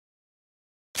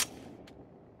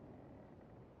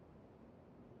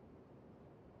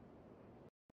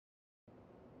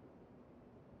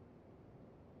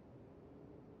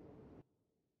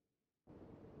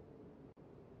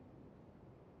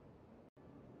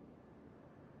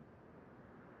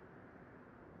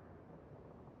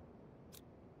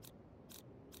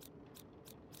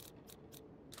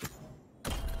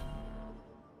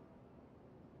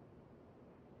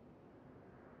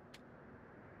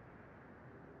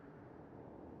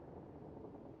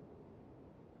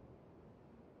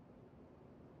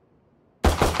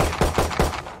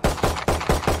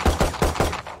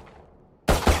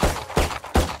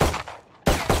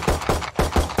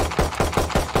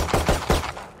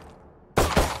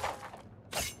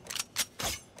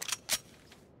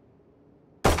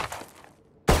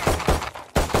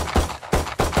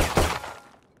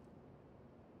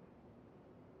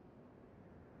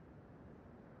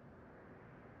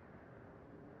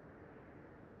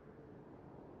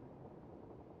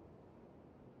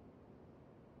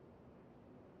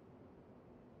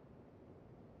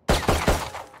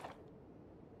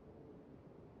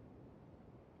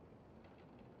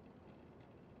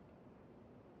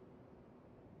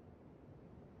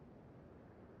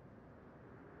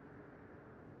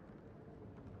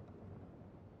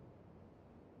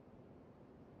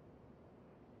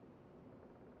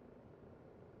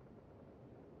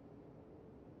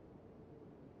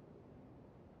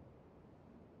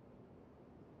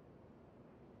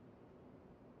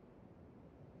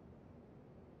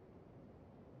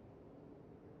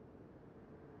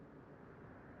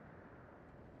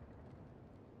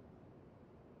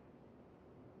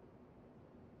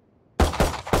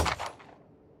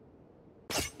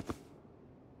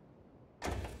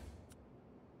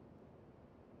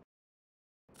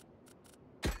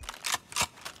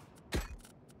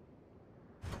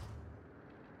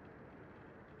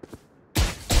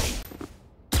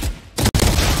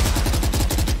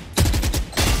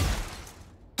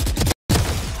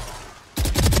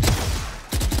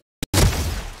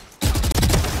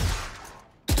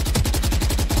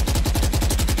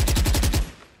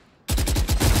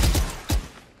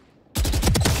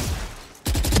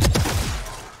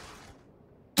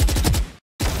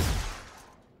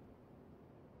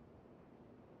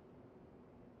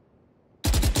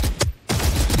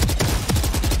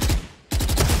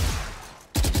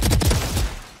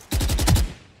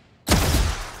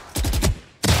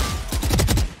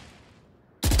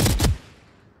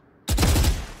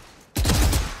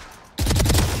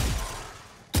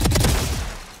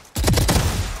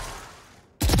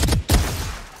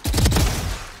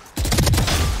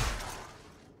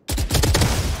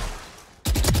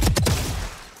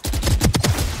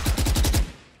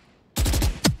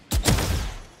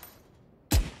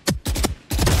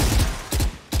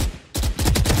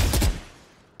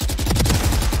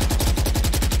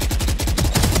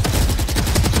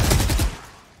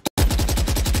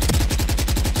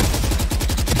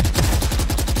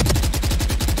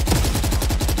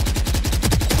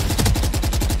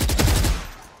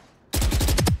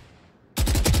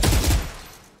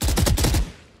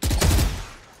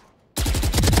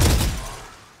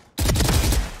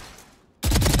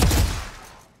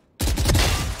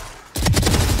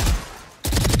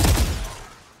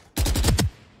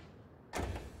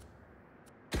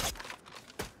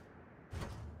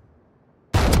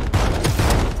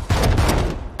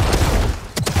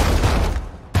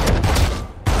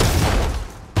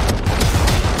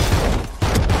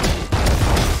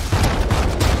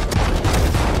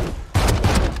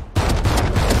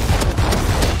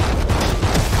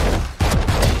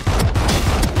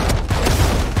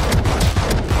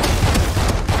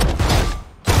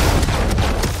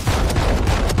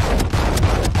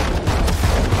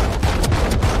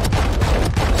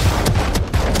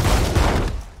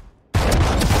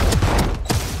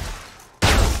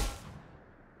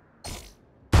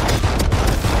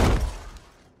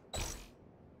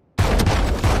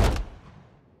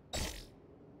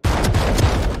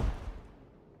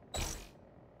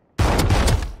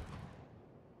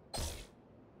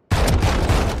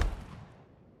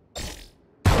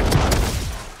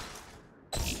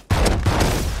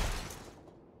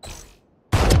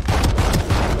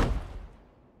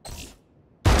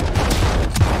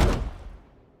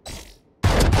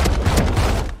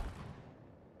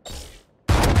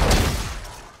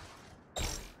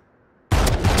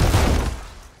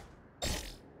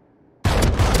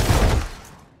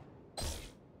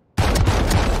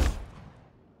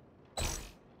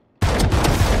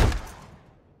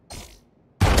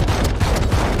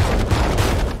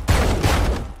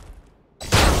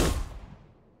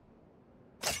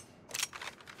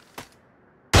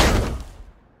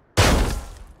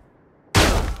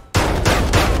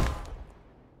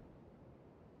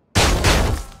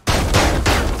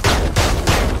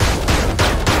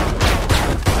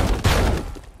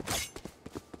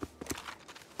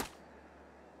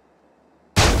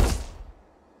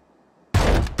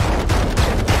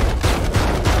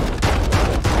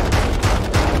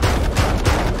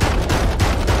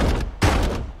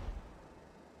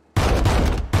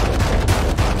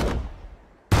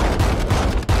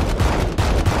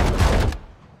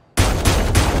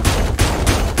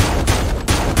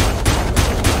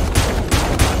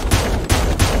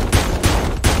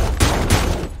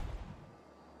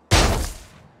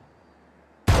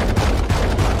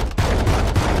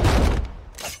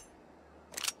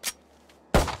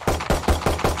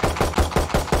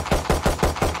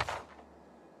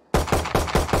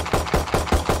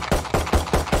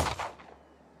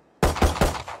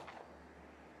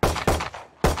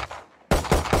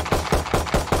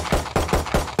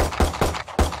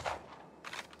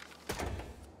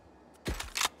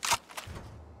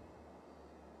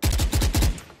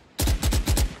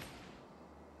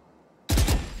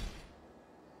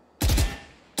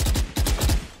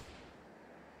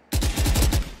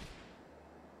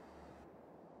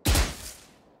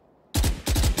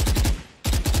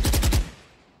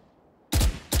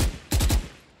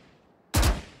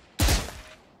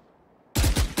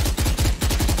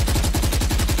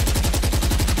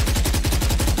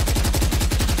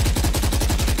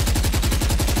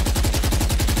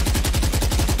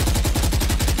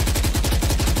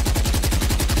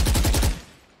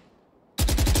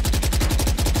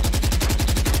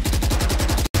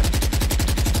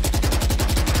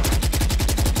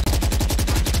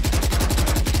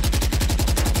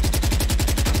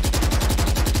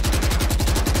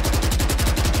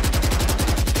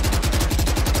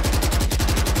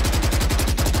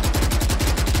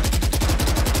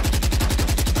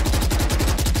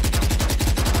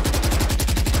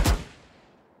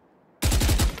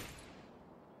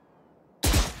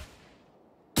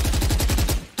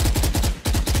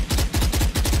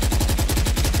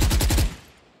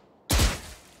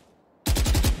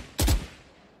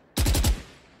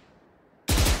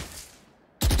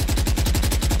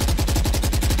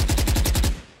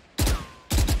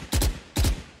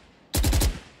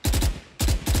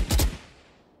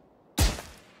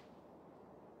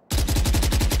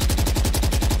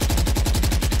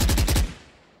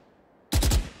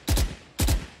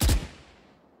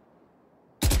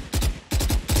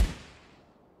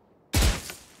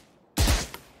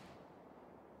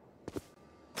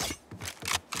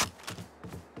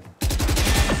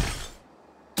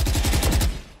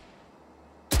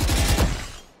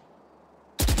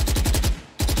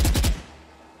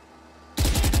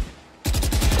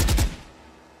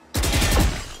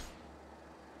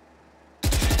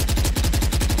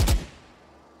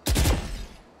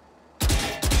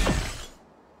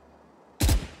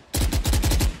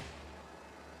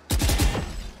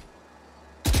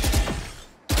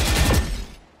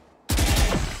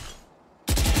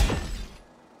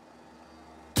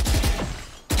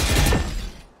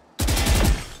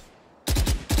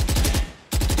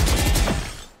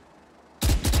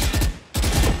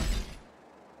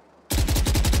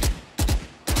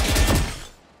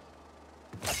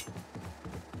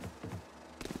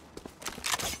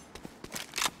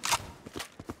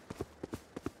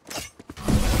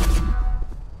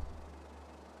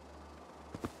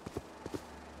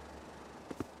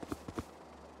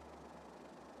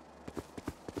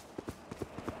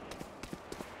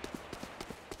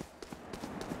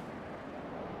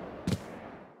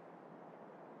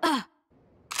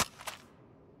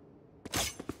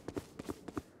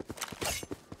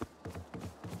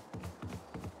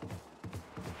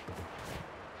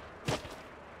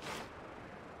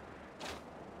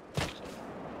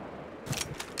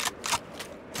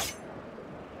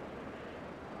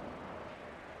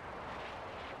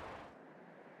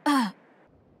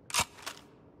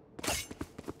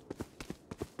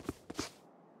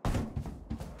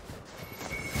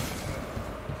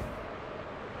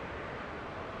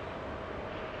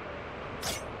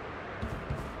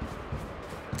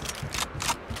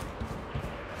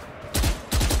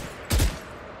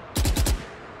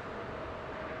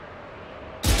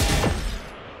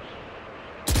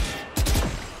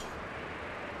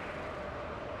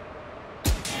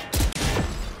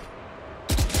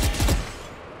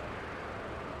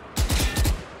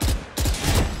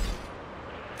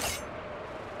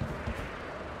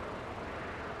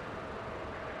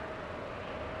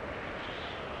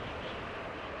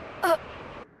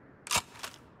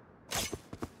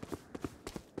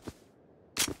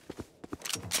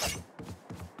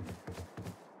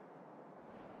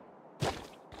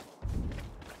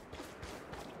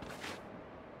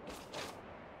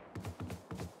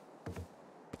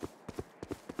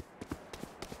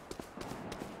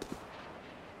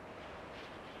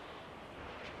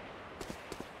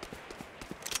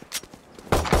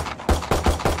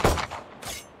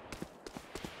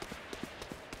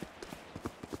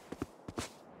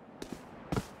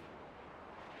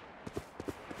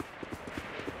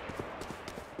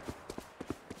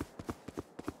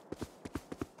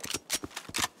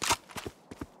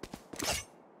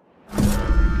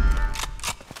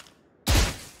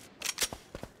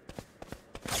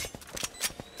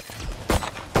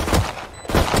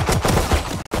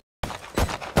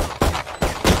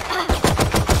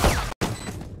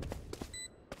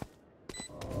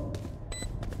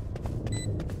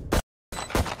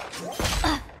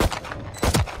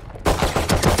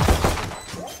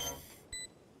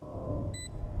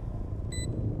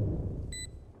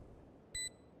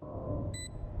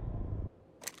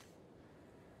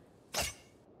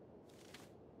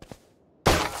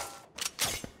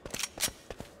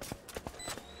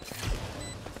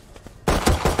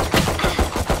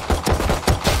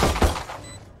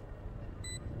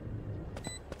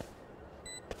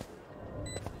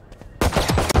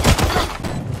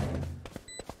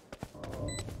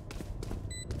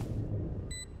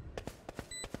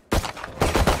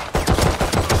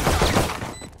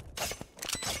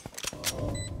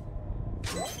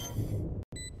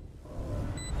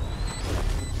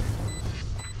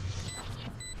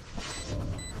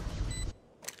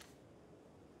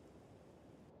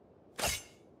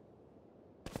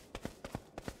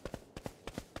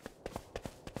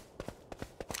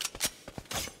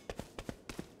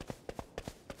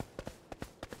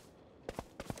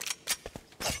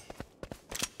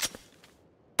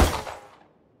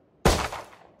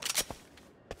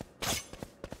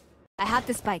I have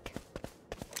the spike.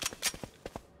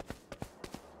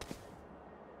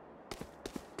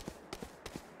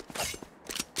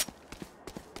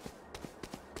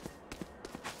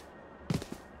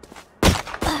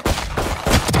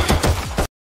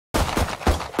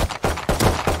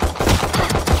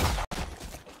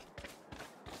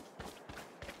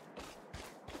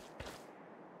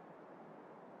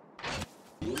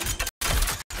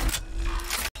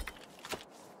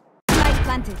 Spike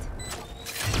planted.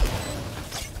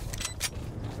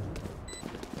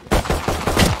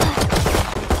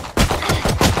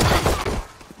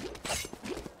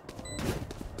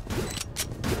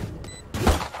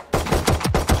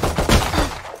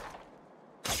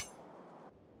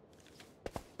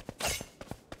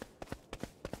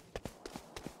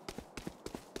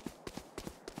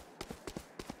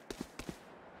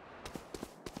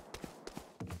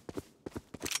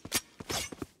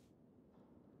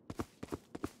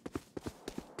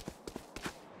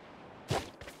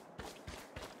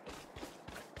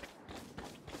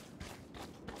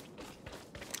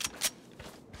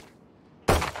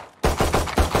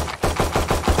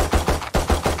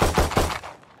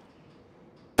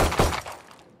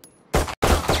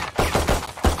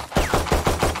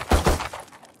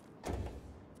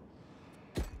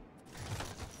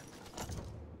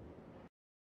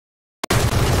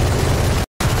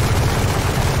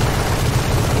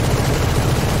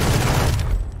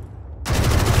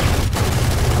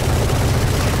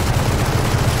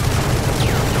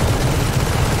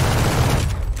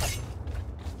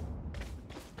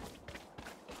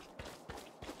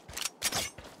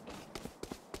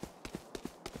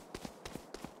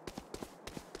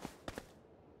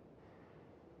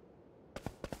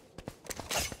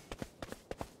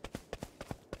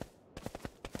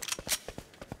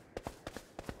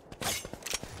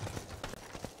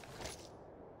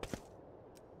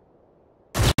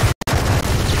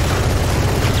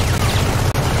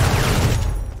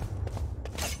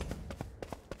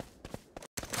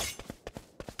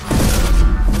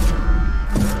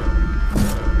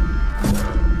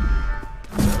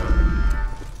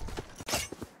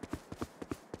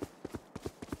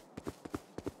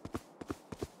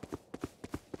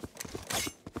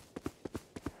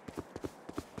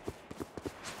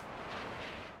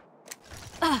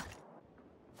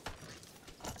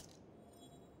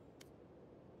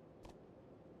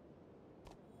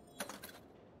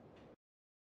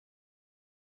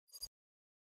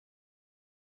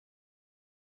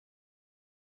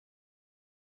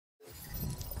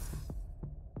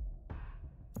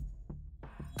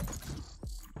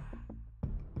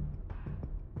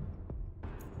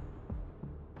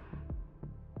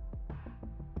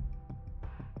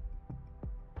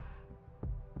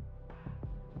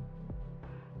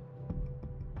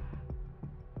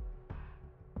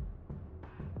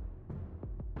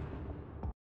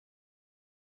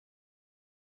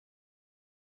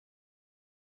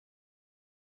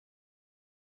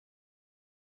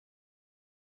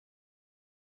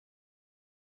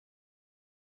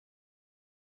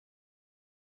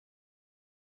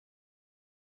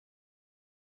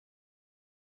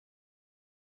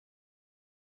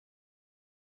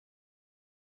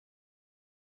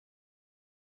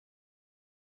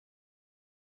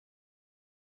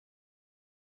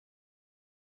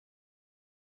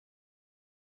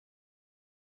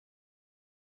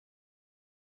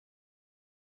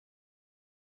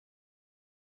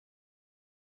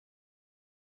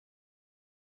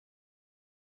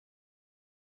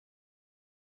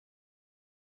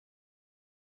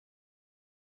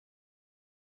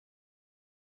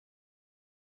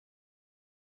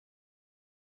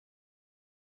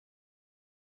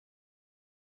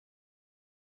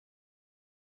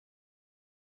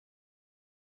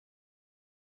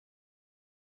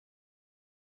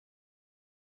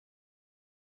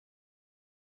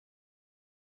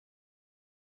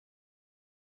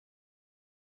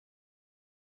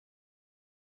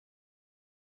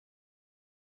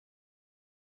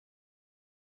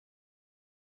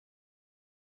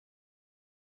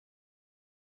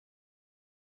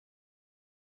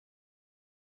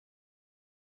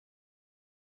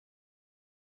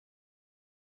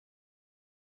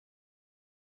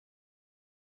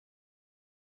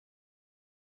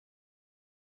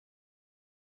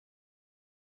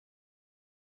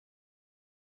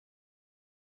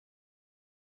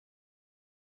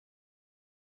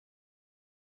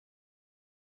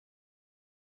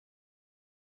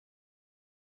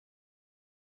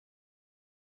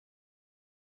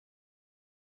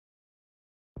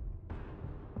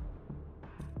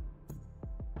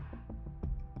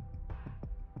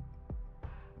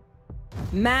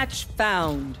 Match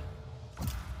found.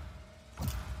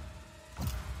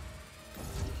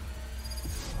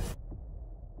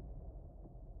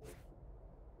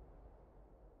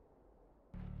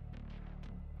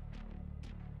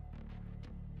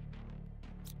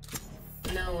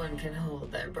 No one can hold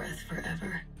their breath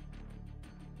forever.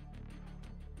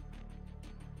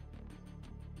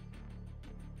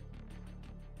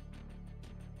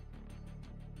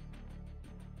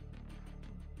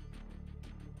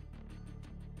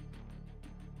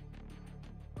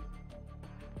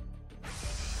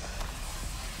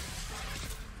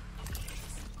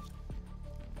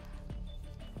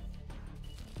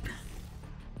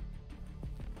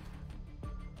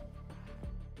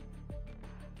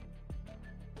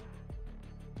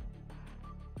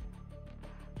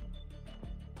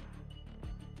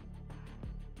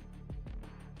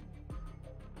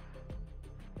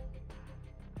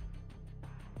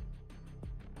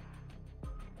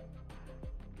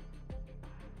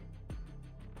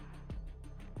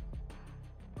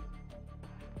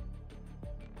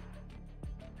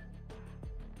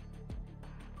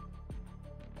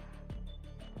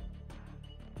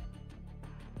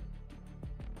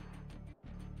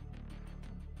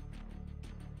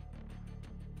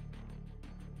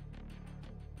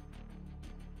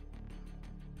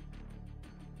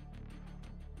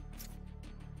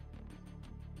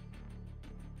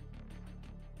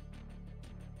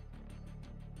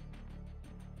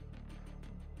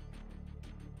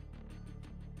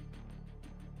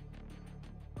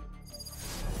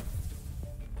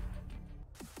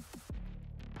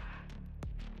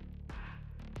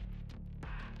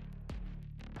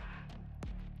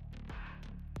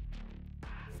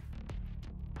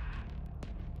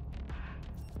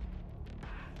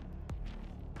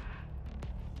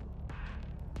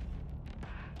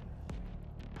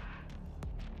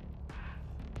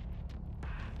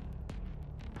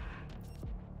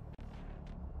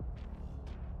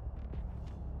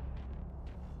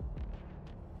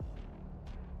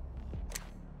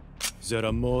 There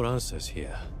are more answers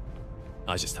here.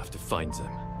 I just have to find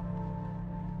them.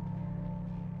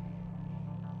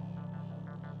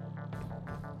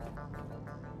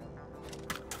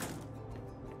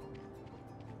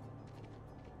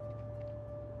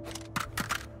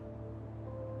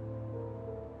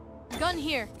 Gun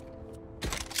here.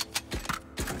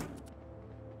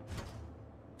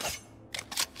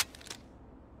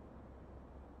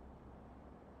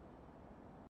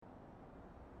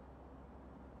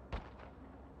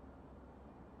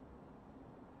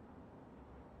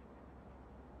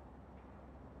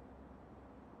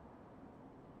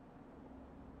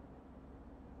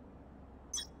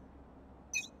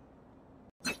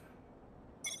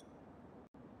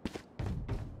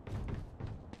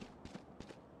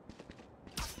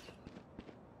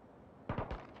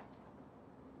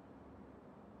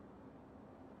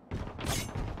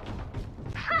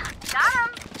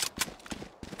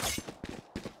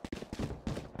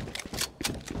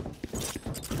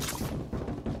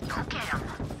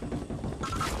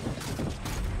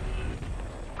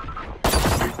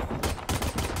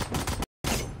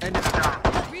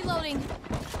 Reloading.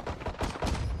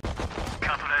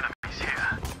 Couple enemies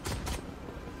here.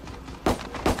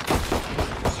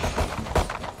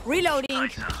 Reloading.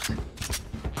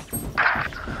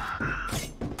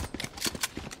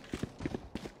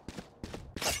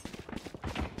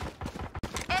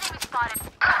 Enemy spotted.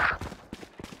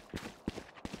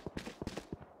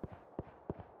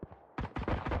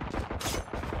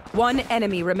 One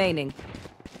enemy remaining.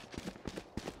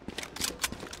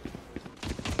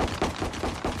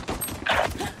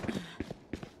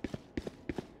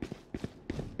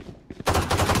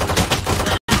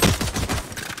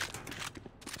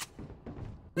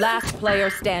 Last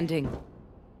player standing.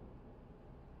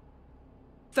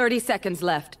 30 seconds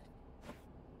left.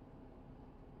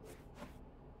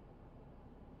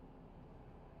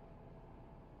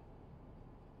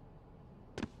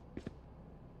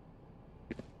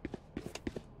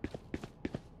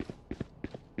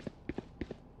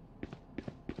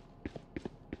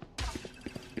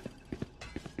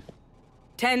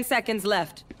 Ten seconds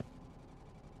left.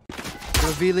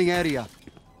 Revealing area.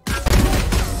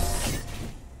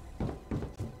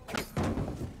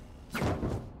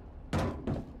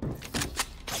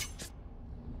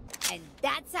 And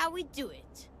that's how we do it.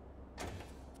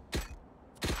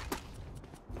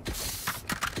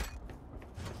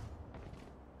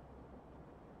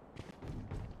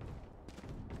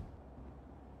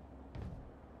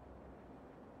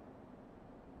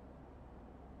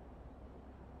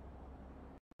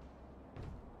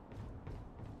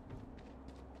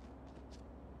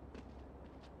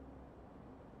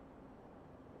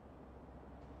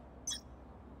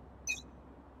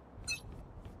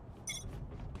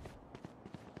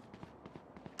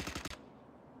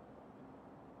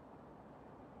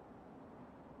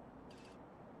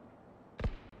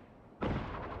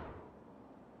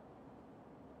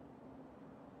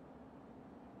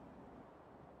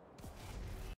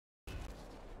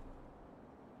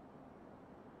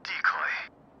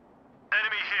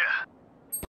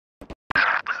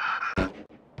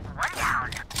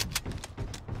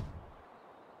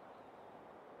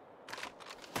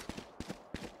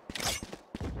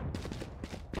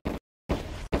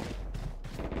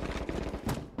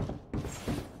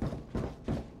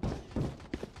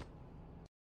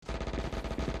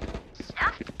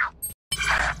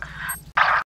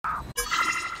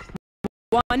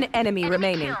 One enemy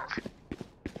remaining.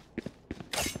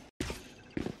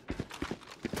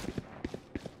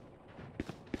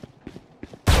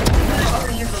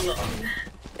 Where you belong.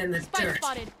 In the Spike dirt.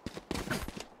 spotted.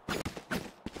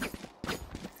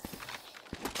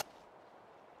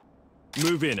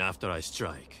 Move in after I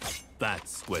strike.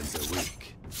 That's when they're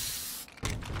weak.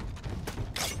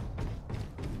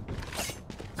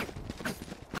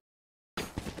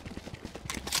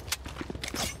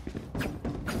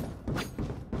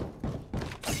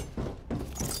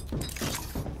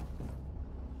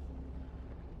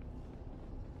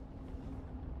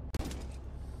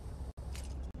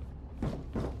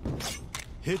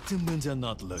 Hit them when they're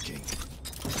not looking.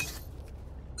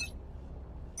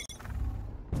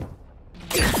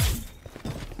 There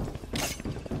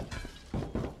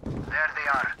they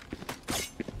are.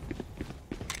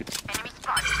 Enemy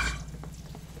spotted.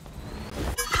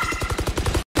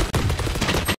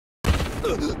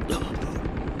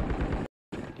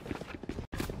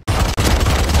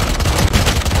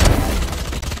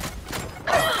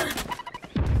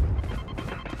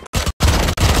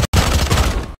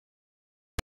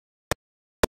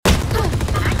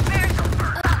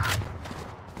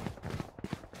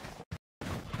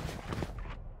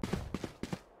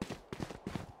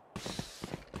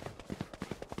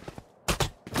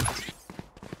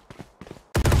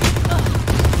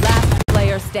 Last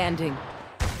player standing.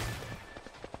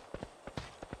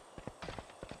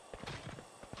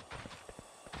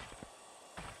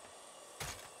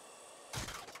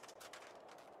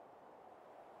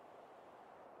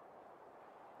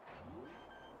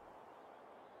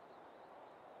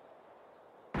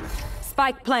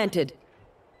 Spike planted.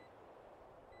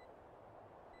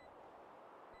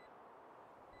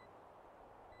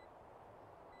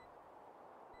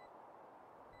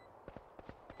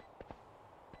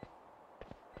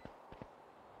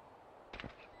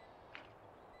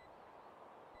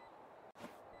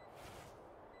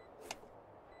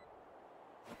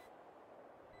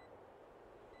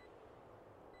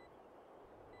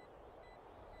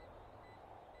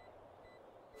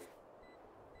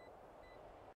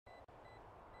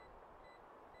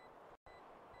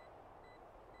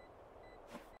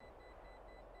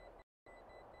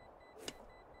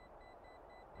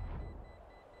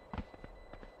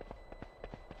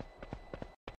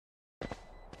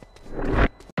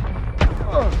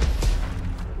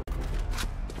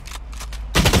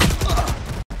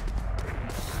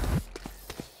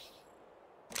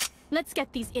 Let's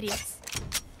get these idiots.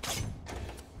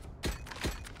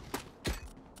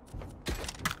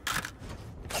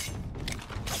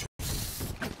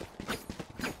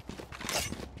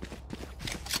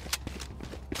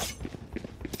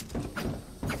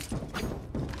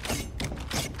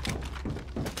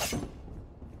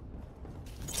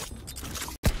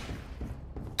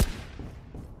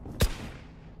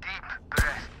 Deep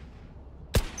breath.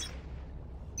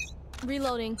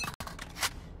 Reloading.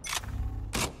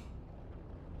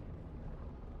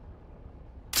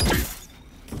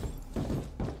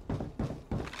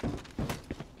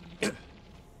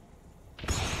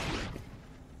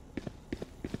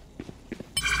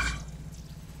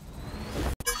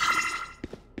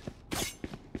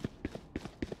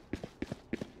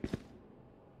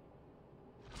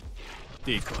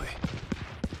 Decoy.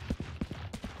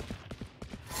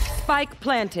 Spike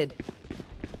planted.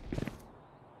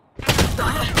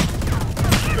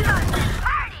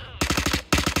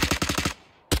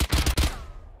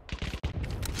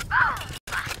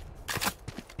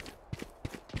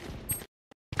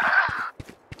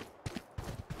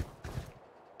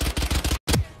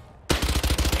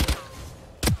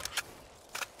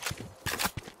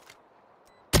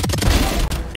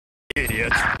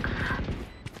 Idiot.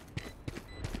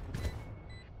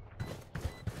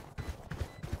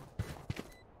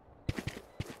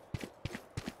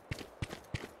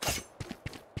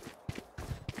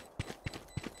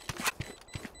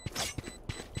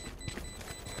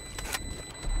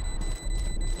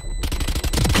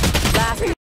 Last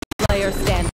player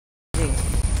standing.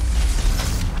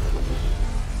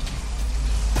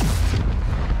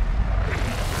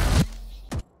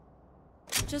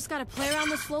 Just gotta play around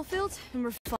this flow field and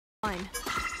we're fine.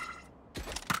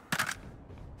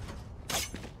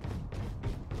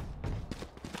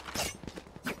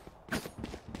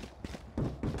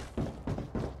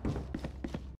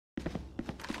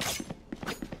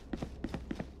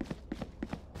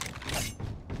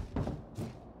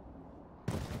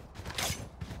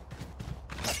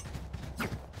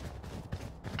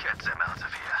 Get them out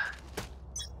of here.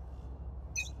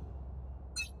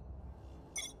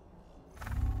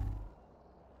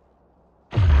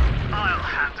 I'll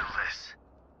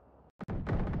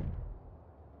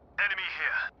Enemy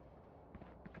here.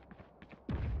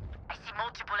 I see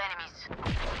multiple enemies.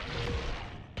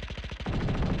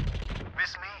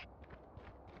 Miss me?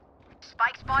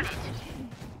 Spike spotted.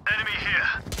 Enemy here.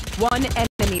 One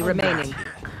enemy remaining.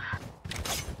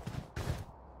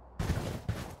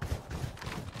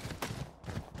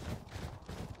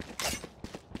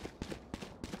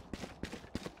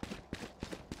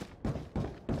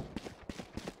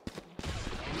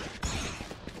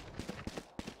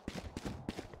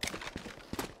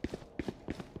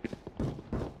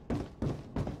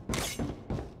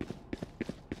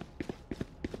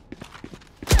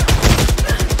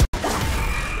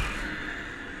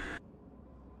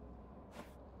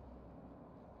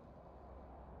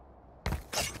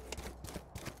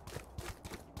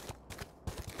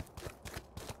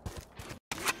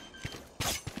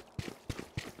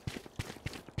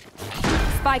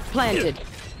 Spike planted.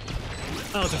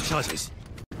 Out of charges.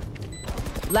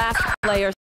 Last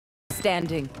player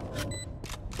standing.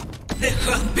 The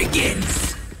hunt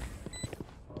begins!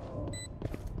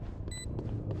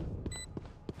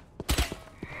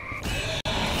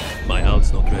 My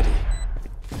ult's not ready.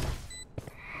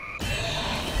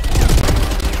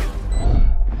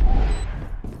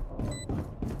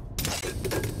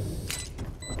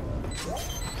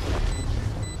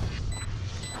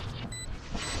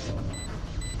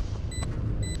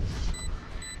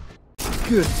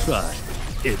 Good try,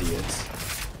 idiots.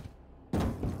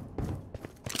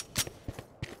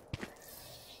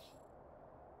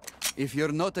 If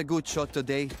you're not a good shot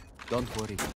today, don't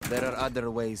worry. There are other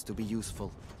ways to be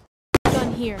useful.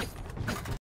 Gun here.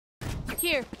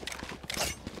 Here.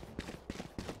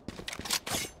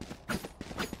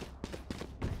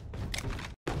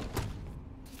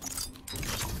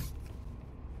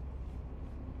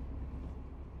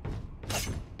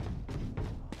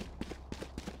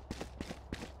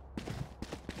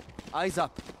 Eyes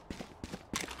up.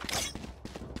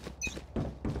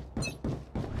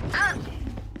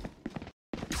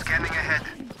 Scanning ahead.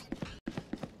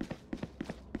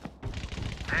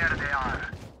 There they are.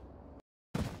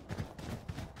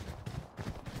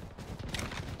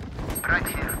 Right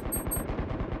here.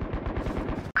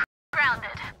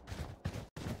 Grounded.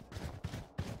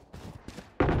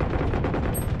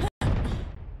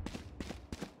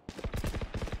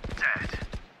 Dead.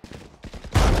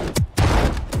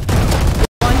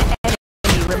 One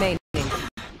enemy remaining.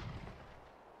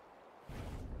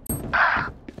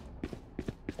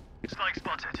 Spike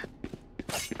spotted.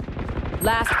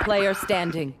 Last player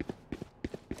standing.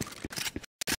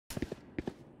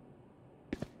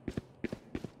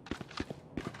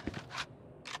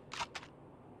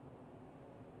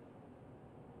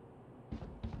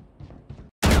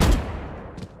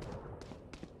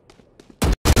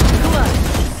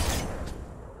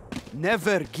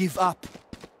 Never give up.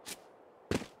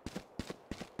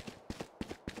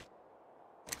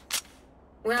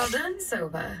 Well done,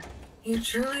 Sova. You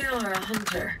truly are a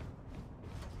hunter.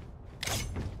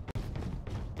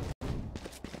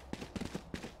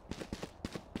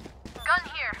 Gun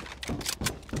here.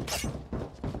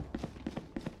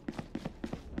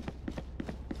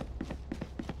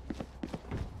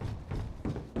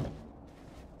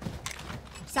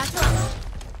 Satchel out.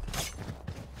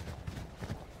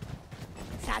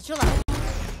 Satchel out.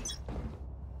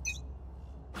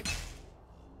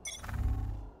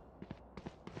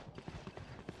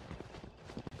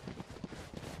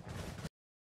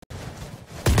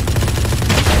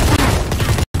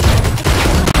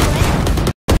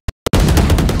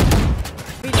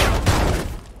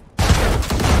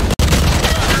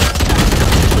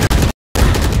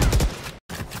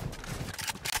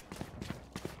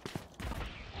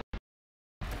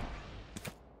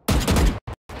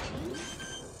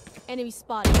 Enemy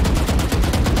spotted.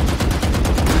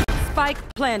 Spike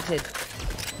planted.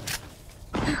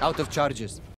 Out of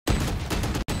charges.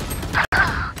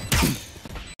 I'll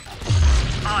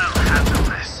handle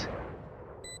this.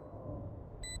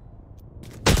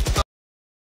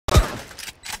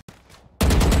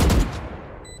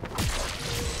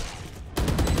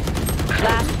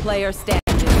 Last player standing.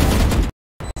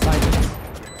 Silence.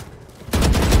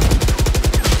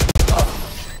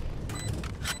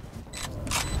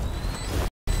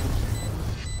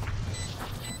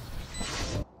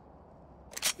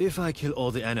 If I kill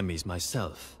all the enemies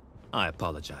myself, I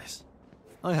apologize.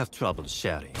 I have trouble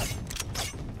sharing.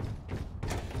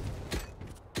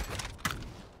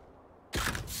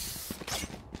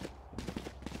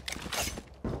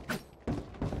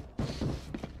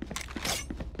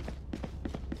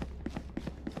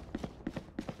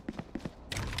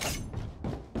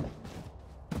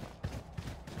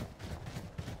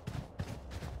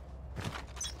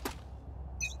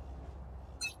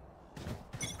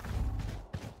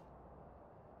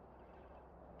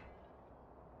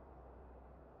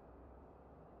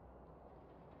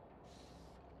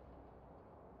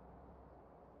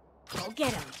 Go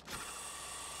get him.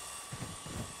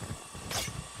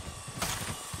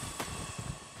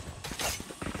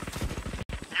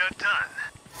 You're done.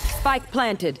 Spike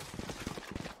planted.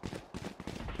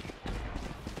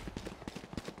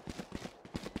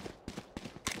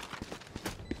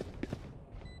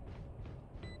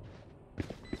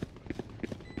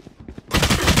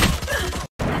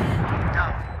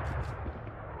 Down.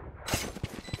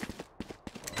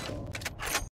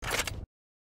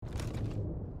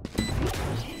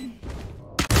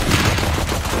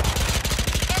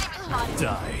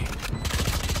 Die.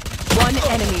 One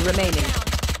enemy remaining.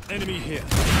 Enemy here.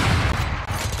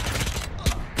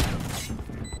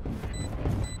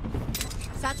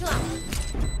 Satchel out.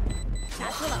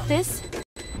 Satchel out. This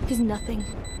is nothing.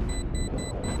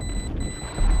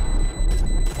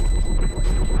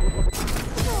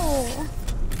 Oh,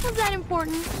 was that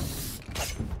important?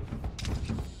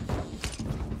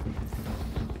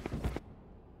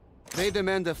 They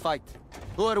demand a fight.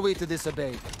 Who are we to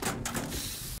disobey?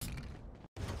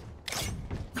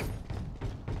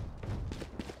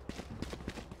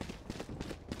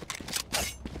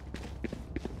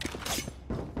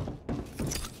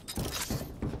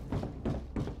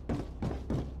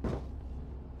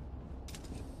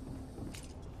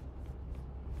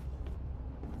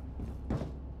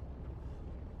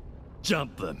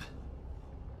 Jump them.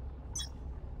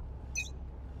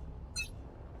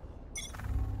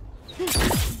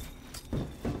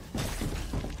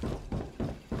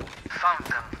 Found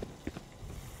them.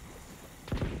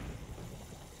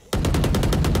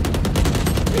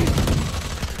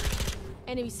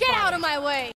 Enemy spotted. Get out of my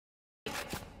way!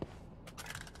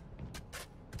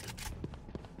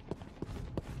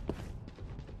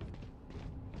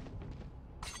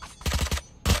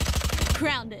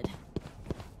 Grounded.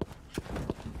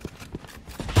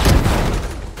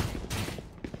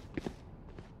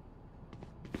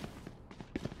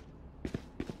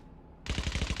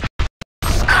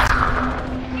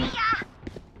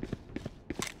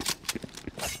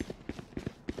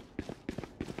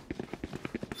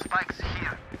 Spikes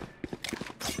here.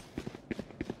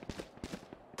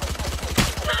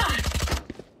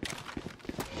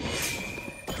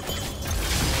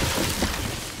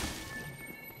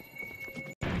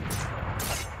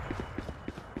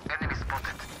 Enemy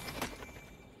spotted.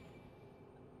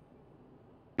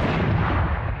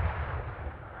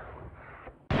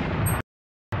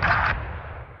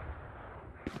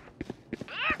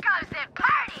 Here comes the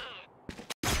party!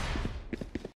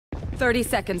 30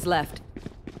 seconds left.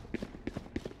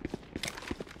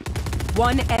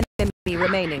 One enemy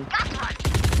remaining.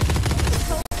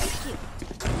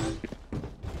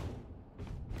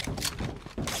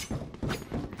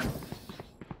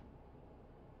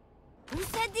 Who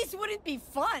said this wouldn't be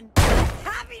fun?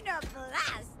 Having a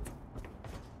blast!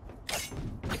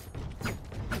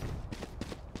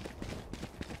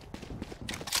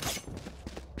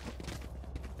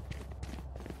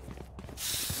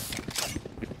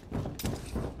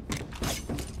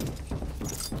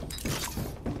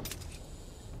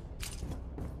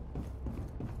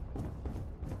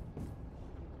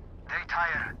 They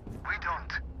tire. We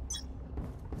don't.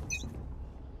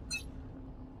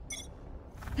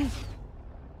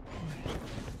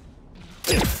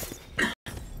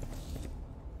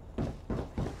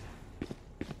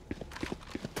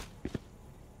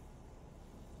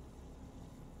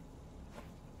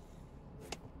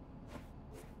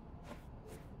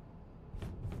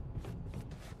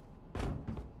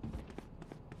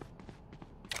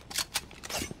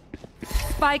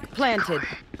 Spike planted.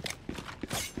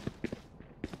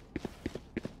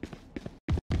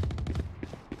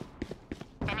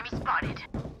 Enemy spotted.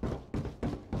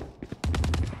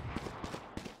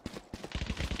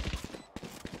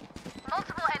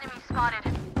 Multiple enemies spotted.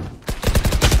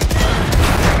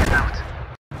 Out.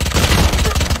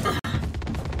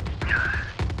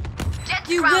 Jet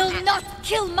You grounded. will not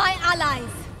kill my allies!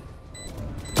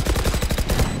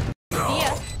 See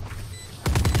ya.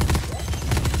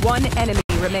 One enemy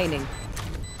remaining.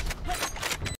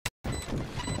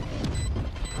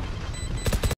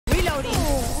 Reloading.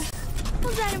 Oh,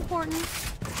 was that important?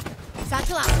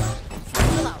 Satchel out.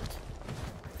 Satchel out.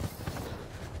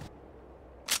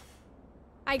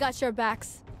 I got your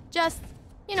backs. Just,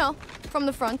 you know, from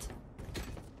the front.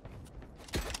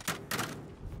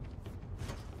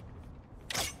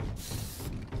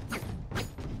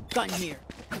 Gun here.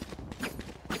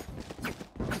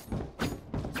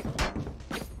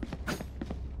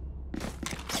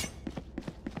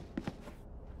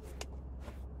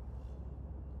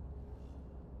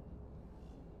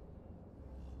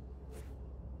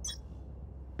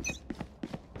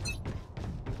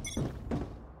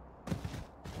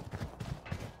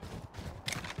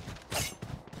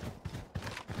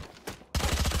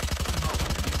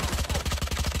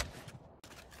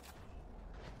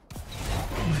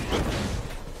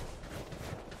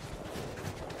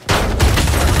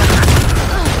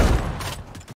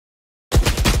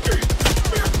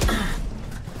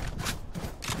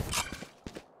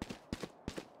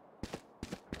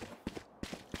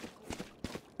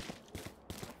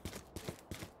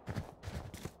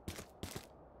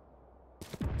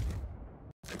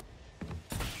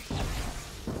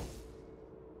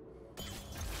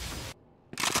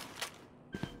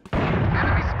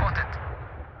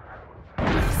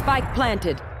 Spike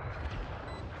planted.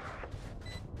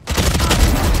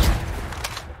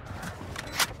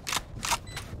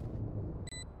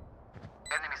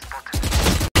 Enemy spotted.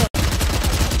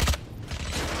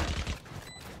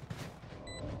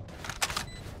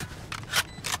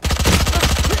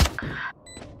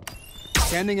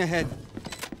 Scanning ahead.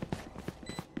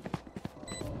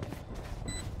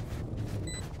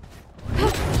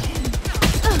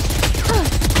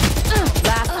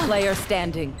 Last player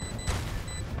standing.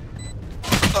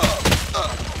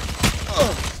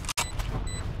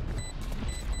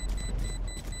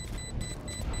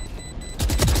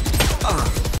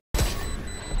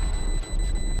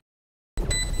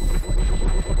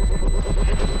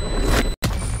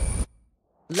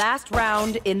 Last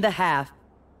round in the half.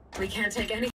 We can't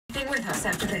take anything with us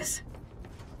after this.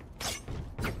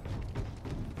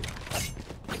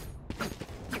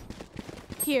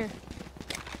 Here.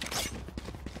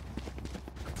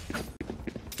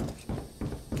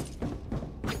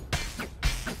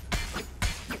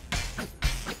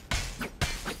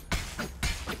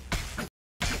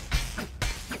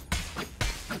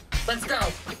 Let's go.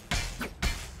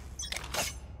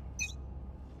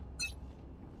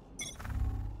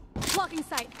 Blocking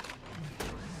sight.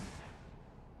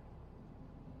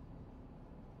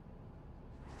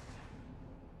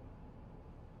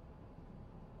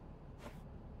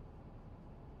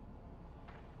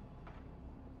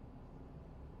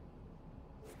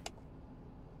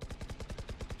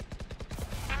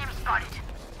 Enemy spotted.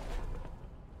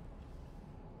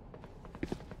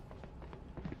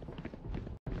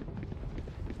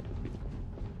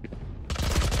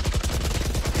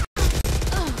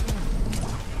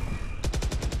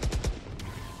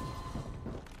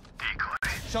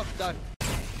 Shot done.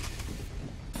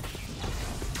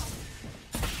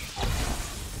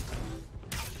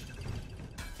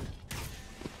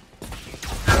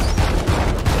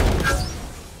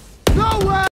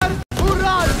 Nowhere to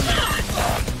run!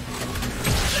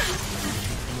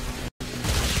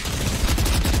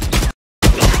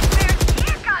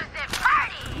 Here comes the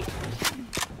party!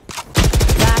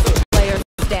 Last player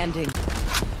standing.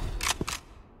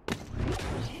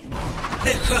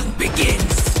 The hunt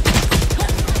begins.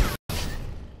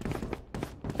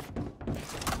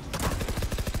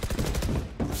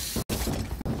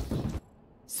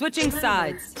 Switching Remember,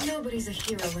 sides. Nobody's a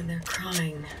hero when they're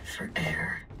crying for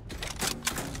air.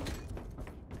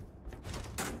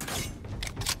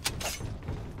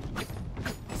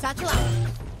 Satchel out.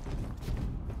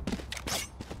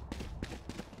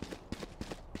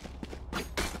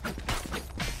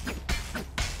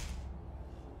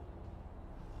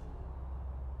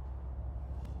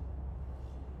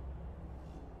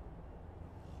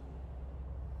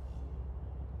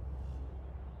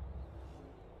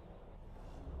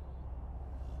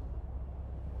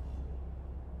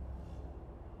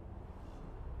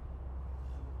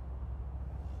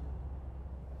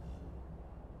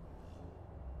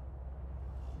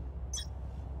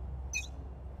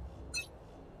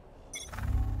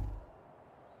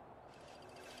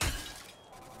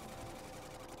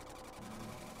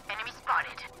 Enemy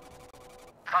spotted.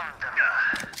 Found them.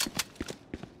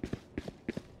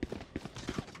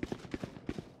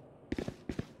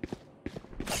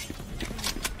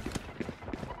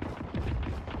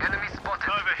 Enemy spotted.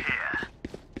 Over here.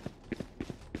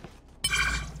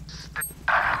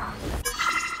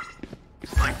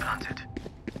 Spike planted.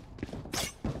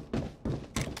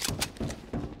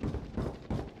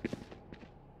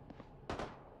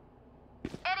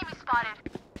 Enemy spotted.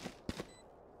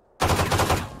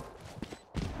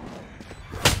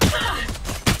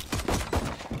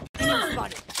 Enemy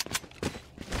spotted.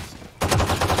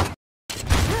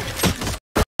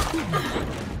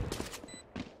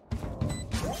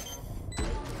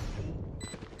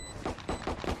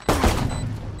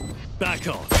 Back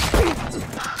off.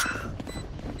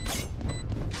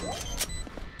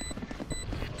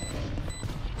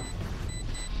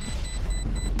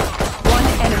 One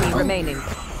enemy remaining.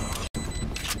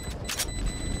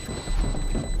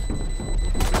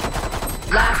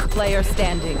 Last player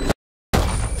standing.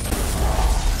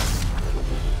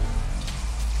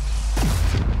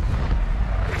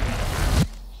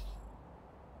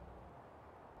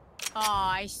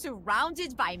 Ay,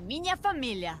 surrounded by minha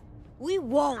família. We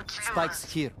won't.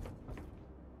 Spikes here.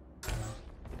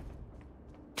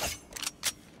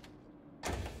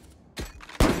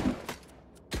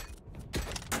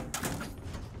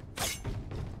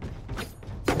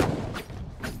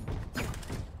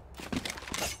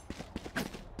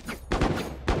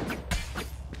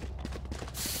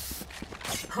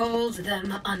 Hold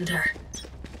them under.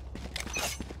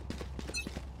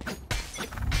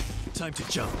 Time to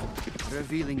jump.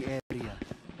 Revealing area.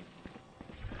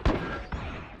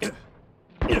 There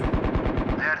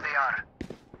they are.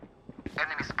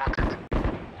 Enemy spotted.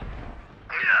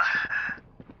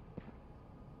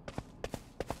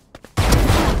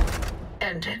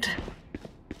 Ended.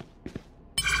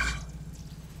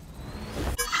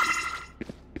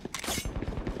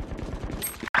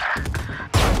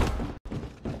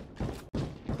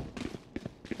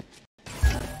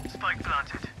 Spike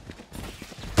planted.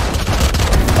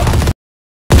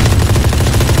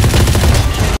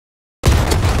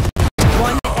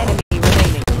 One enemy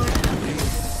remaining.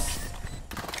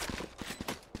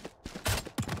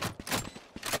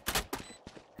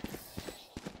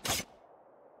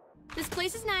 This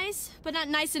place is nice, but not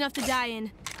nice enough to die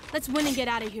in. Let's win and get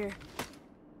out of here.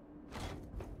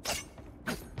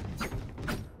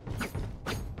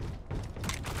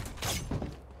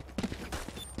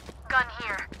 Gun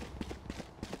here.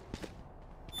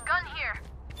 Gun here.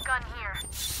 Gun here.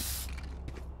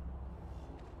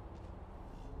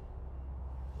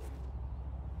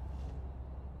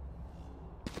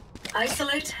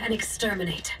 Isolate and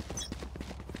exterminate.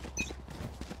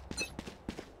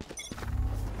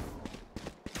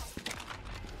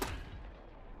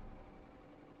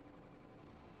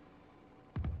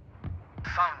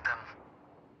 Found them.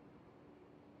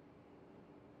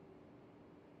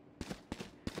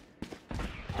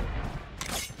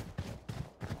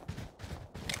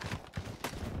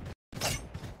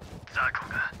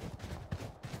 Zakoga.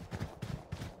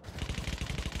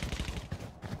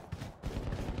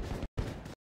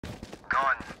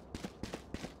 Gone.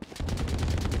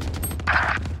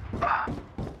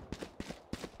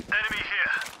 Enemy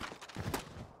here.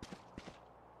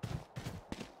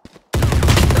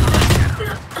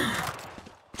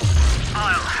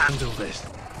 I'll handle this.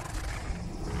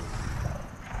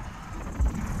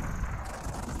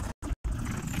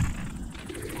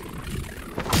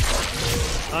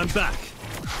 I'm back.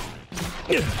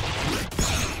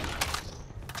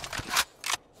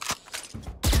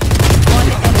 One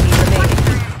enemy remaining.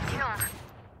 Killed.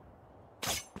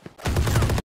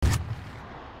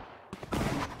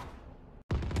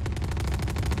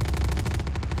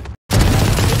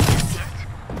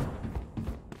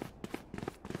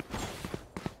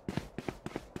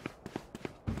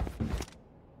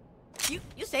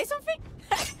 You say something?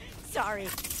 Sorry,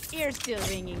 ear's still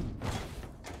ringing.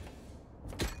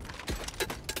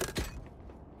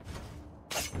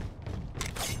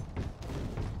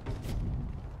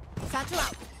 Satchel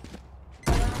out.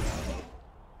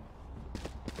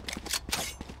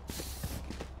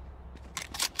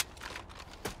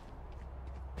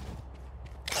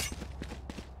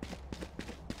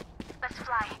 Let's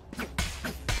fly.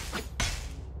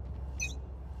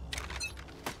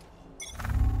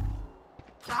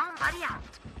 Somebody out.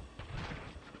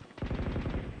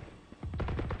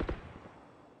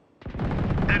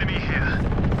 Enemy here.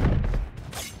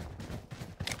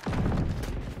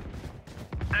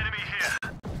 Enemy here.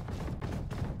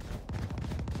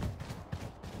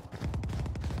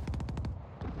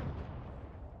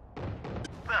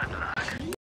 Bad luck.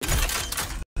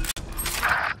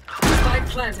 Spike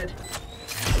planted.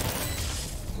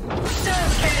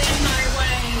 Don't get in my way.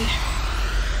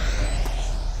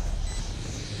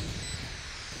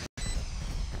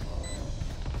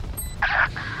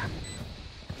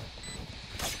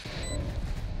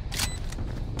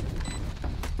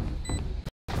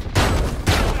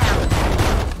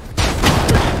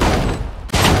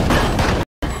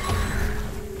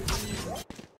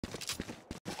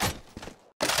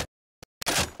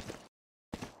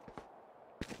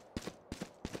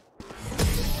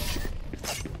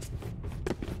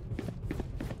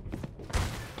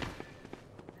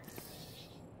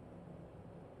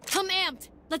 I'm amped.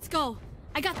 Let's go.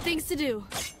 I got things to do.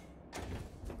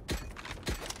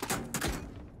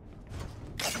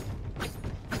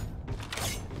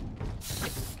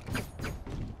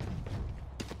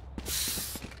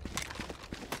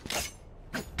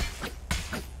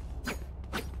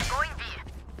 Going B.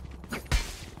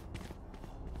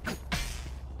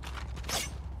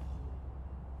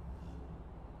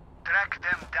 Track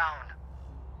them down.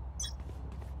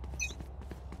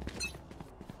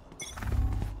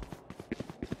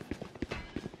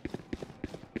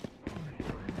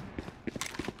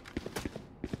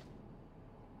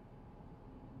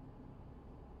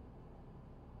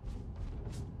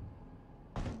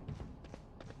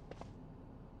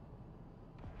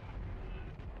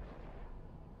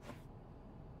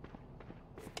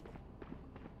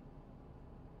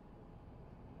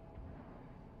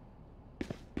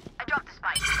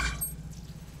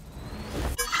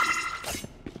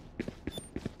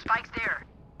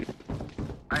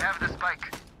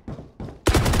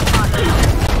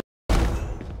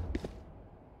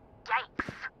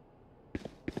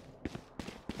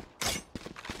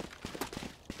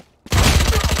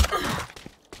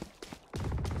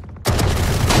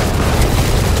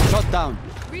 down.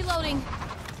 Reloading.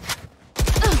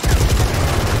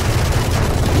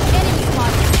 Enemy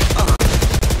spotted.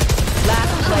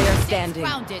 Last player standing.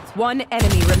 Grounded. One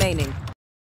enemy remaining.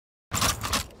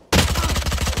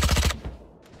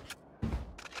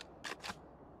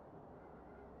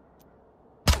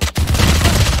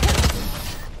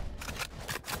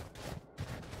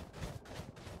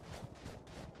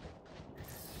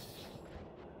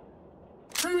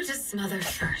 Who to smother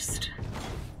first?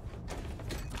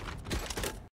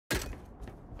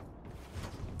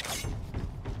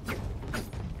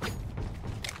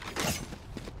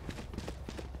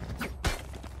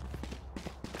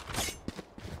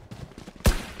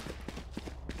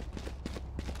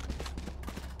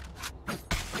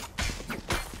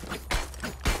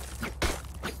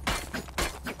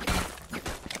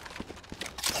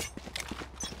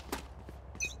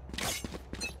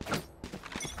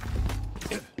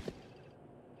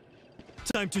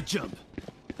 Time to jump.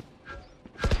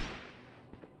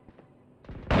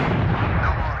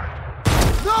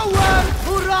 Nowhere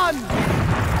to run!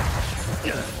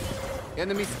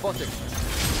 Enemy spotted.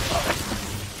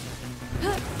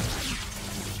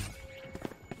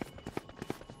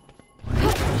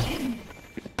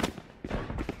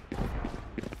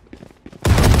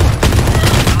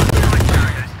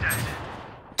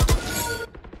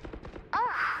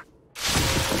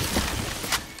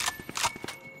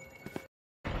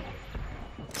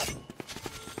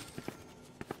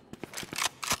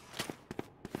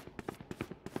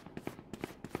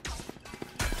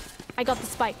 I got the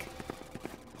spike.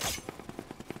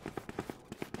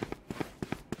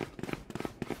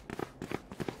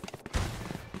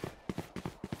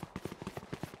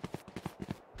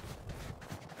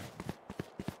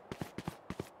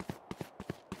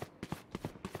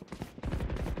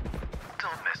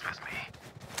 Don't mess with me.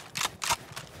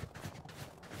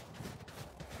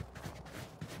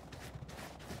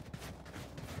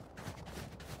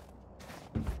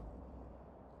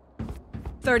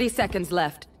 Thirty seconds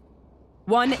left.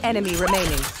 One enemy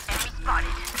remaining. Spike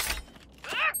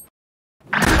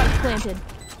planted.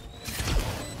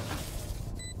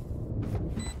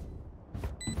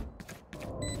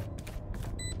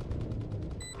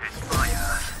 It's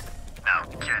fire. Now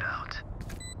get out.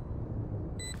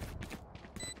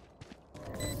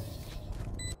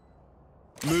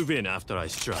 Move in after I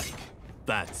strike.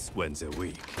 That's when they're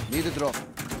weak. Need a drop.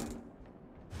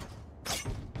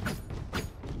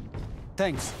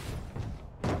 Thanks.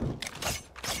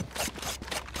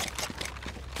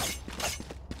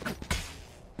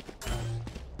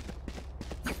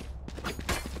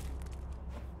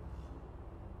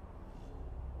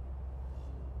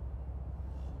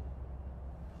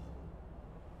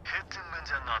 Hit them when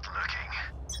they're not looking.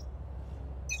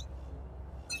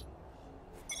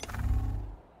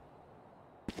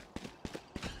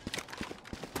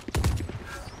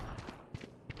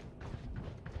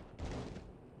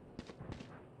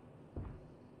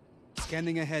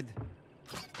 Scanning ahead.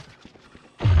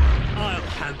 I'll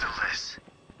handle This.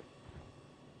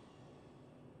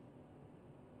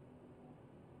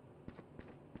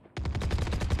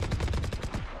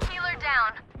 Healer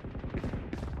down.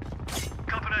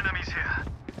 Couple enemies here.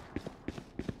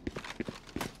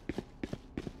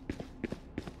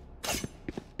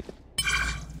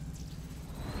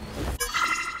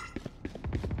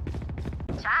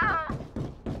 Ciao.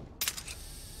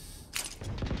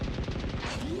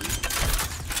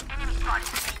 Enemy spotted.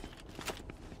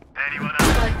 Anyone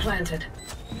else? Spike planted.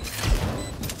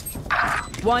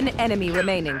 One enemy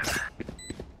remaining.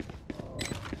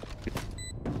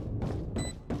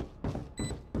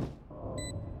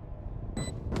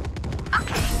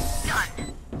 Done.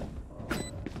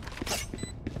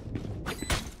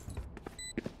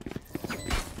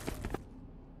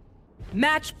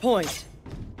 Match point.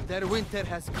 Their winter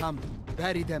has come.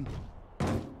 Bury them.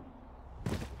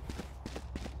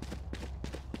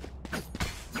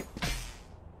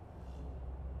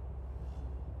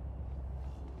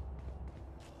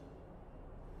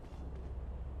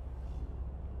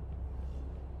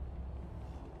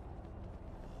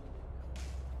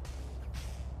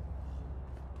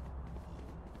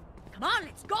 Come on,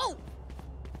 let's go.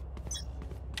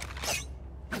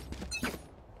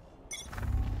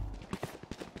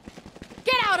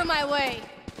 Get out of my way.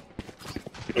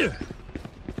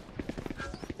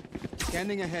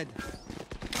 Scanning ahead.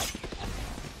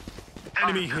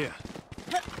 Enemy here.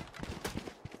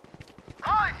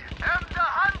 I am the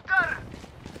hunter!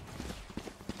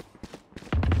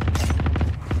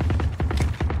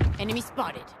 Enemy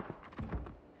spotted.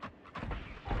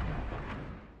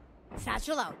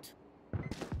 Satchel out.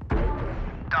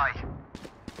 Die.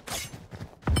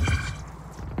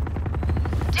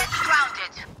 Jet grounded.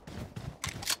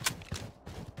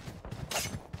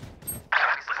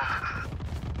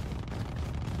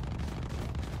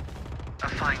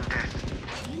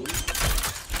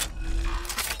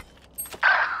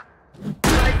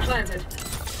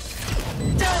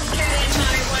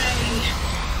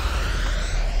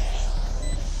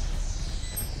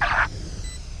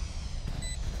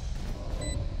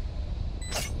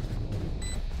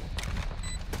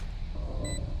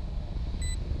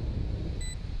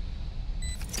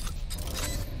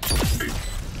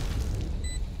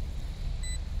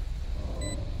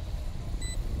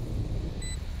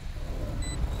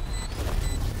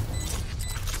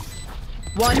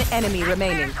 One enemy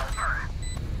remaining.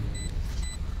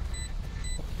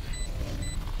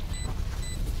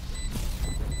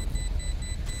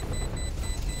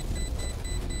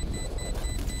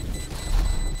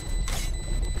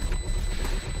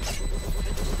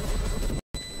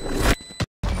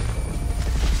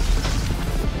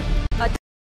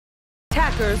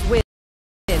 Attackers win.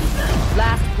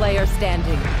 Last player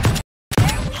standing.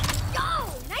 There we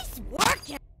go! Nice work!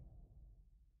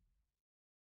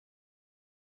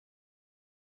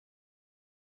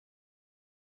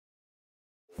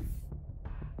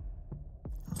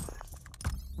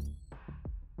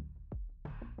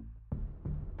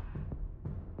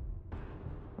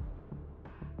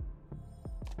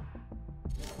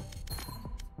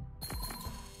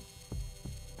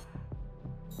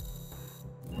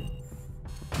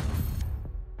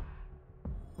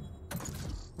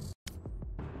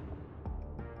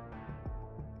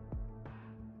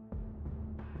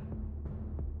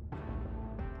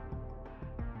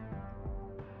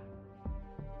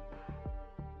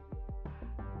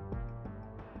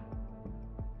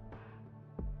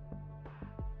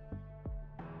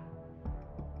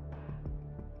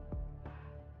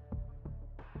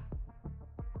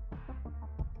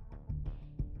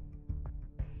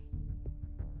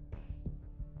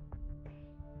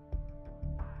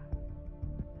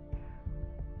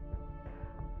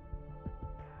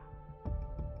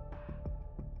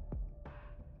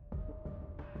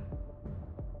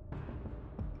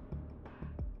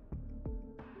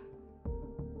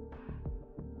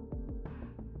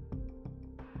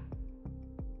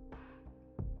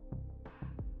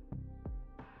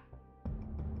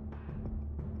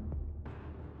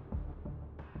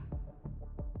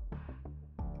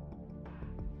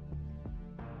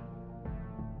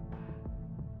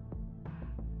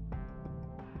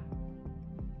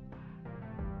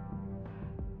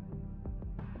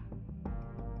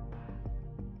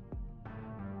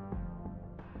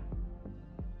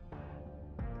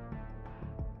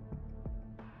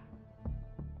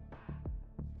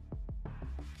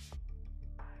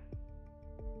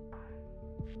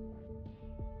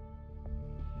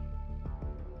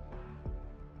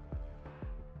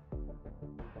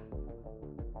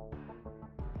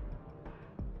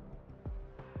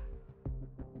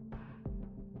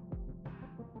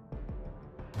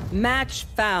 Match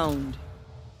found.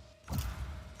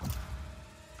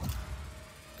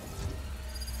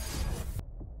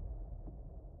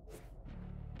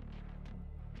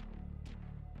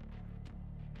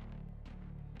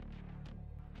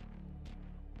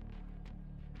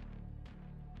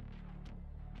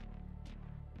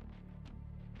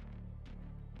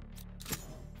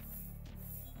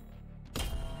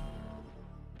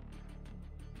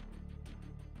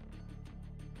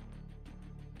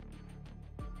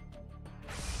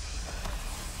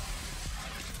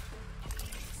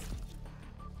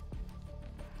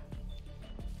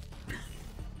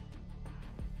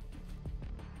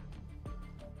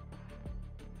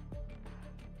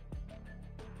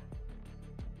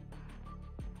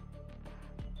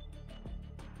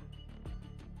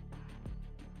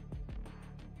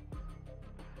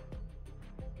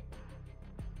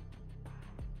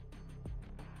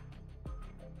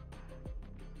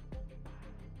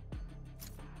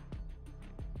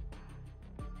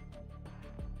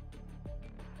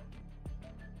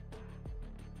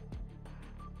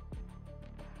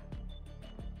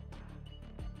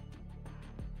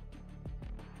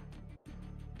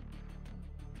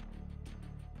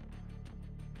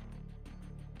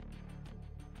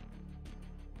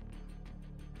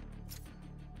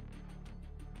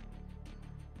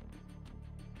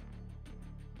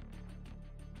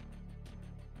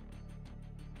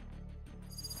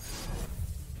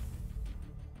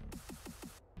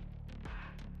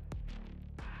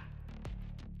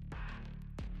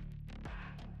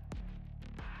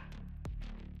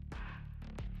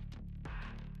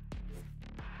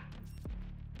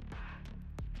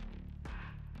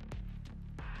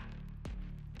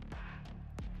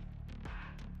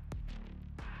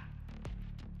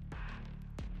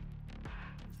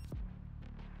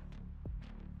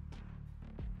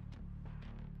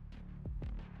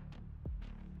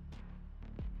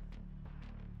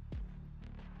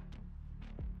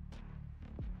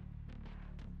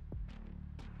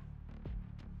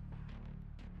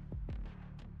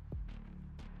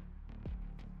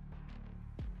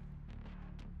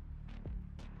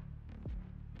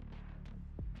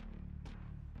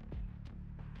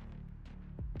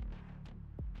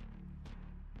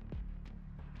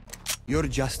 Your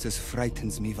justice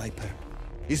frightens me, Viper.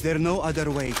 Is there no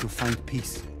other way to find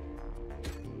peace?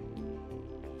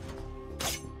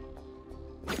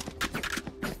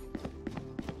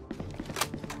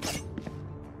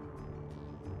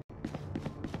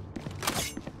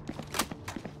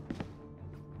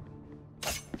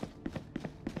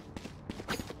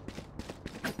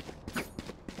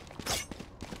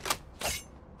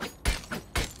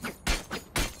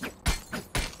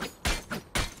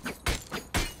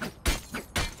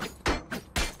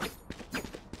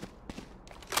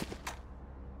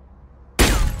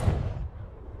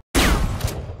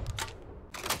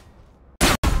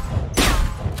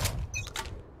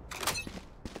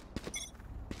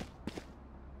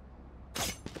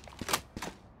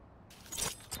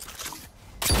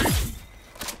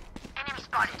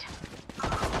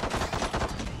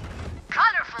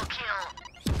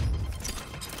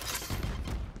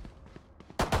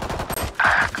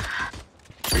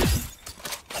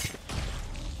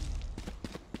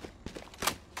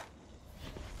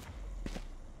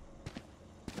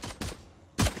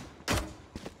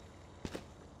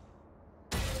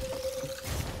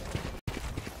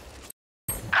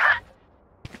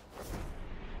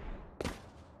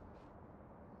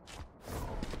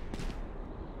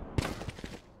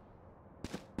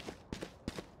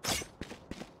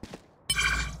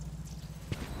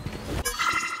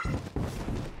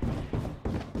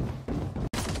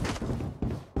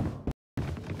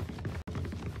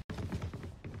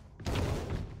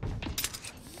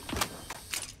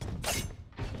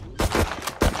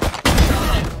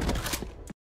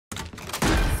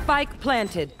 Spike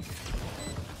planted.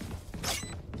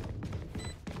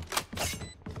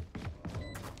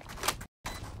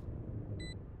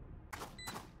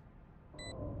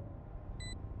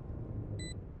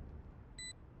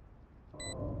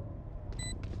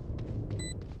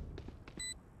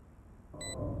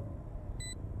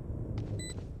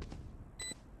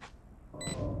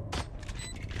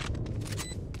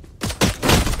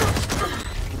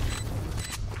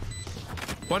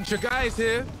 Bunch of guys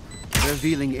here.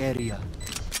 Revealing area.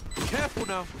 Careful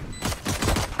now.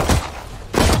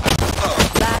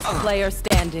 Last player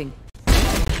standing.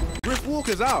 Rift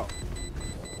Walker's out.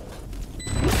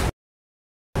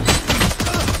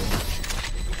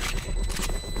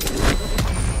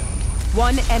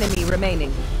 One enemy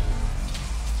remaining.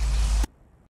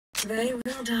 They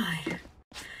will die.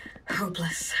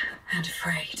 Hopeless and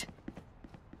afraid.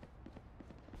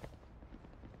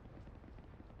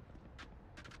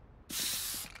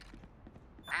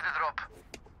 Need a drop.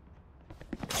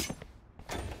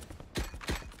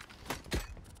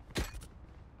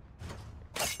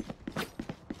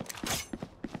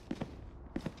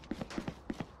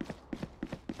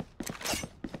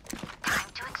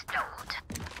 Time to explode.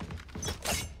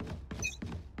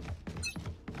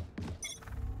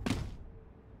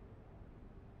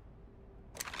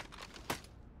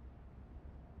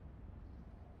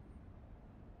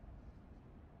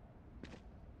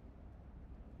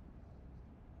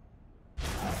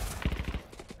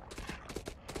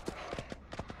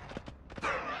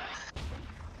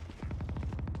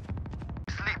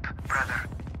 Sleep, brother.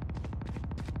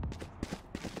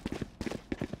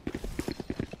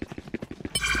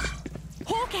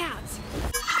 Hawk out!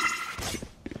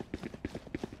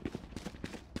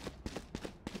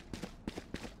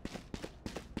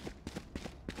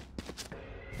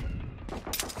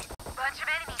 Bunch of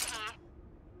enemies here.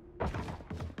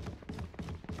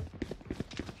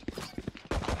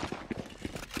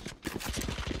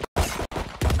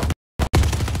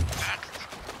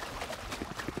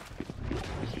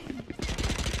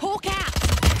 Hawk out!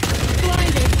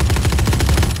 Blinded!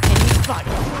 Enemy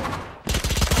spotted.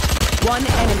 One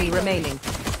enemy remaining.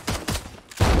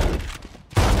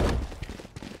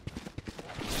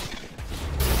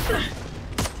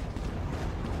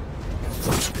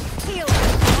 Heal!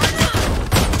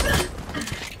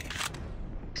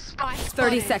 Spike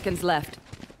 30 spotted. seconds left.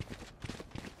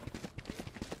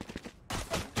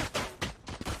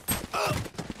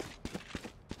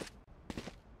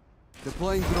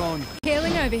 Deploying drone.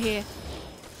 Healing over here.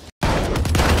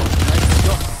 Nice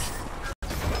shot.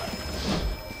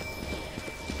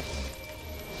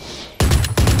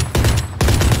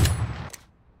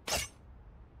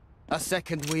 A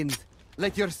second wind.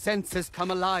 Let your senses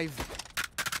come alive.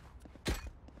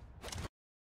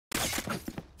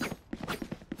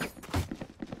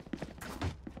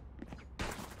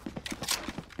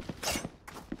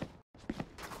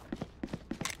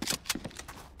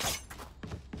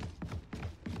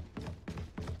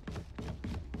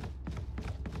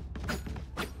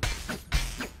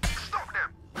 Stop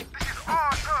them. This is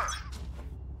our turf.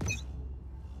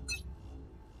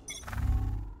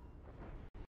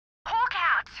 Hawk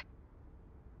out.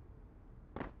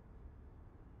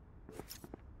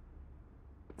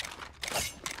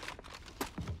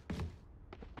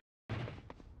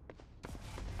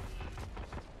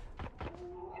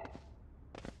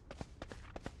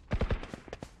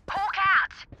 Hawk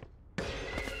out.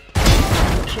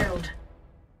 Killed.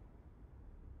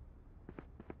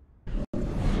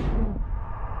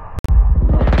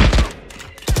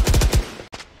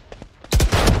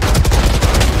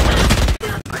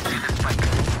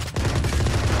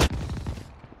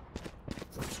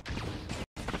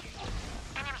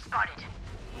 Enemy spotted.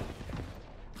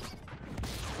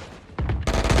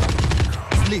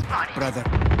 Sleep, brother.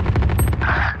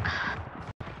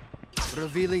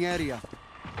 Revealing area.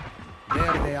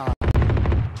 There they are.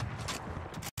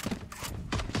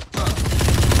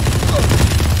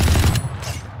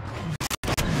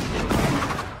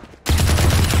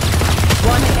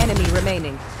 One enemy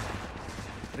remaining.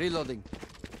 Reloading.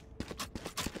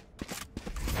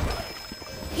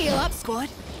 Heal up, squad.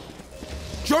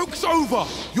 Joke's over.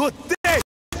 You're dead.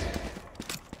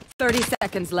 30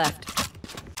 seconds left.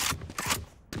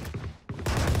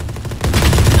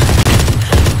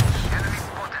 Enemy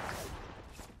spotted.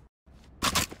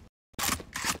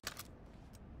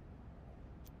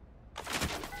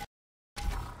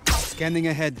 Scanning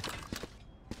ahead.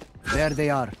 There they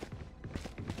are.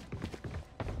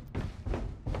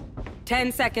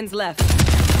 10 seconds left.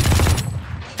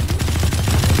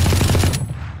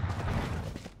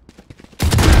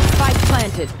 Spike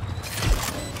planted.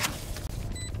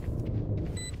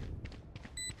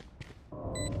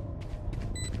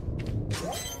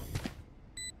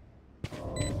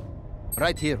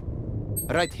 Right here.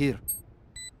 Right here.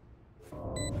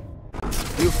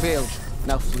 You failed.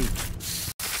 Now flee.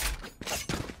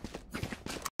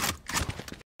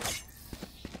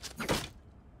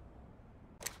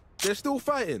 They're still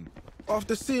fighting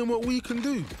after seeing what we can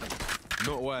do.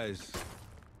 Not wise.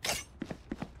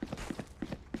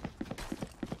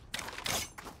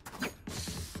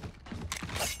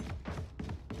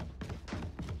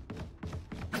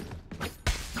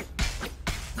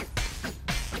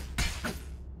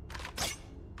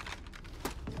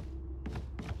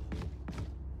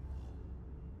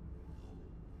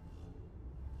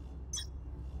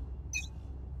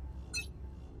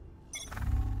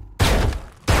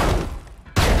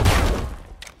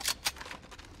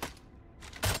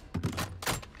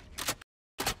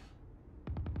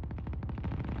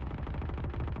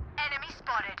 Enemy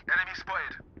spotted. Enemy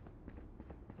spotted.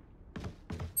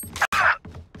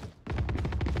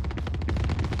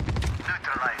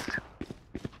 Neutralized.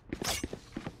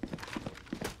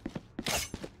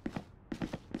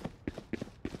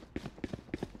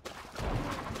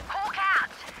 Hawk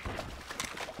out.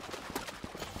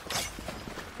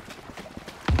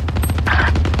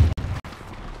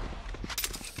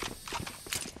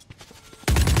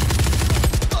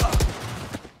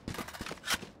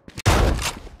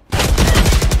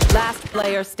 Last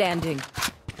player standing.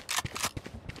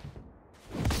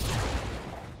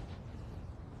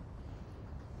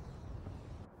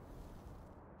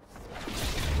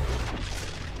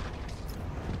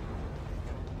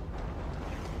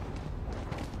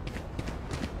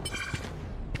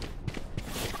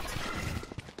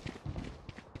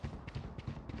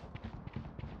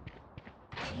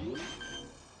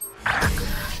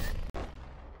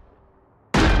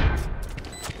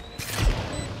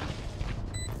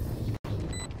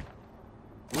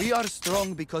 We are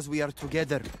strong because we are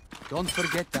together. Don't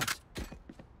forget that.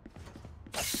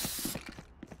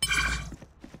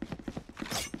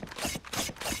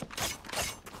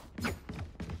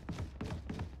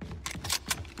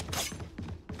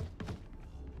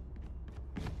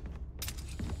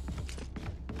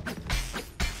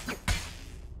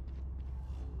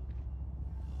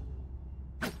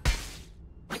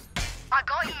 I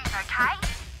got you, okay?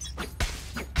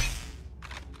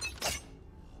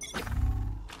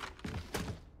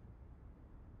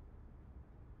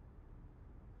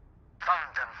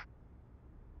 Found them.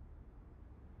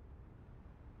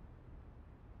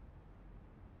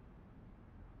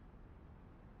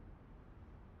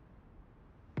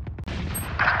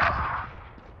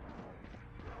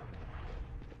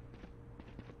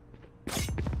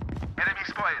 Enemy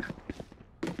spotted.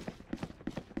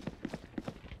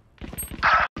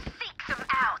 Seek them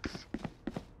out.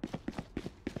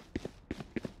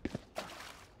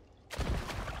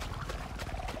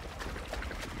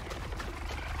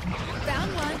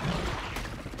 Found one.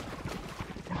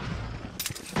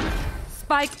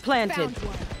 Spike planted. Found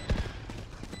one.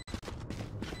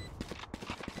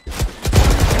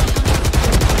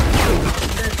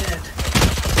 They're dead.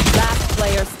 Last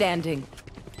player standing.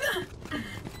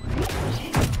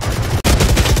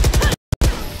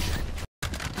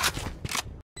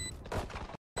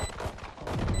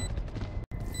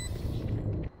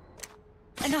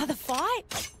 Another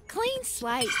fight? Clean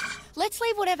slate. Let's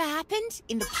leave whatever happened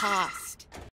in the past.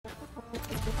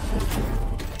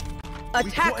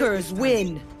 Attackers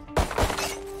win.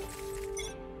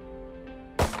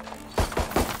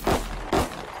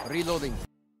 Reloading.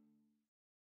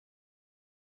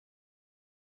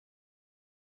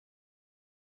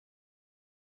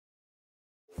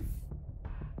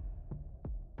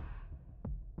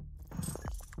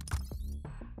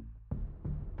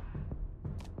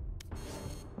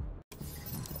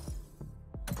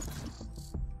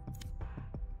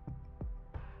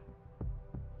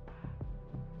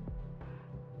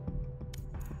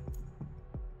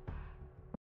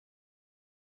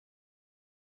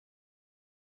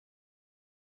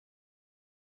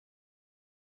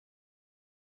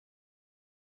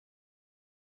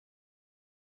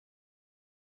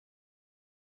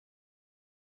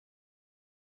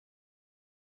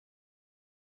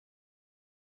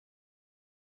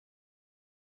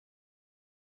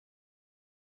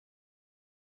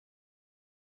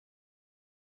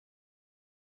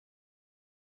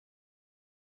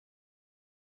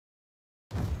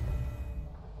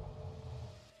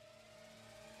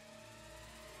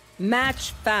 Match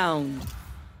found.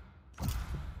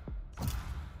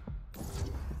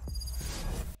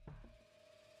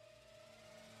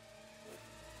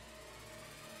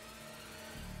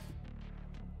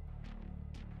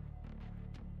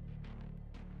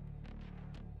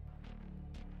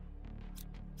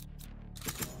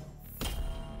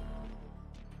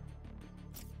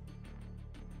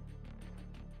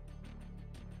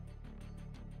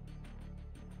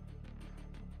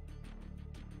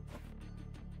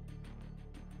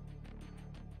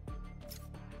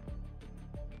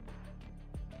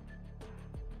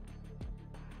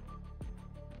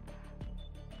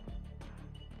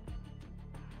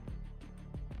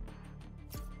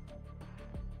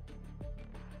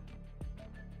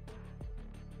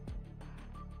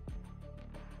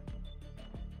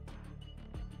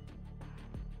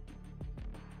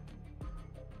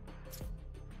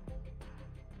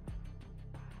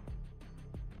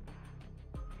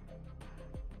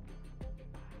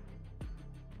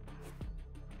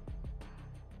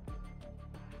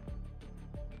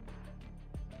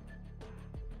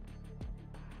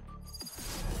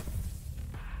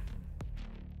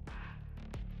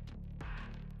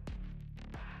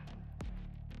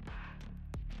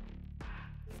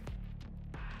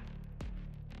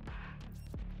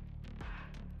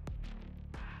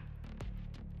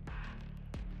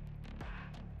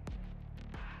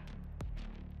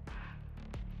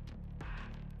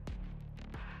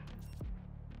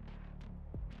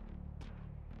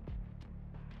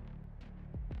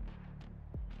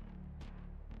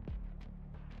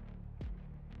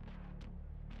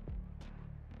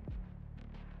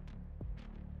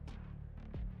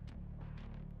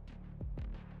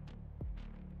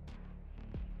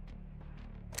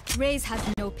 Raze has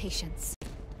no patience.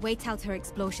 Wait out her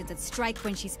explosions and strike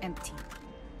when she's empty.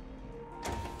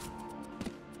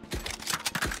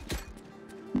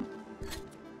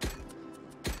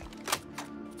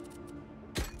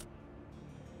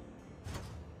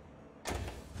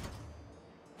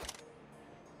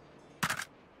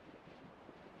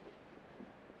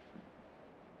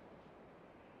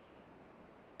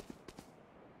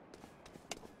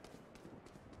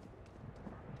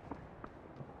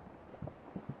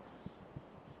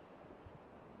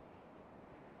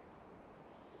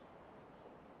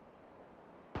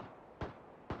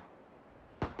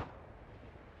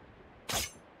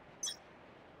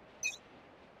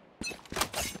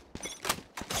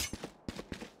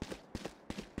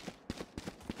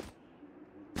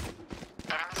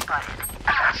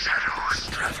 Shadows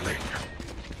traveling.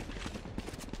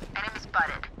 Enemy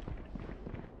spotted.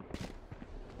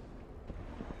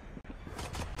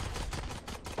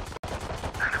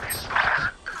 Enemy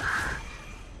spotted.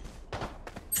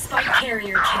 Spike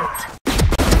carrier killed.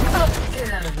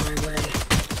 Get out of my way.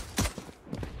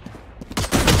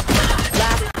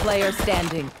 Last player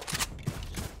standing.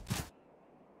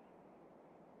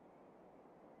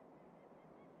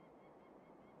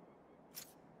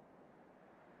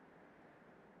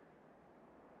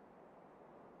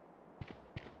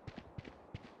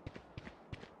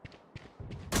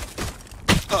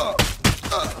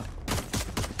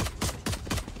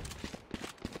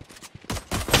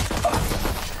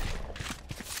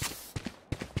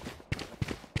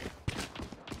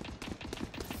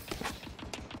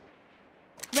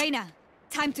 Reyna,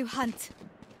 time to hunt.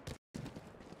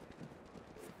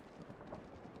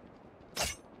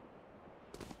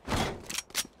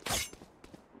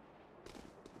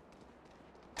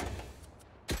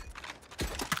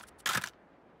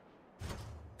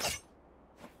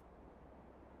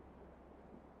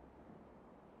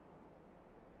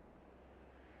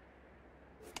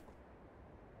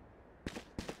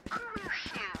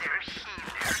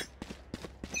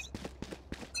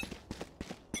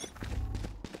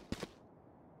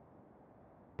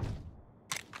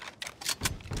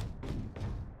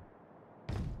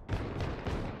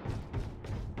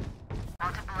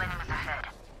 Multiple enemies ahead.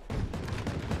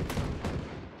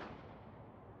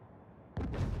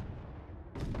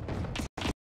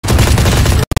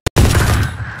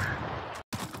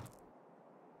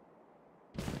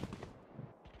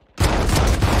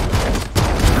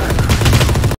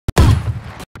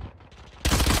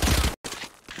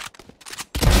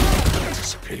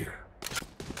 Disappear.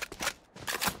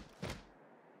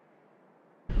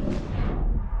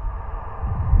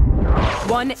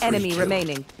 One enemy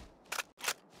remaining.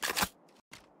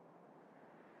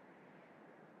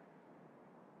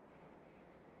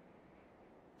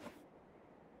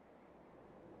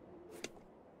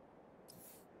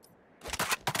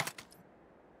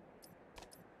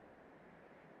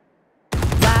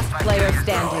 Last player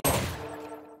standing.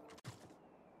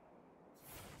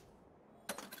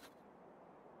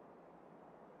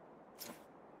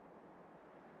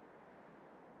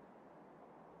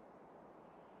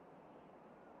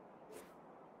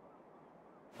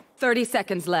 Thirty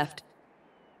seconds left.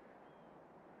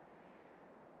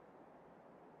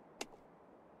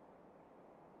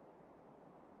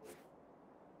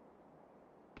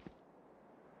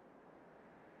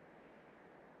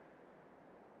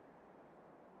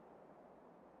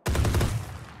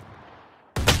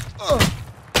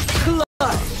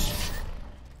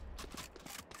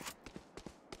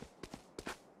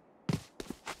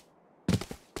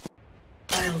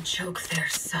 I'll choke their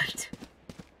sight.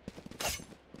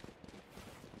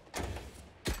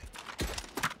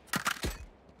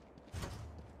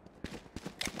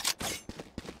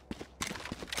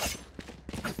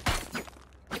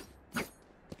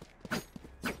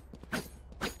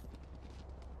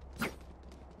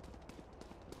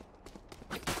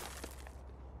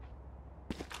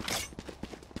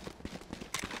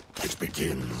 It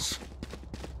begins.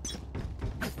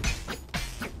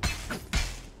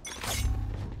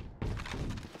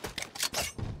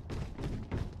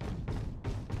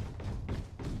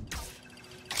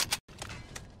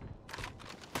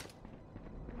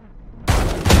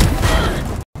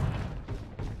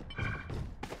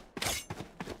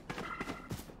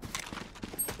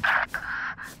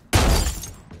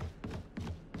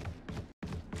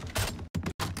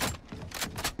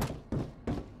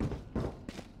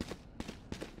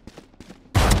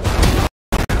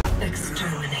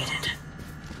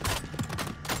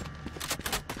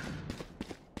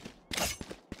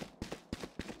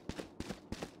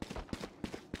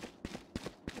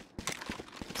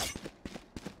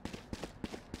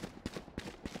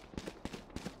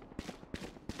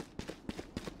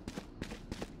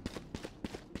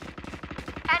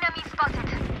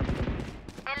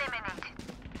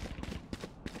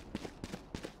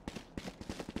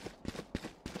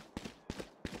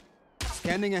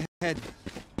 Scanning ahead.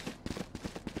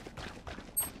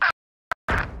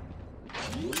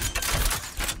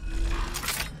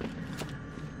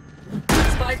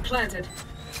 Spike planted.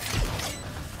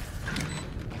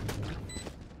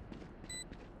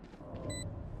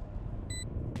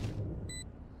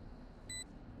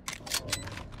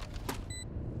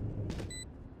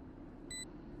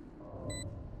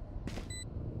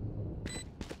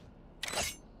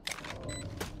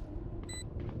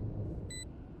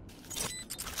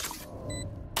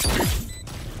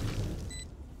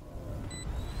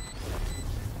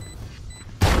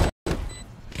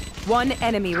 One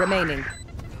enemy remaining.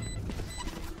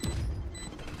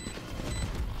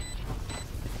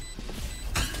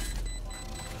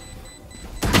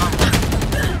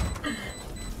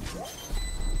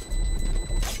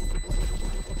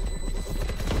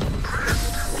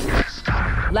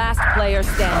 Last player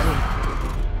standing.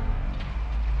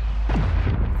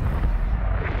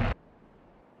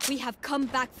 We have come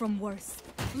back from worse.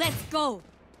 Let's go!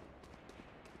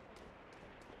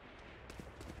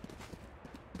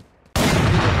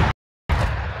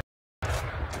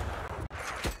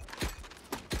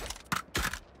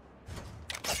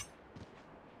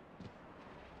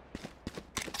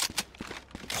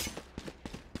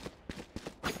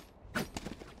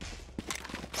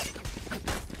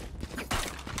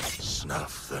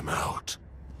 Snuff them out.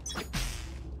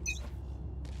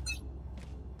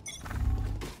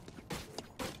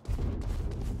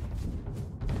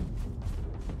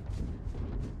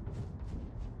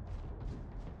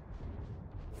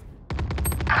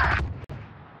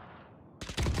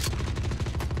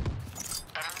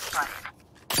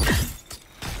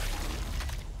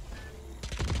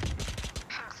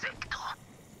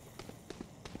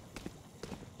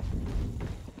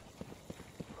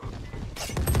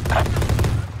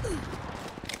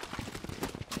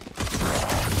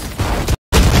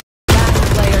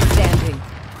 Last player standing.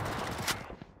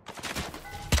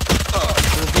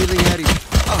 Revealing area.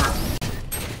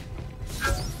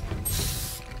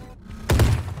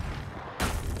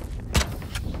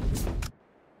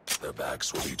 Their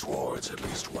backs will be towards at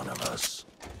least one of us.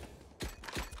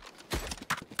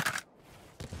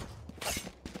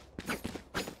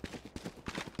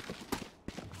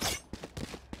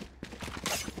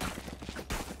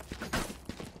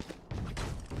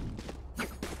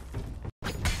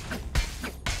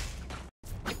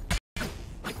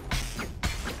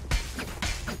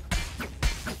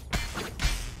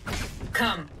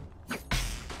 Come.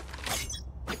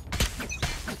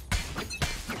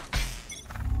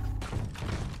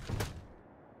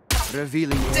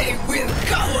 Revealing. They will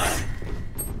cower!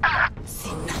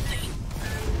 See nothing.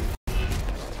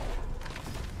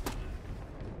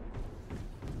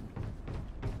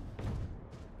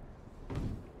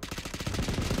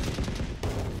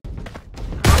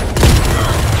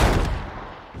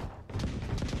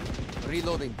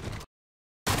 Reloading.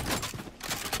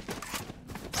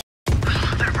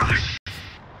 The rush.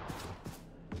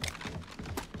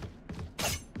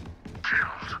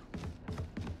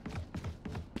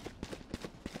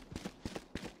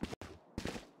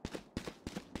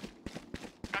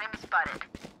 Enemy spotted.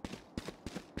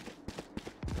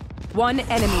 One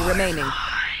enemy remaining.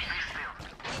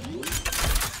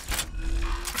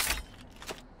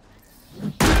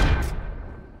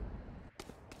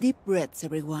 Deep breaths,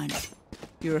 everyone.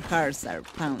 Your hearts are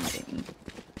pounding.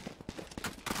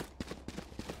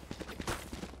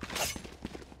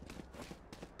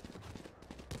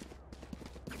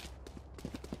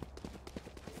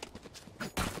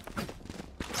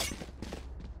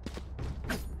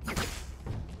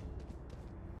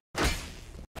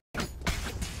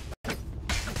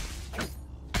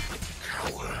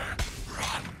 Coward,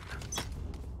 run.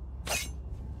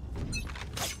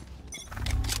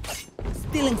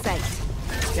 Still in sight.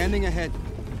 Scanning ahead.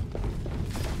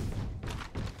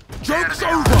 Joke's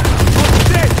over! You're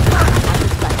dead!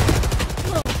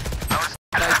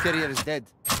 Spy carrier is dead.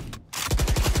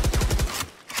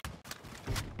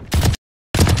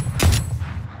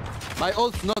 My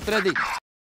ult's not ready.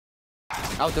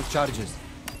 Out of charges.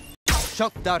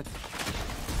 Shock dart.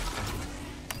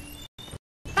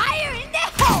 Fire in the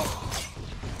hole!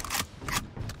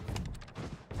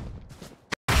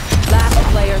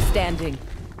 Last player standing.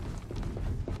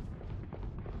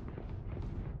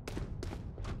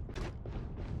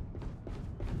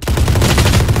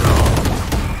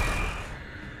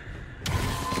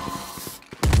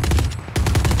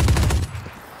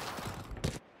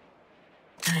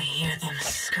 I hear them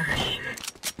scurrying.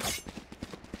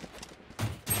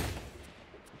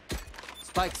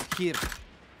 Spikes here.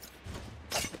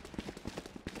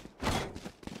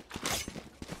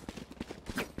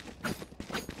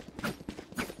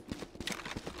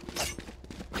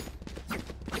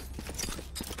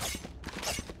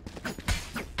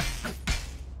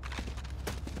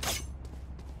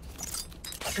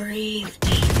 Breathe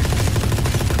deep.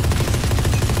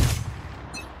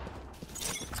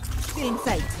 Still in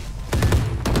sight.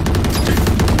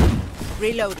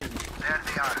 Reloading. There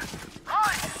they are.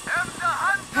 I am the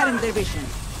hunter! Cutting their vision.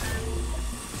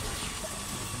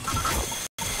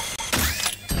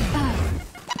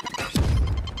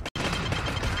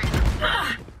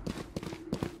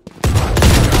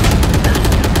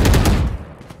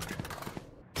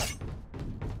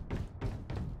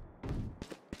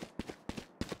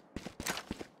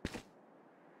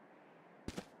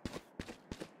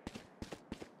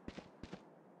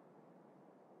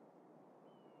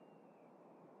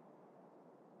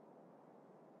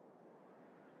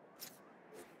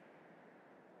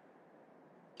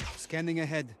 Scanning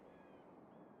ahead.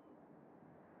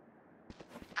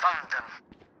 Found them.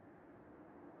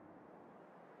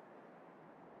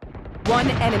 One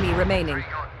enemy remaining.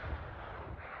 Bring on.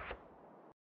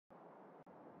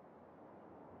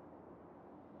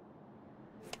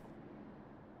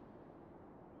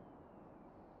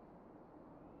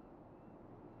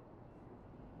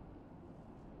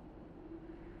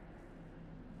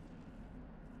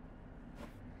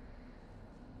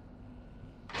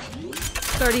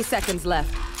 30 seconds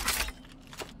left.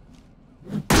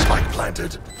 Spike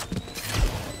planted.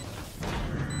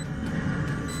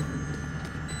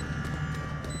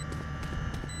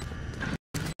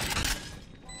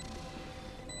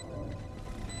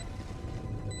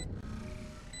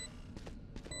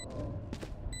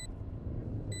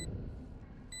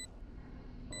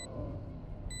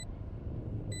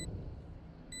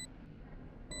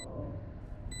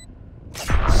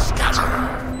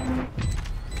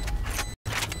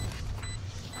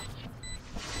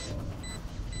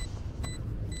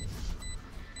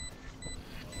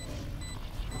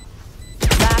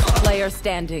 Player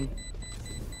standing.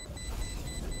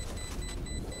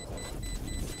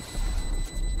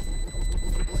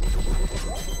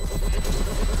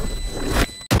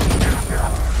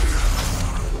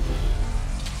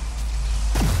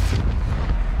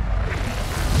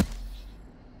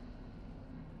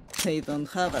 They don't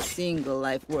have a single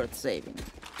life worth saving.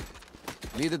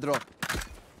 Need a drop.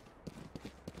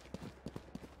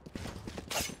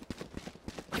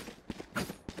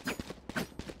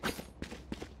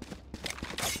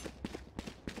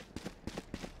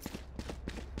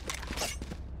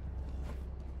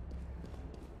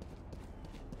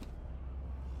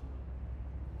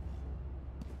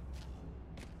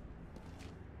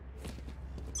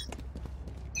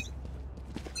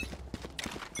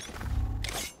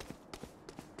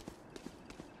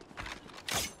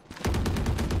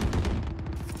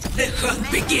 The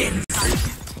hunt begins!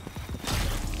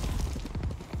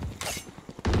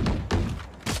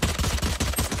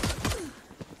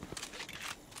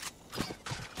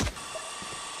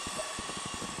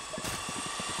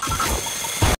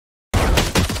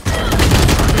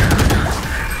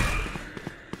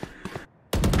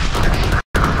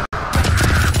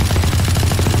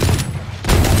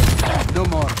 No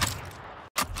more.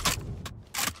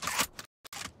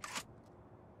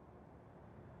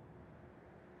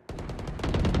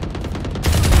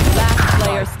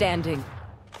 Player standing.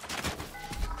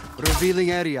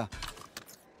 Revealing area.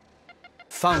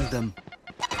 Found them.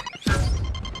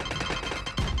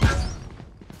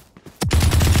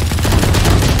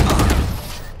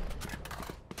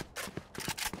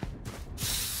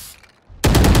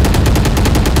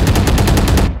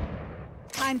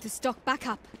 Time to stock back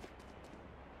up.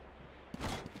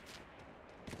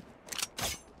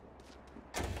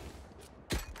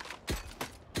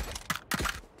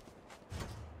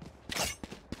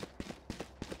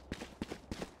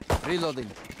 Reloading.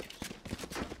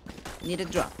 Need a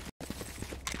drop.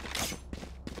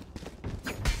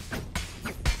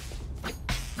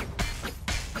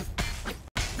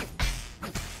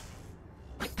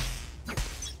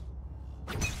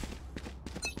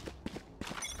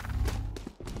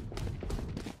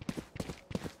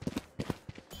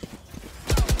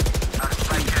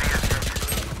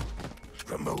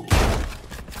 Remove.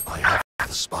 I have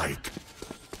the spike.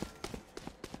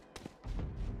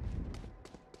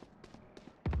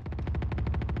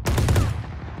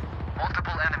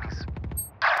 Multiple enemies.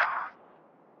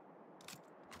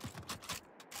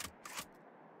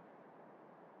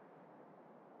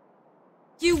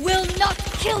 You will not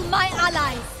kill my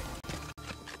allies!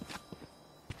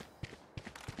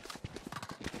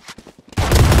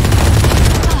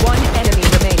 One enemy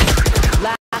remaining.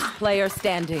 Last player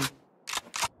standing.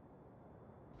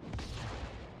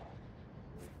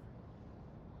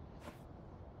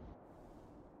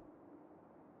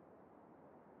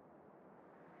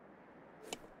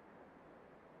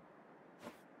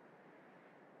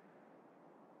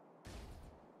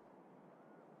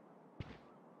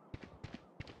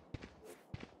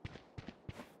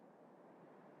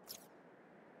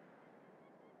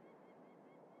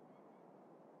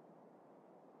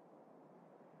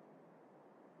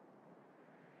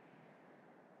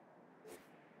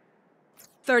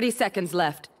 30 seconds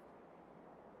left.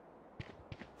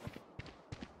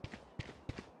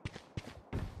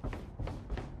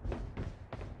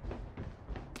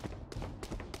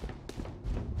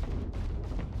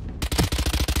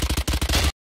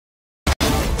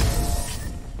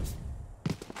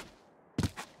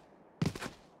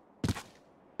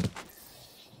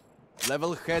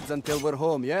 Level heads until we're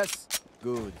home, yes?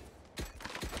 Good.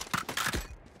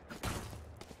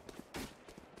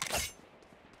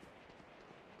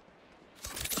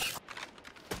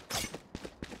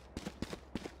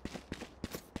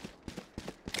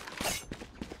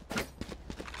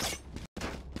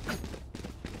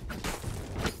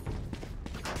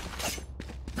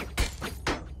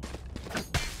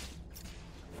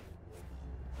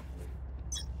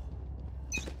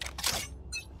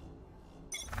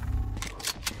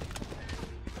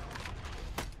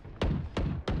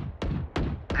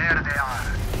 There they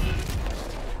are.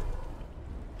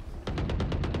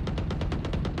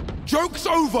 Joke's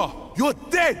over! You're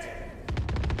dead!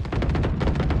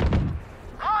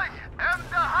 I am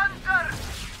the hunter!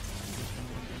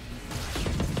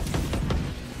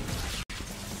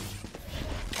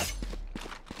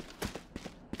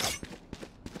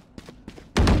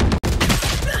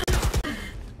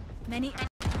 Many.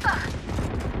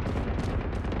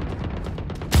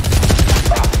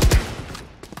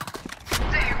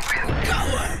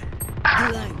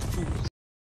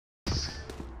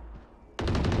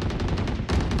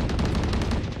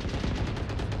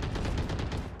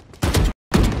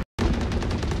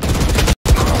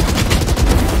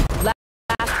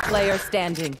 Last player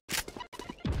standing.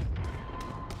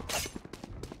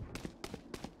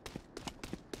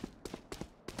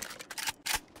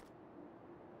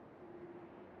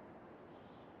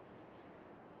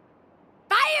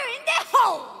 Fire in the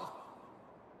hole!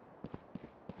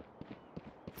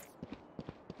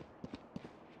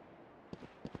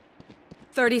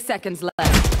 30 seconds left.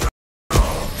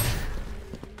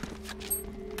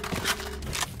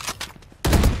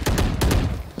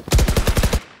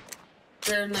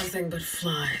 They're nothing but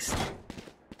flies.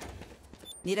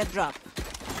 Need a drop.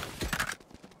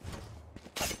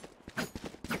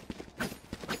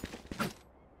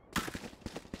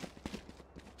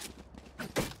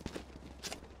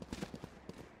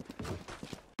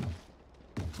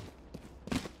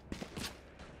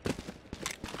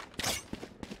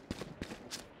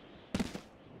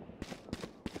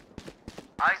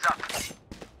 Eyes up.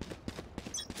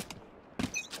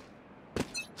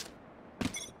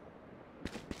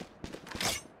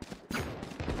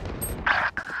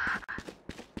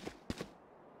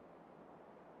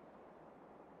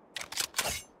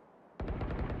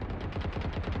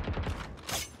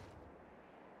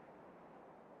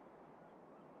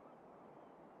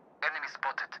 Enemy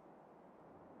spotted.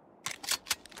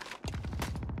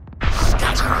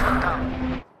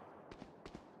 Down.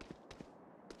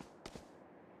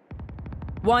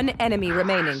 One enemy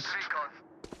remaining.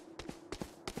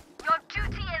 Your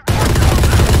duty is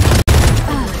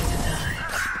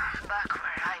back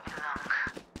where I belong.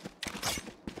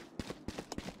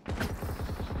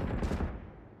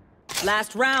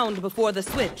 Last round before the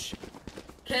switch.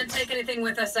 Can't take anything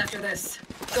with us after this.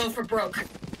 Go for broke.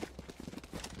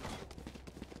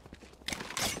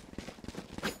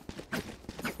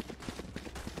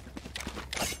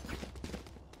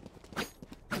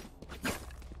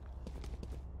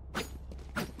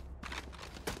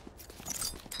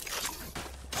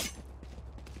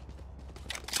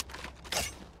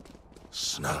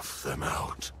 Snuff them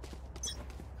out.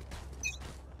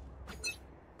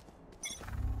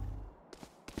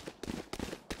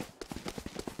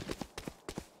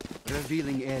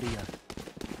 Revealing area.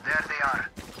 There they are.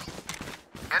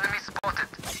 Enemy spotted.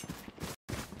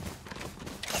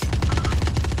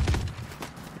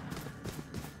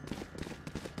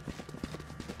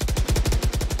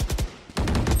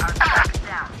 Attack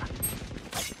down.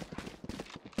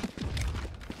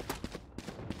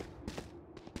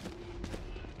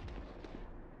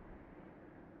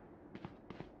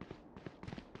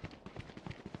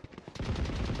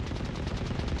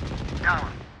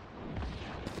 Down.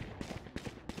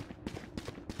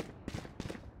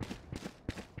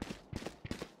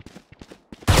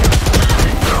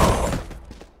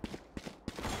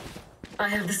 I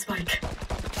have the spike.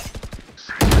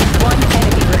 One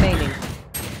enemy remaining.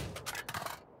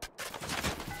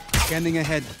 Scanning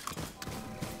ahead.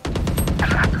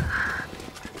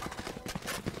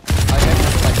 I have the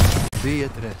spike. Be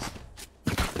at rest.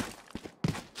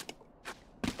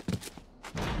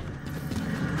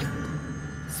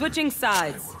 Switching I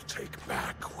sides. will take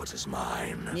back what is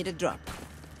mine. Need a drop.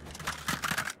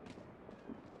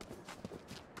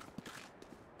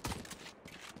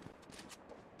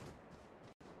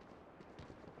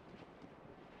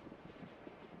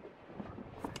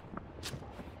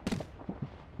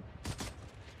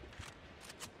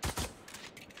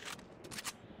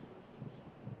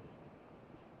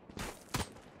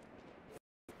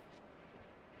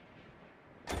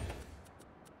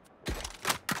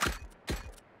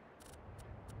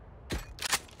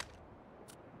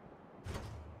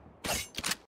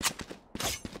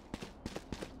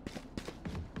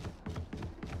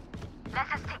 Let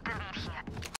us take the lead here.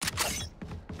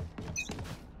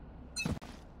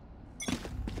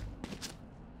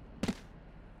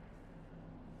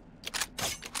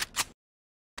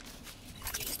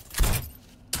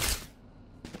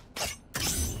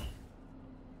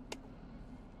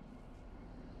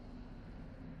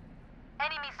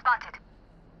 Enemy spotted.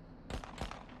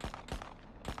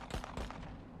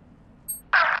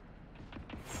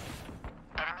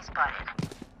 Enemy spotted.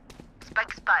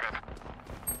 Spike spotted.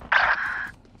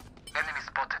 Enemy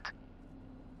spotted.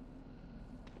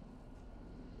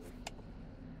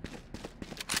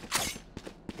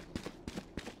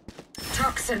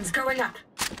 Toxins going up.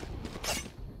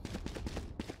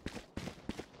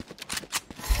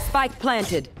 Spike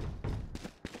planted.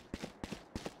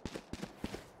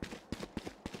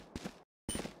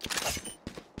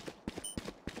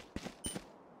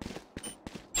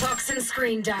 Toxin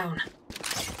screen down.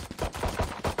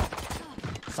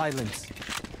 Silence.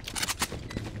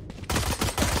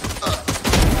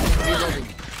 Reloading.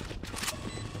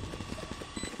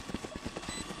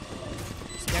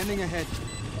 Scanning ahead.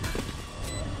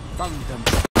 Found them.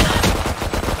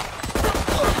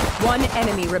 One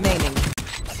enemy remaining.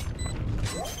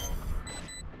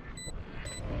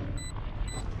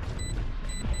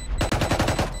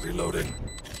 Reloading.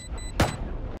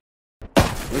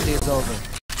 It is over.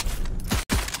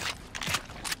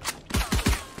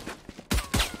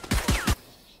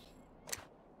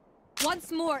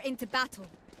 Once more into battle.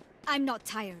 I'm not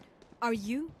tired. Are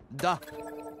you? Da.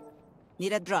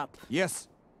 Need a drop. Yes.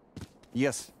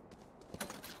 Yes.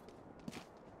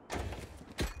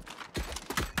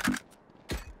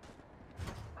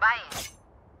 Buying.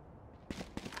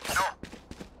 No.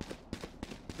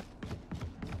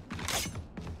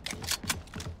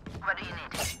 What do you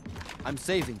need? I'm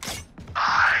saving.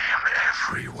 I am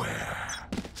everywhere.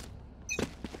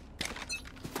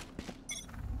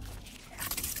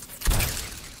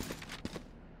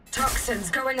 Toxins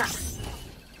going up.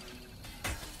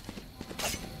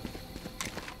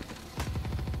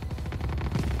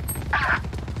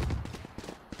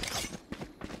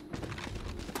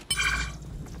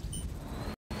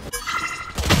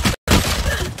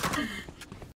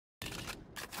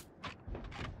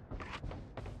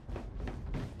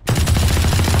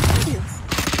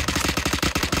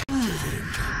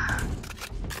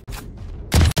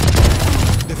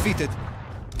 Defeated.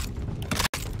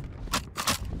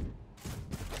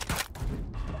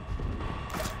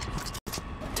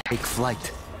 Take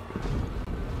flight.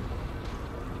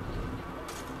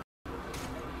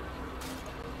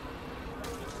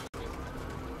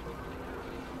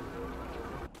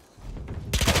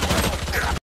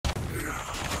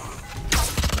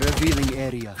 Revealing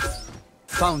area.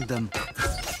 Found them.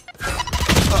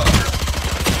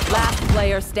 Last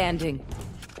player standing.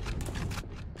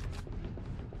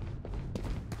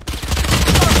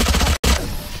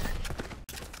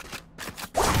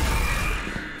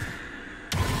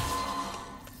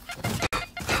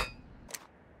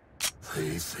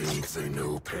 They think they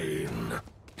know pain.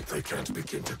 They can't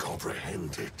begin to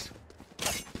comprehend it.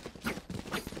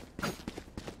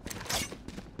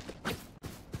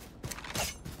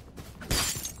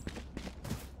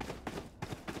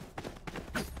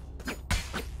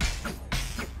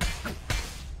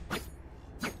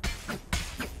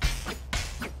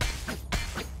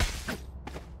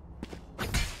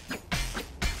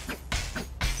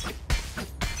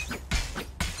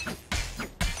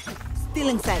 Still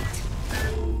in sight.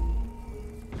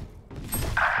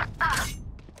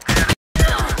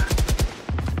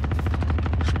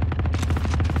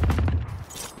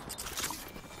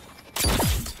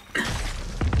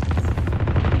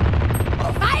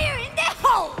 Fire in the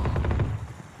hole!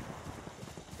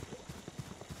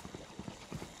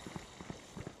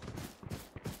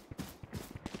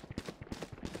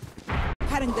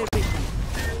 Cutting their vision.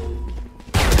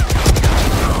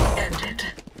 Ended.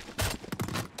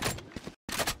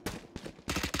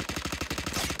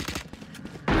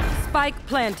 Spike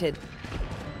planted.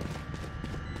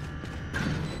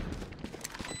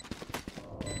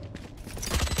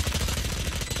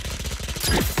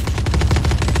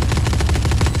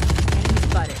 Enemy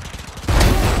spotted.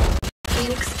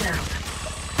 Phoenix down.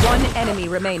 One enemy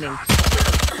remaining.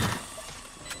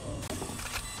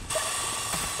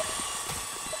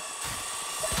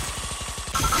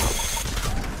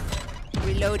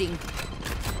 Reloading.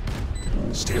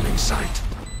 Stealing sight.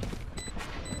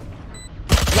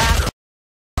 Last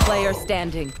player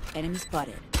standing. Enemy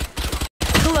spotted.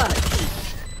 Clutch.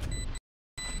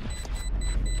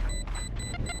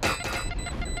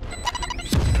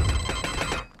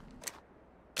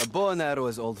 A bow and arrow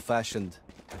is old-fashioned.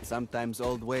 Sometimes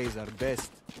old ways are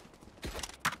best.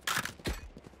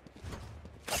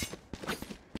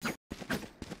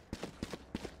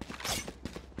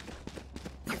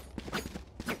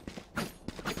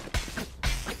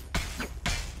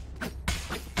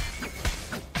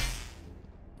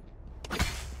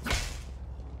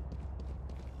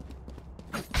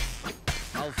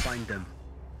 I'll find them.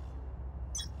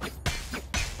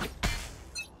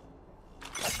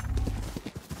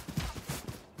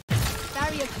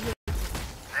 Barrier created.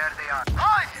 There they are.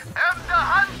 I am the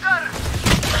hunter!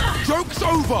 Joke's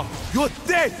over! You're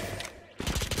dead!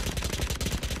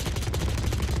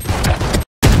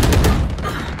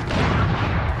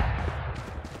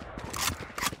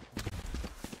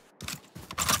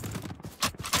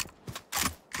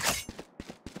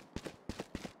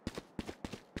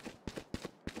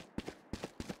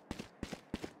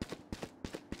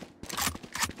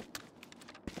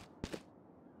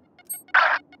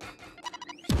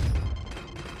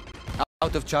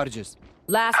 Out of charges.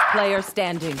 Last player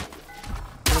standing.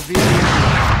 Revealing.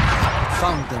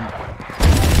 Found them.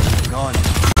 Gone.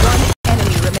 One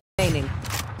enemy remaining.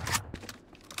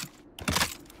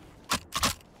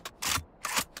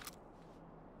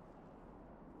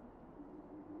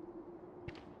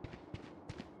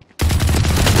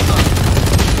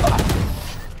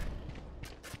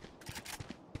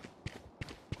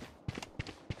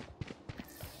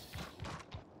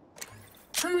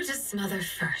 Who to smother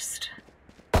first?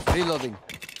 Reloading.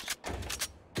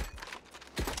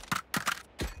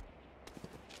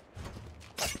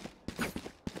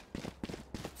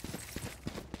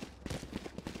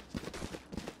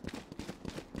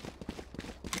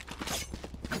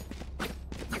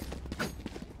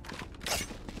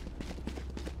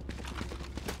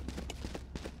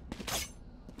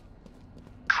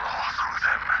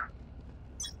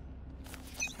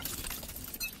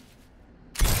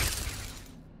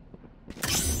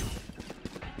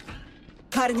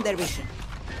 Cutting their vision.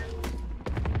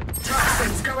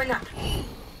 Toxins going up.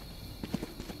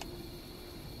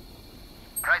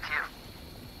 Right here.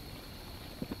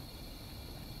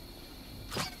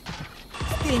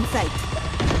 Still in sight.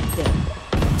 There.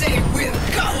 They will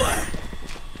cower!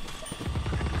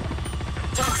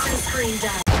 Toxin screen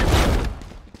down.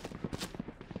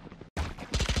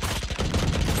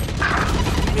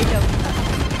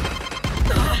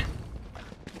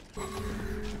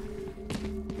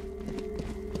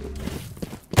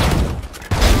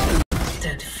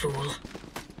 Dead fool.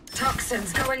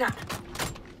 Toxins going up.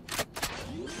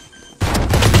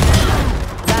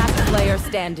 Last player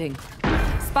standing.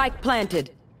 Spike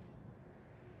planted.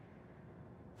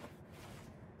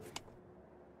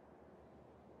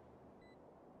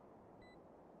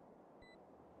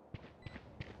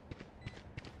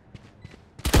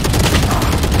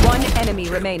 One enemy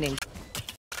remaining.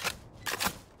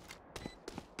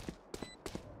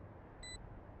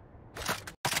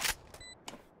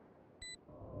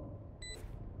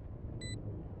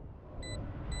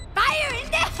 Fire in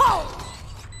the hole!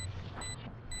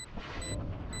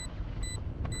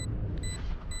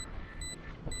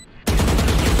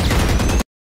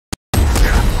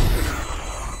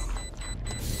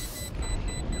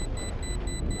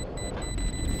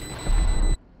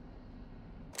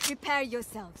 Prepare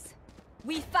yourselves.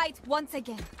 We fight once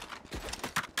again.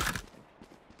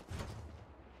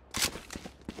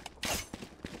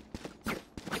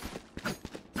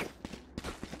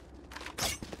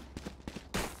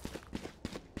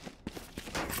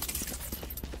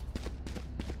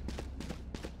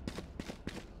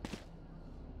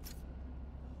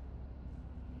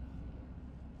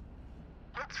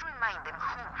 Let's remind them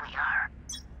who we are.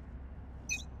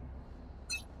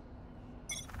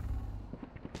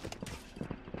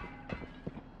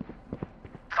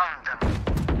 Found them.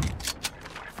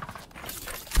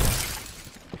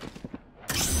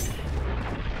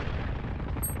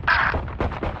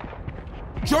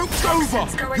 Joke's over!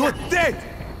 You're dead!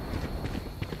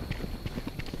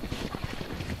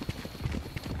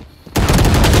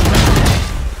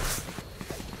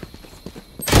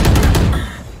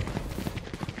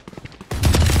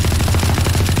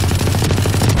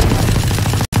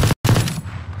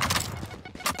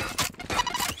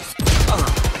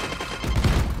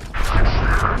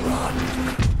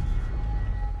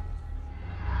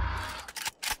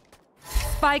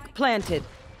 Spike planted.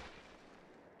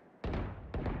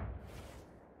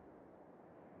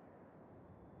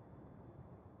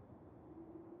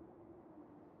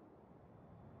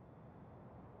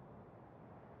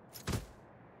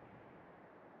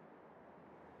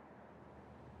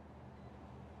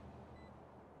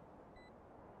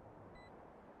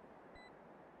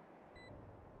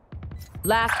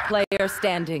 Last player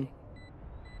standing.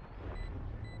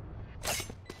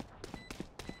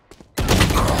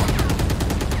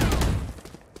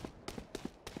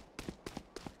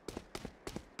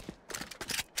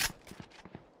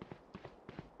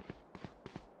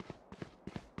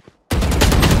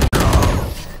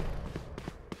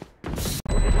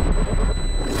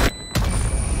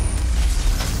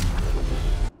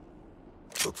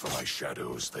 my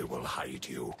shadows, they will hide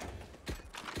you.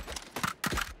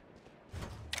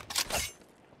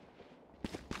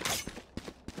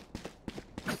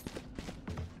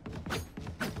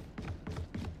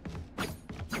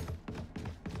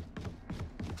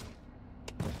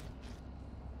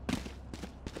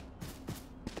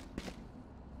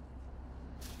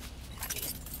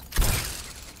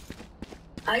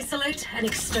 Isolate and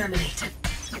exterminate.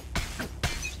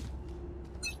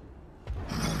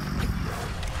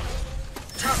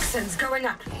 Toxins going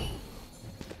up.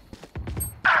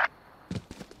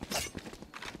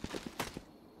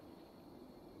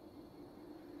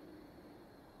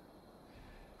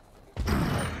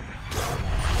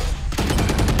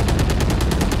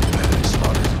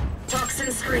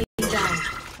 Toxin screen down.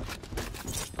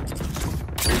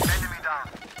 Enemy down.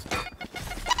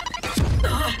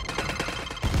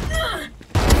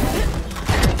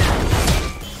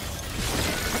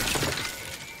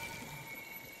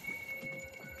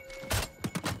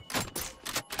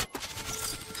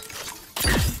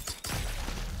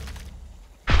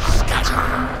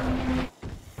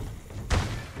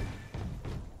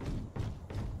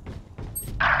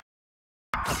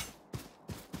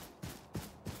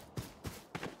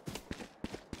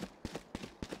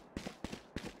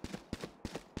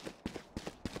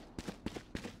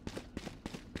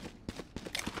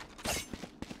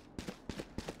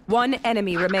 1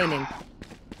 enemy remaining.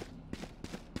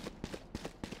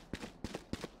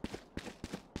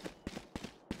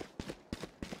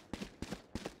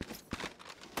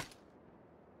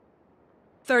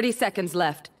 Thirty seconds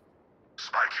left.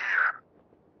 Spike here.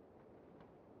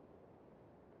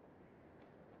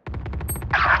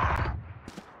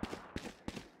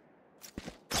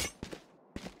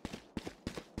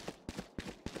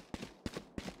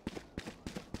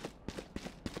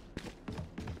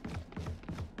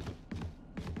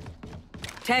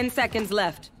 Ten seconds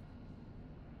left.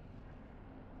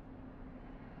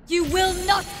 You will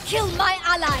not kill my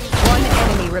ally! 1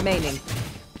 enemy remaining.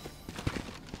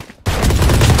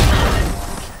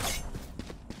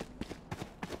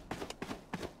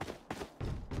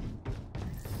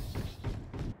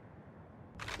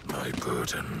 My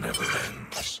burden never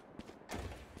ends.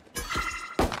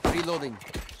 Reloading.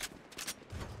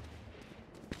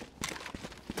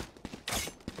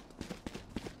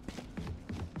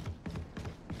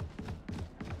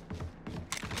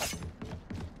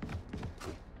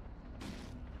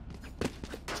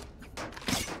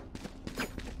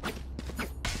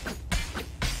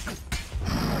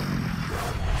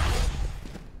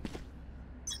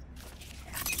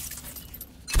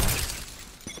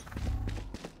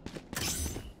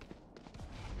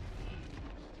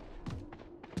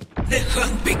 The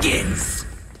hunt begins!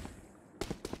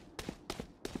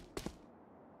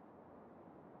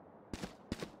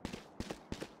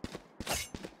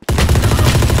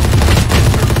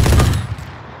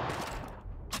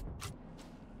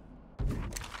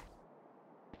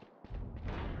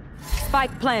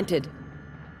 Spike planted.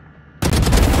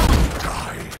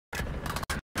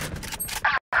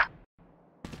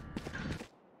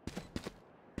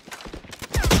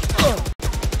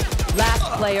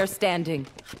 Last player standing.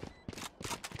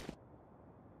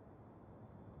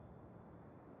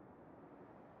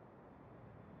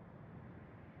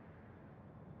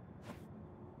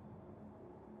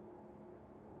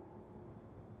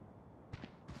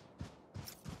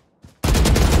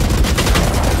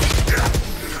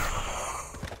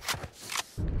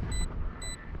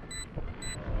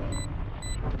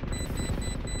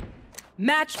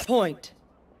 Match point.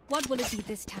 What will it be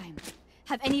this time?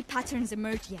 Have any patterns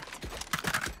emerged yet?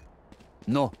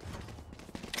 No.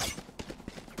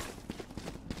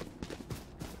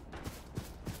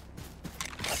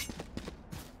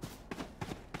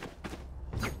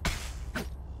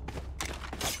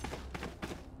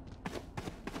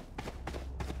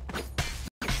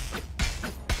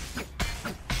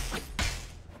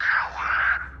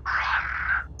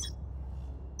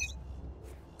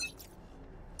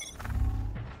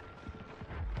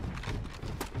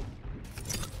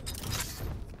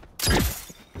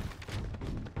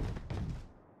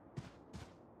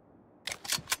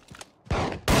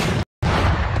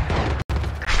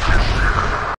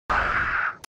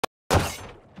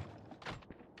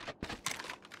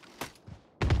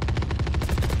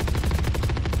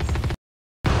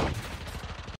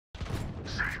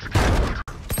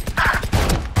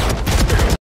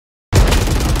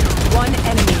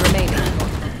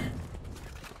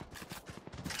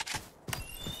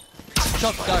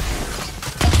 Shot dart.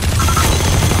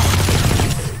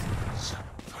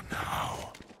 For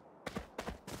now.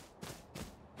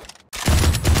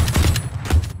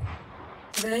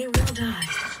 They will die.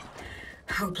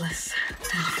 hopeless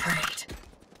and afraid.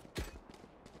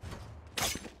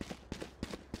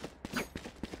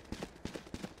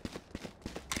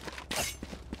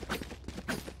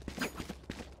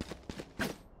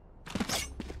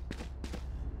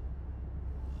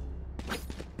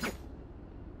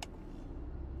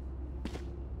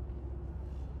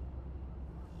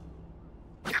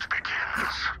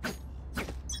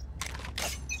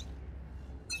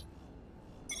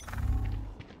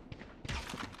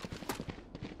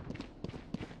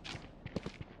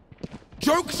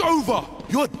 Joke's over!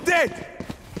 You're dead!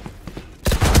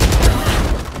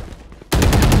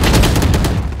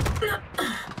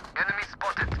 Enemy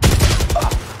spotted.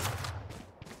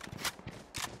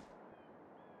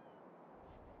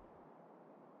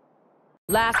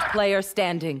 Last player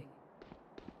standing.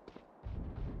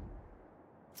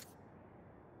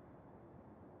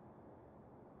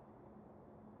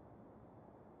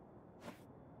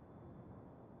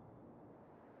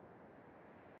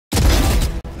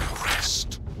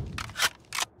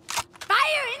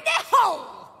 Fire in the hole!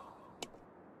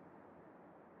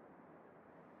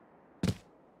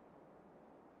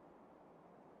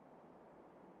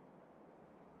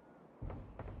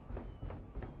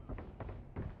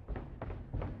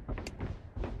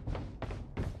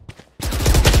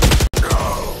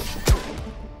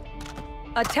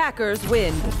 Attackers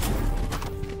win.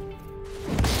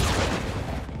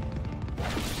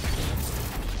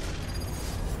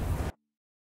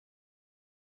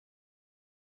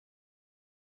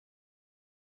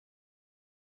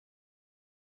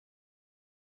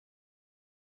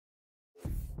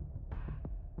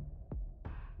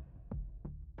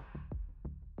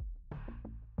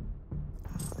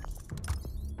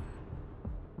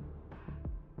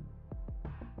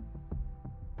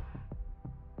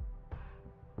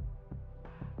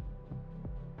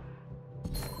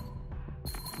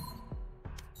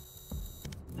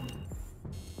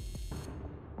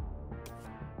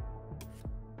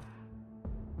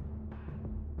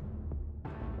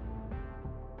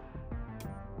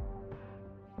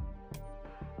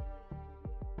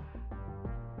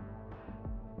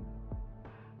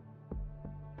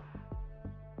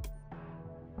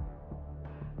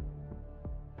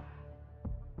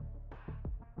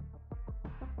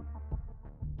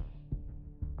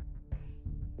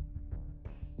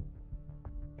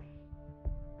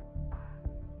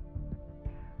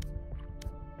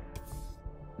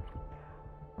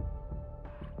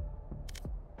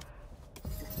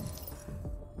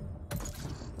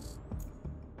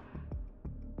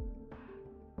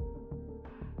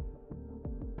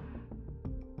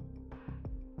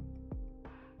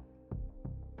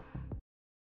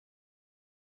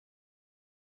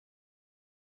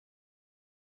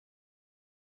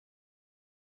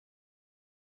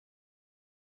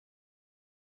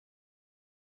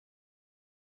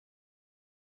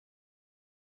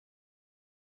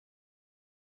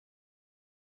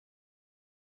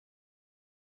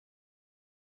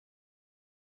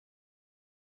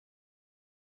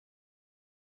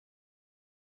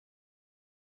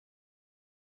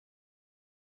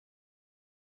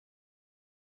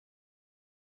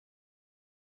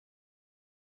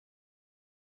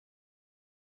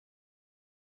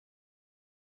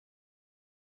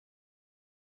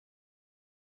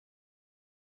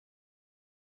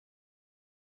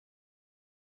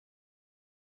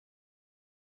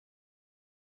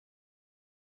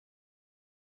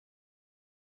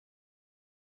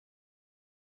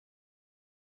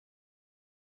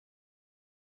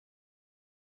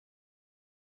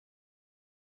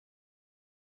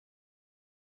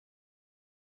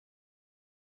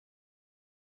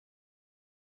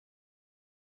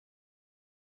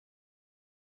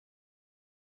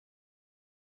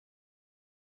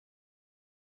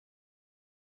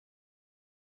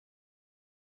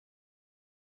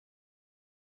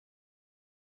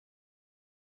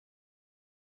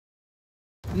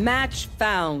 Match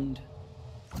found.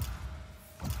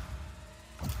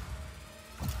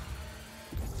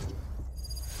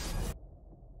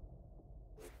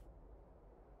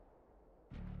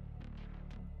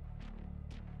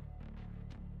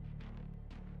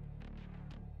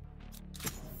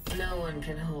 No one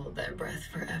can hold their breath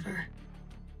forever.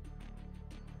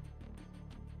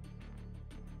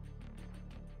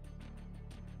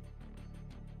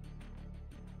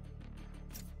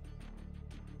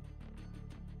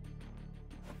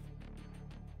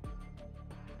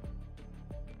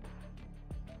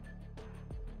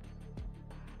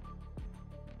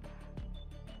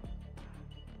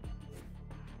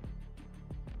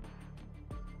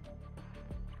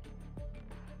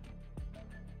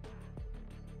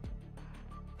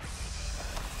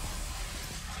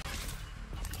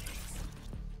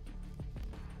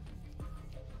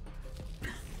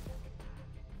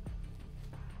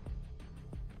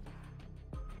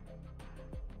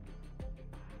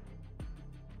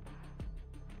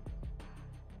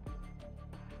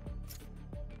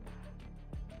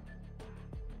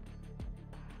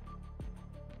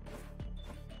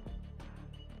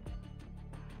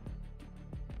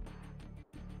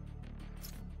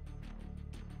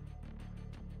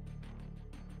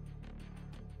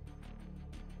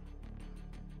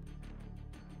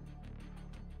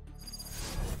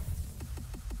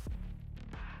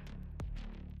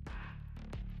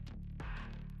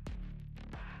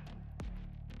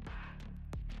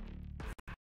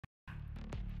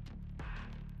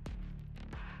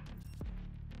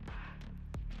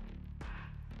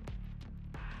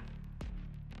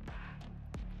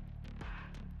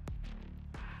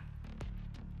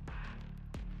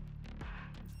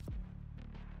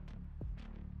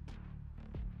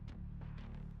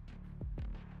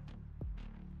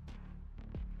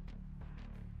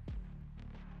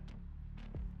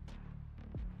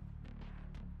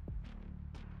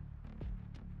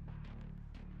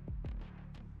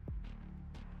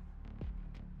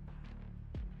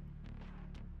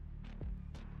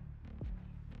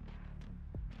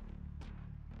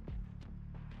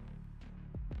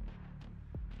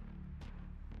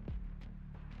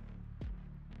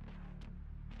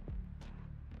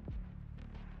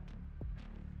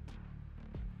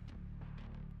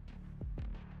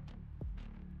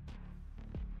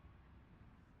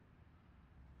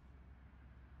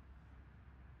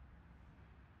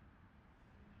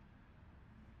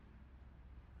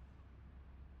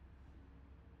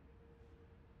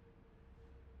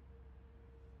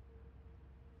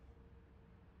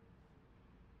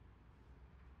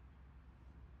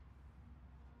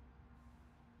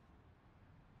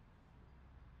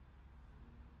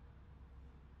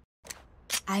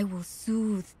 I will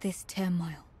soothe this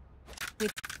turmoil.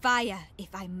 With fire,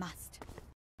 if I must.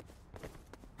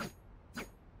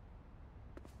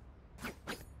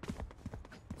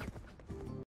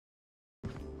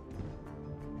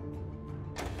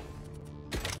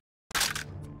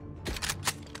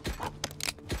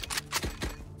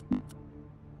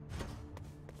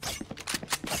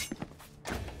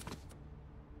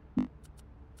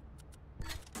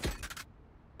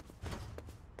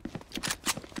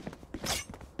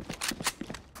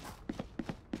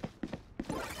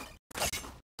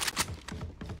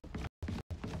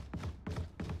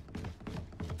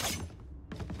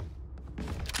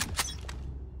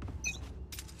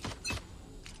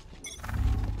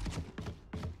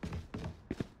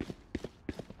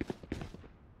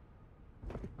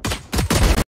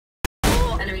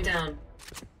 Enemy down.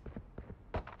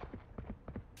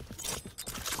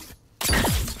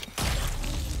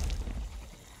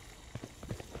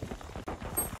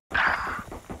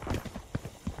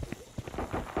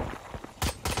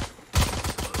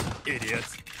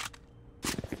 Idiots.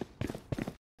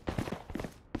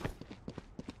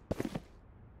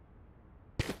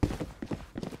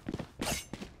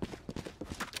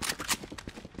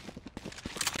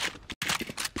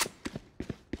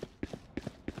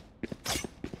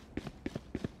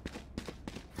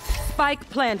 Spike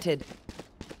planted.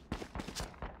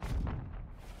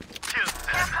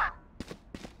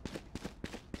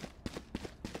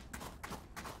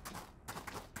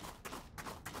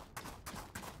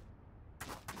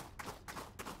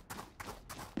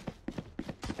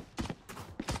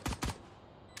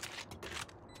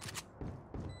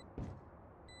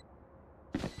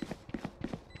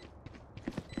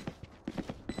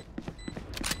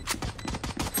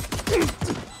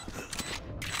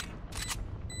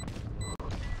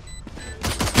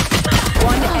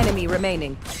 One enemy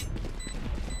remaining.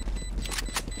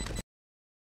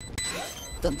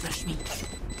 Don't rush me.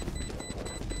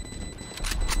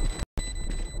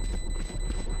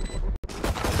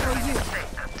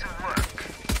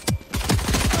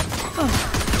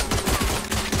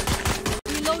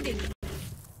 Reloading.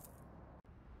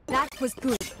 That was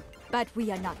good, but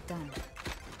we are not done.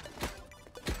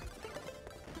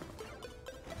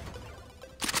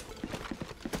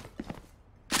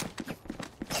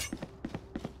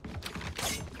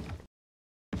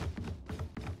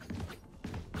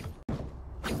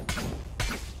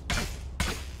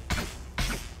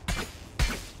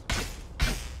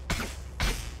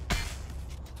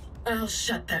 I'll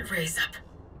shut that race up.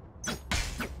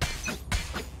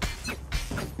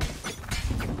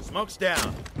 Smoke's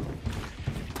down.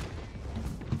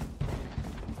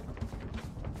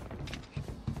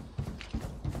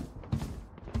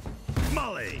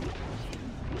 Molly!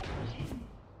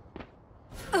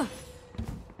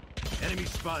 Enemy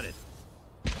spotted.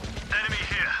 Enemy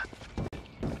here.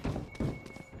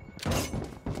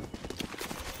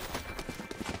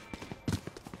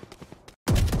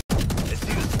 I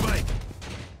see the spike.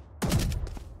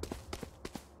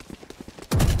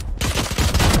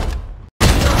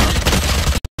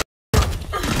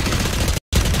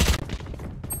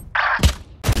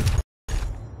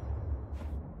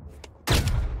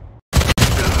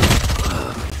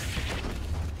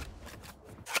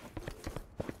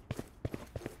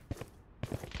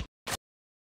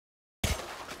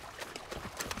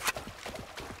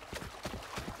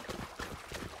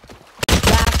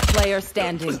 Player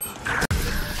standing.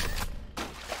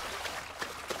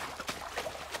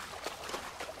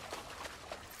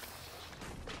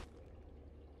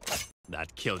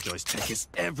 That killjoy's tech is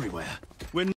everywhere.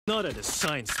 We're not at a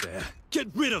science fair. Get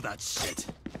rid of that shit.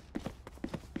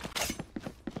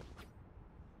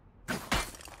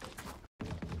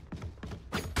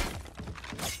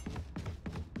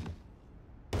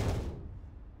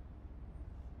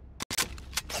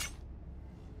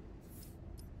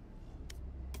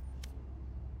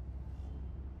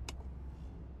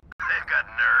 They've got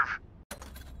nerve.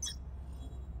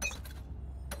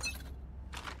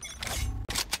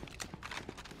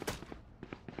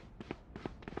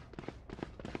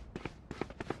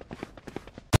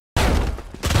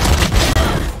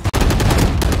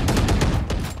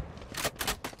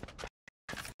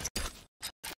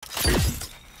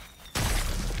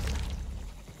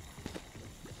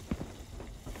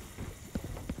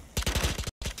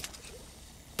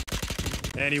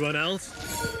 Anyone else?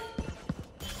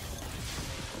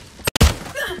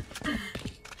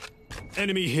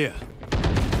 Enemy here.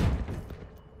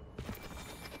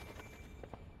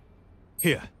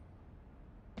 Here.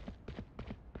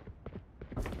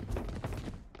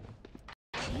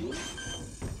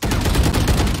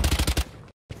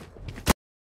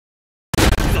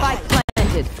 Spike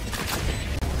planted.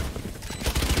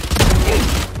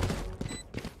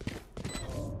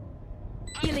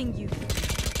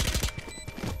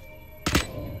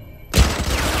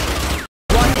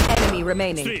 enemy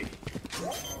remaining. 3.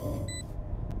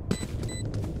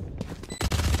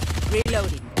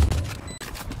 Reloading.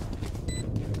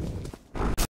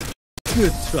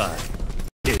 Good try,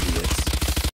 idiots.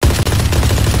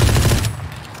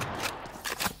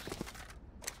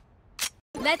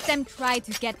 Let them try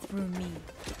to get through me.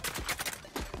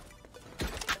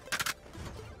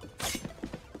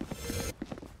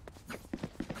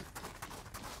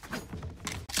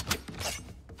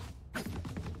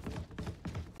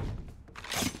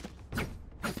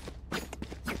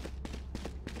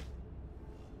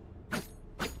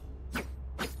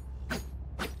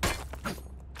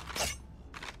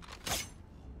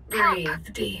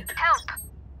 Breathe deep. Help!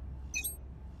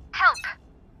 Help!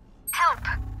 Help!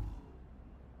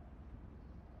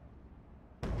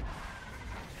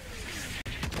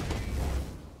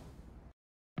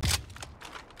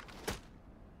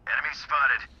 Enemy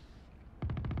spotted.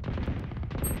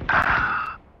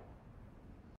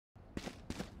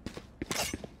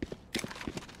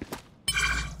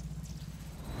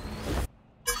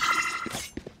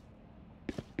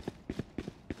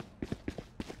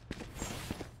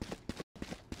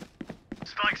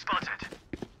 Spike spotted.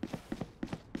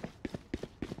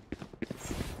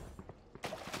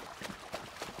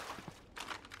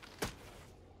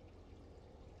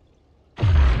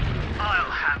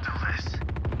 I'll handle this.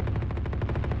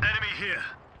 Enemy here.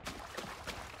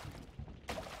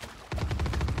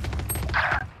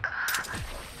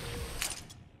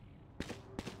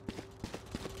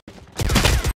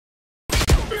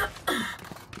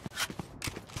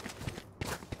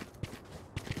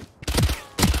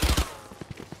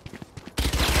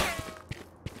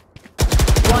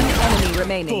 One enemy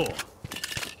remaining. 4.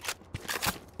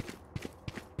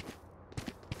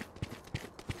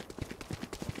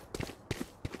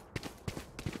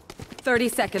 Thirty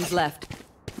seconds left.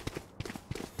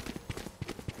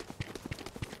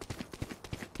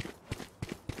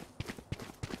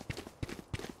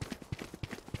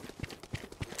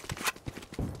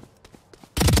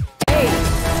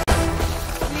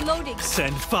 Reloading.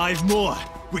 Send 5 more.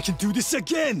 We can do this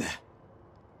again.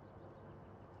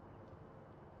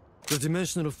 The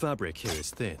dimensional fabric here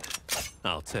is thin.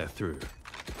 I'll tear through.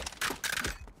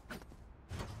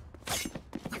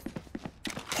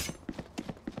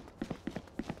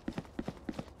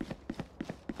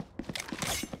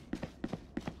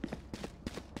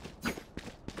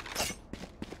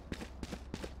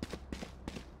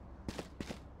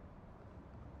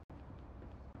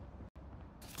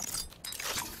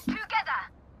 Together!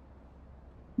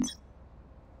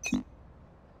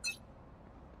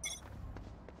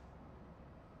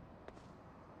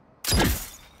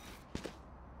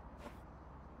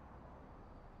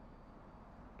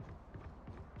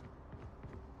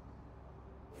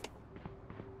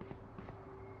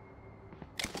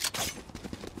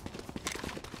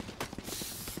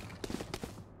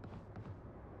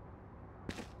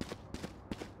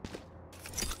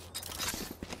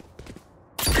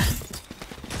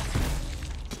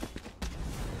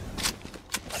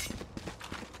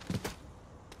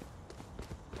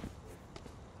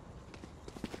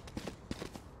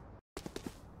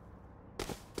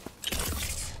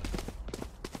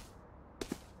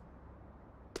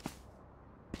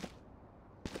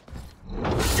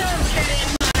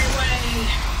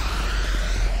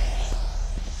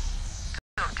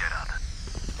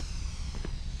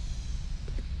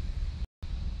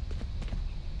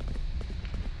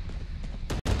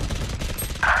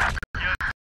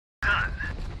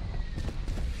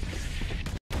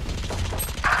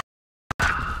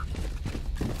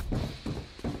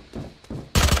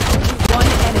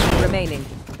 remaining.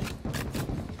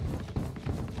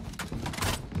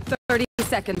 30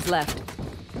 seconds left.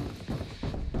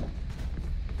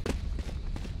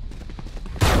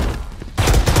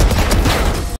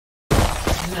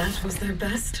 That was their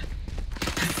best?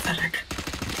 Pathetic.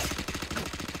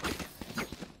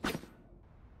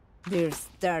 They're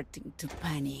starting to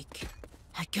panic.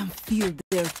 I can feel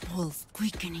their pulse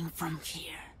quickening from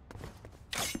here.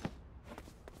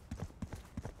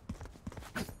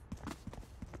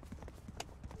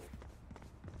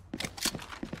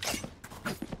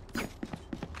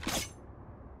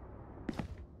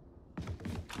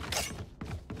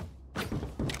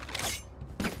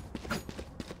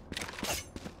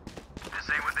 This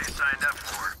ain't what they signed up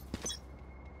for.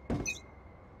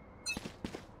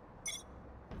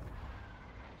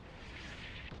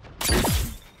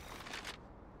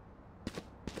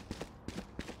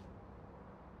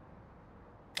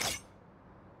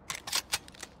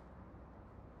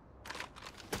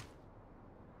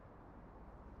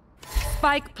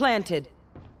 Spike planted.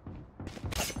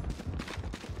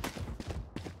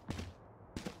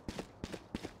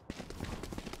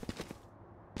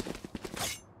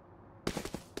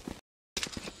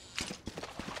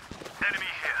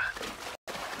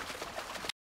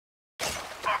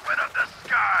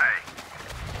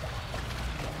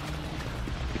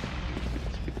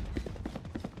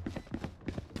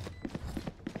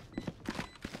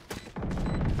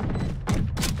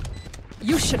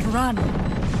 should run.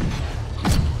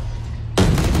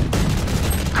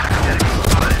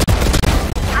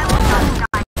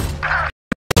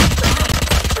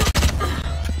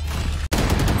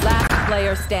 Last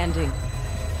player standing.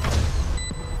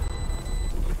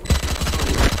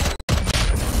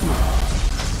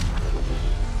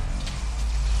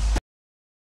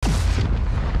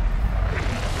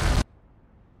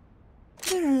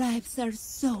 Their lives are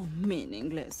so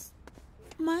meaningless.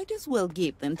 Might as well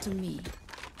give them to me.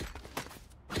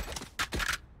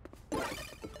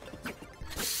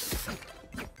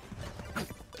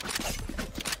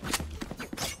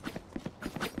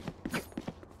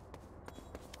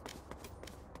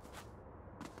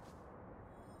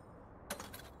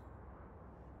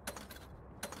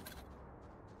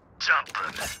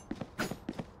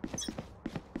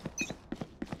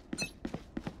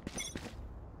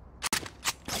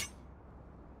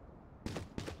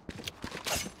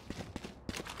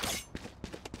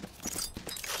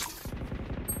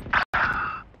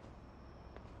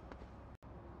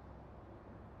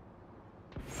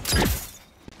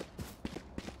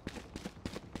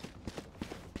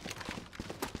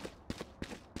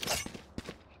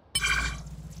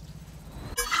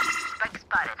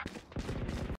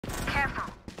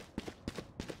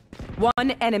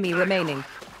 One enemy remaining.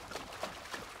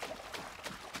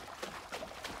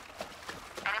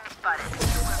 Enemy spotted.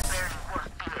 You were barely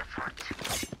worth the effort.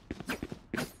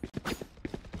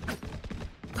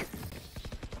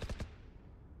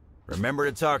 Remember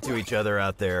to talk to each other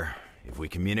out there. If we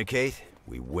communicate,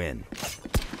 we win.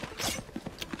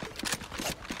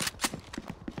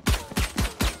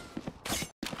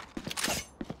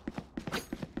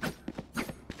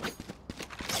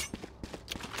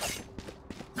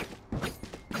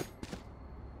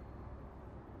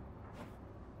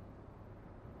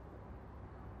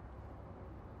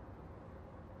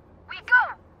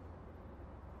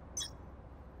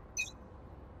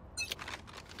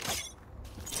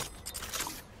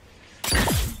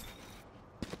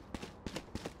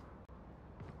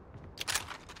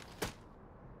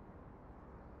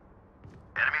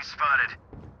 Spotted.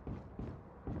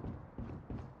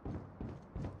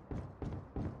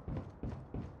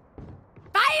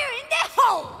 Fire in the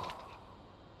hole!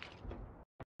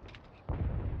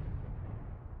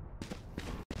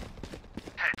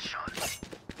 Headshot.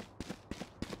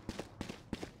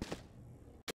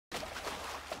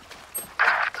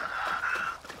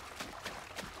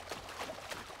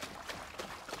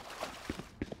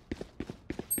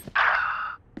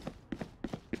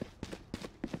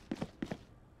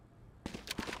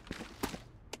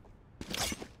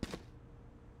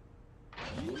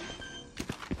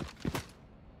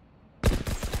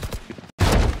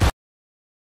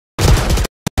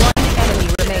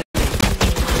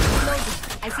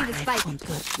 I see the spike. Won't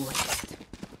go to waste.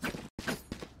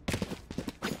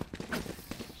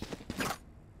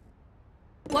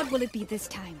 What will it be this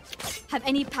time? Have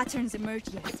any patterns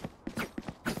emerged yet?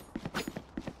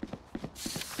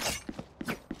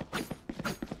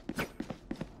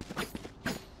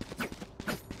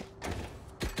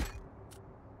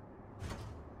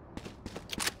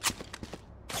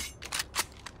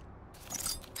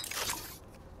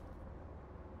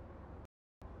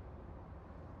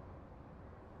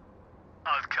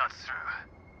 I'll cut through.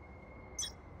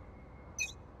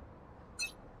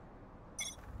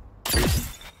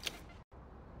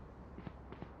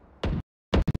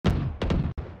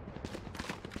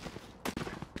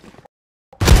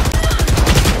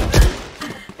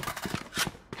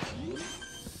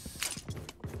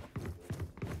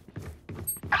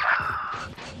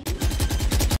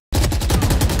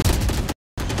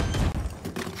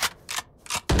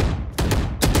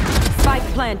 Spike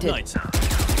planted. Nice.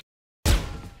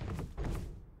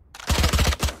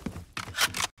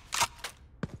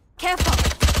 Careful!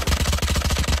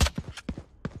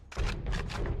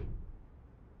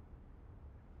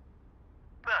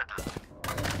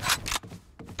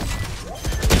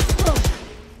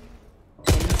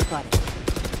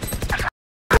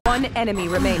 One enemy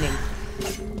remaining.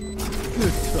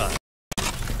 Good try.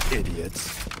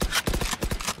 Idiots.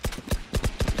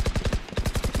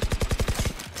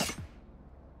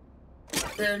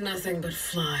 They're nothing but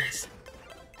flies.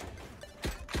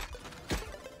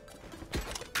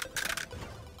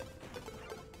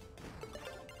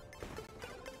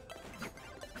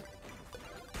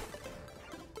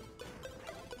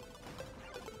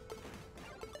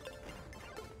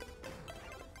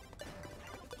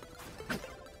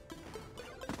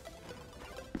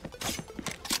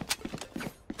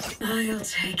 I'll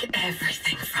take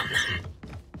everything from them.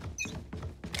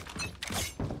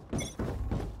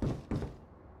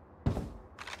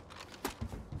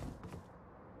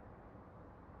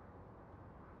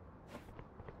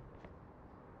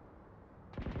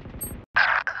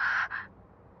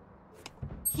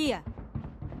 Here.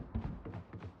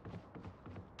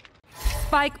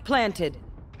 Spike planted.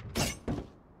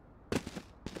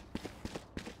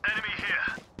 Enemy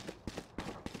here.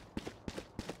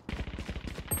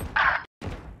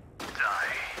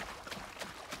 Die.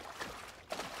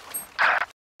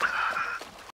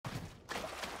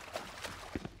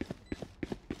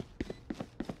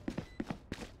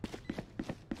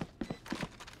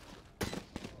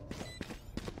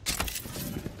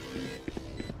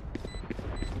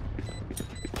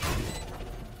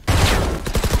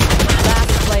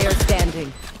 Last player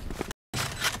standing.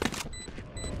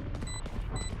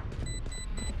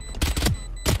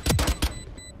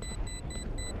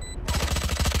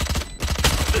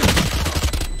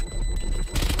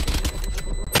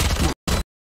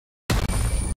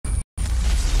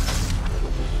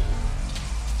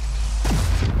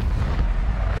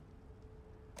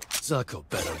 Zucko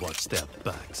better watch their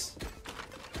backs.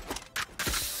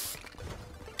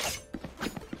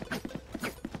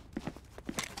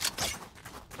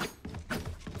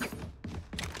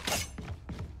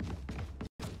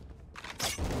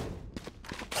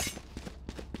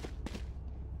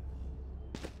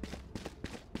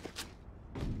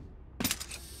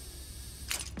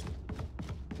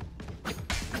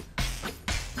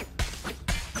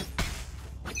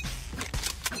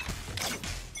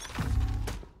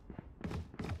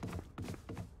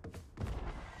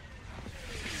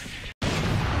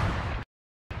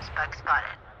 Spike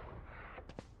spotted.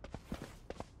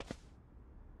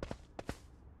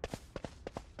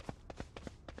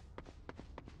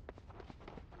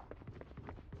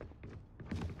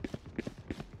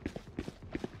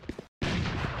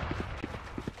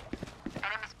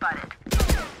 Enemy spotted.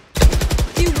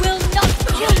 You will not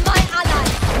kill my ally!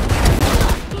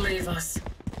 Leave us.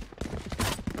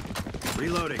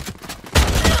 Reloading.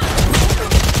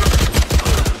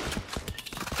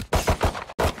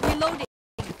 Reloading.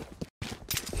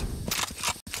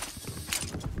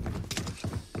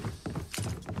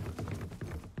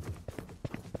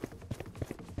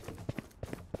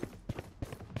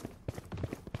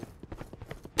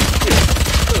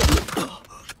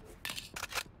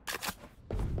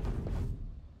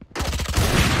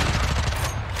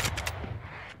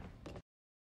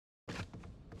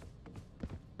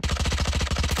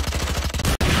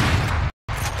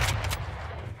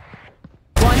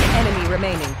 One enemy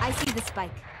remaining. I see the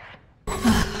spike.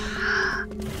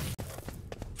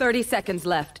 30 seconds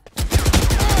left.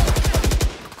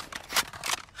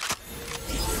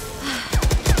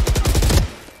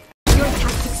 Your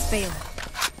tactics fail.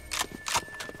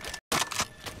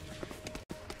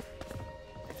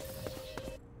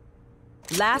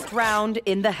 Last round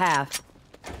in the half.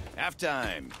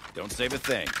 Halftime. Don't save a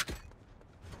thing.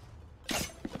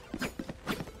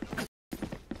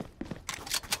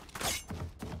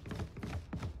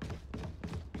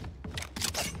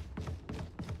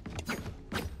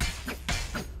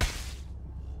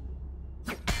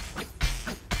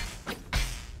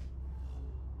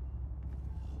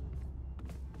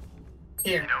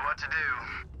 Here. You know what to do.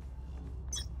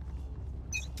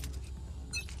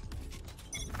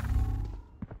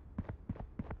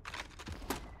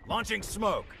 Launching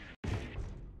smoke.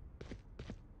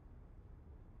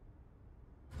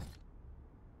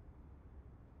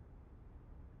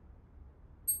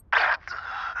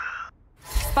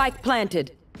 Spike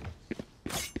planted.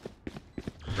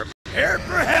 Prepare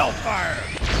for hellfire!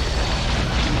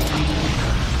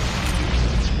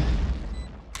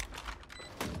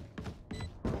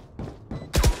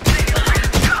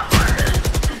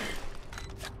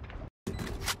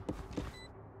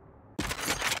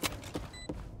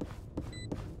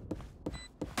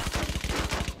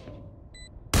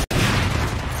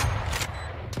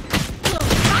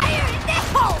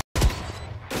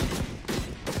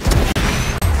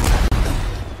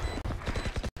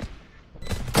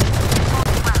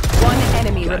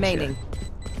 Remaining.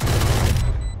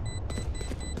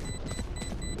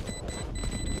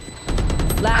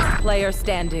 Last player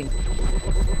standing.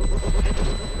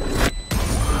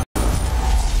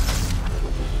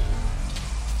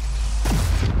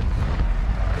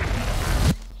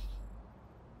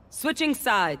 Switching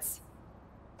sides.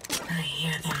 I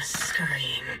hear them scurrying.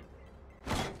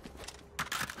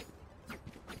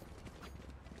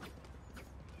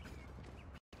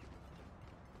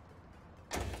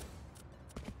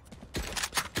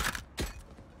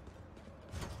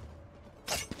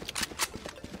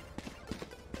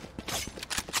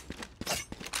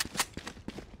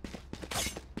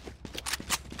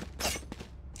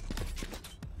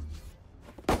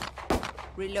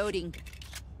 Reloading.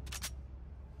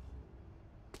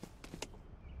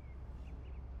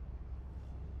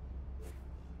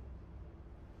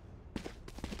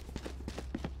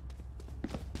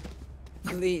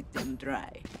 Bleed them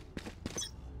dry.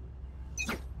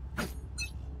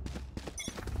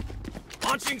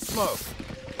 Launching smoke.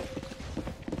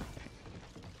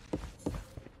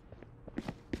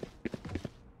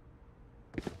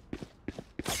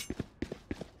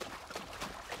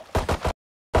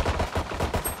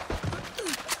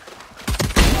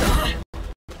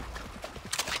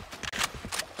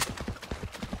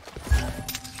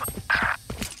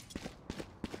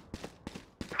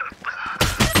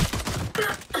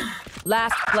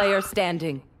 Last player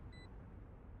standing.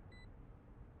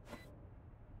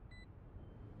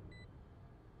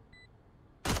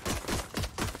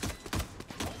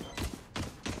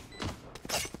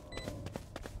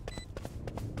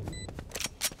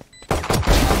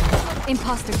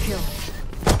 Imposter kill.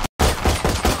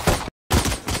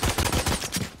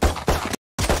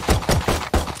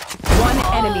 One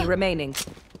enemy remaining.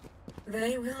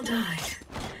 They will die,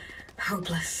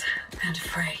 hopeless and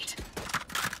afraid.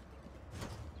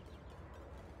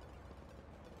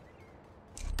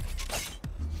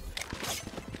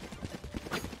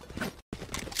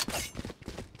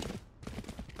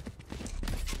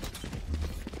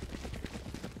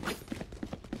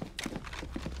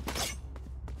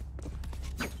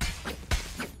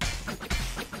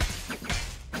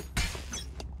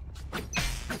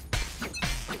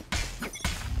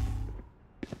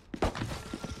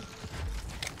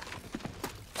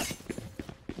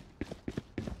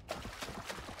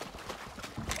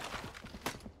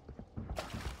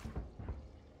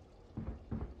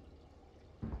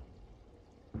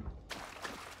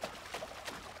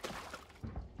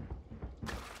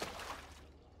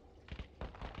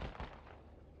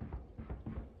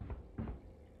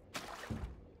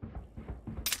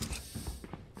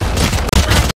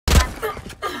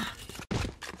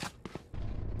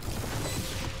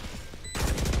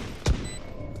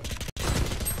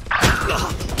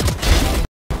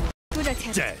 Good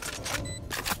attempt. Dead.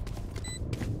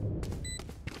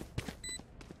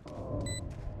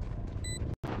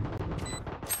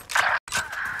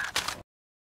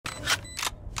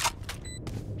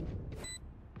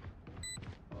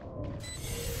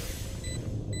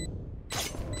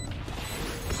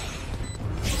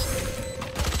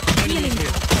 Healing.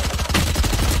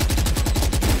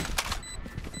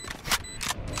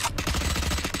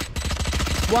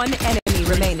 One enemy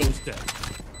remaining. Dead.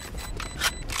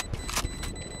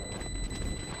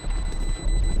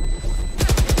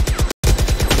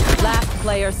 Last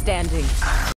player standing.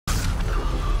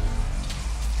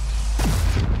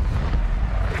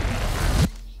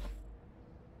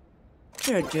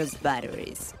 They're just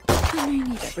batteries. And I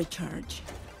need a recharge.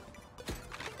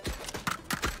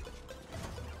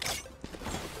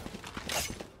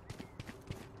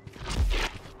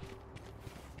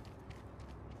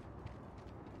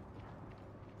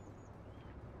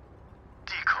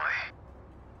 Decoy.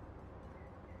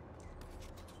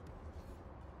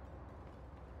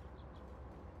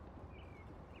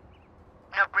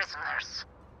 No prisoners.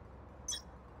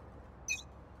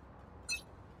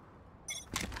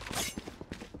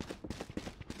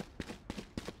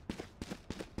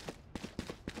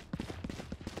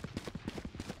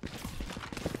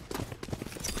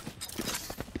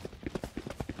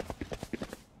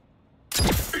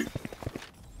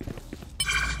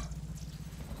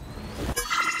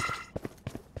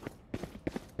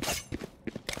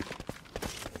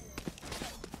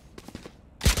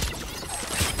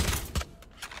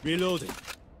 Reloading.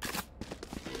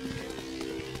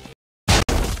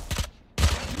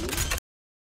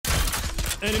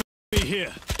 Enemy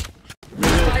here.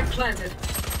 Spike planted.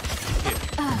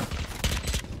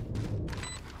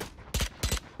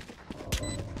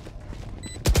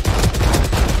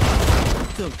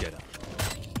 Don't get up.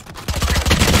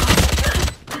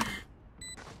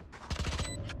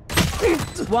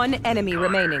 One enemy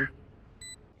remaining.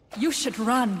 You should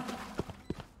run.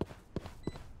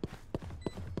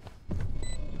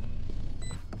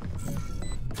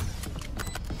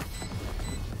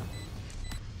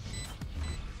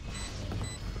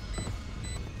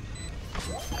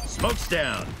 Smoke's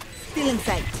down. Still in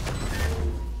sight.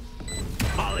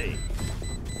 Molly.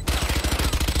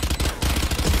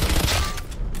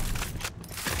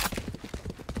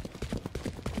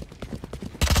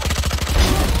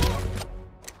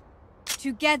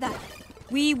 Together,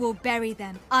 we will bury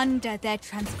them under their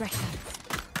transgressions.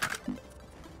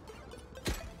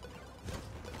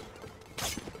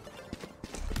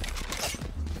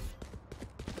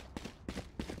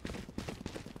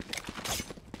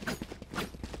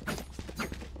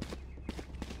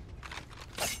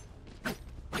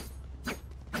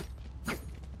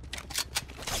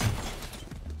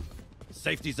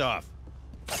 Safety's off.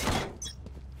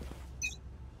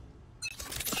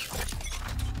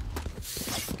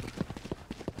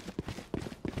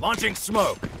 Launching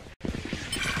smoke.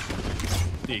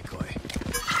 Decoy.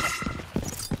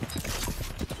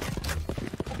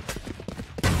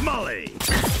 Molly.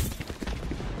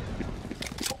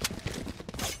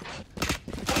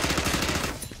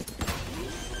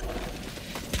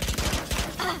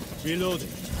 Reloading.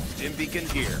 Dim beacon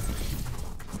here.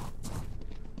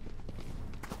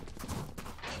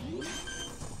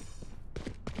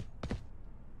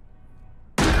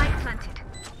 I planted.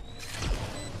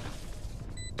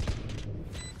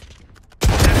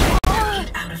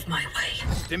 Get out of my way.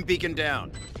 Dim beacon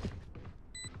down.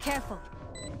 Careful.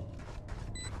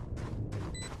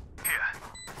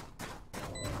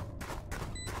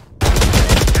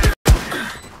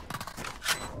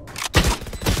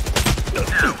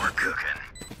 Now we're cooking.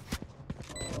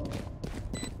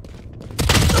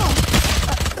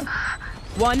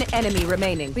 One enemy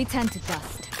remaining. We tend to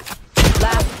dust.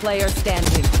 Last player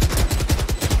standing.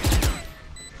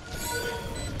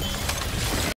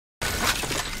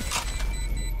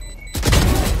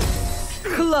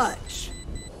 Clutch.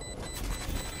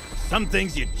 Some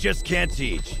things you just can't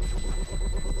teach.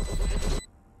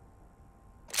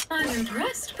 I'm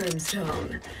impressed,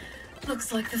 Brimstone.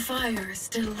 Looks like the fire is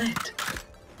still lit.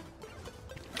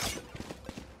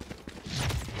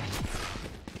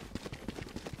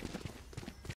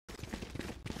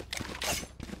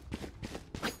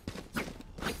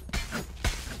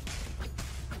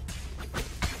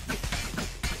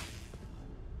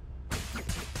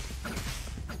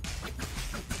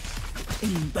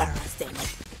 Embarrassing.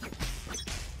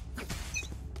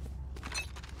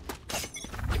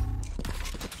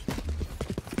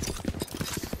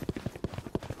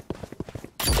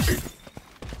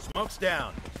 Smoke's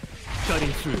down.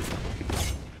 Cutting through.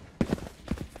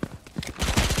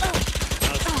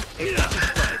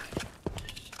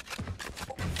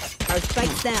 Our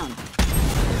spike's down.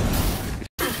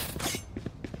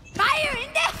 Fire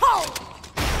in the hole!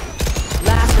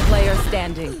 Last player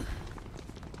standing.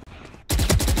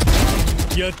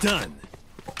 You're done.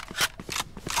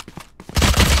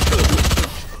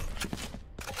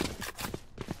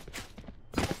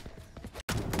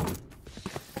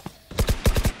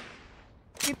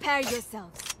 Prepare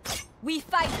yourselves. We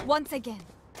fight once again.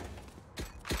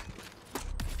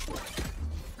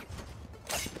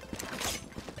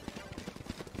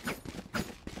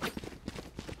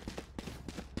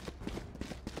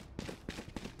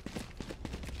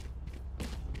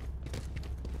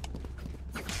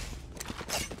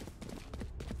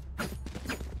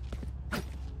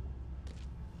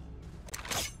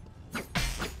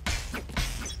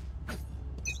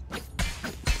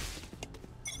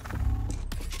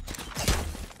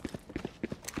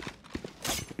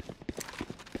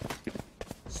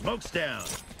 Smoke's down.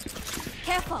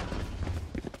 Careful.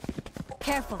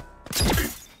 Careful.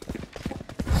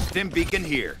 Dim beacon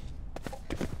here.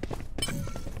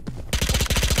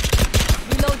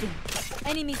 Reloading.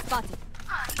 Enemy spotted.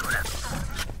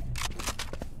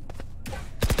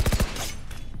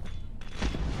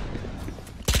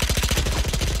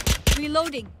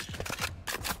 Reloading.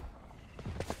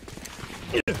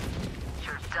 You're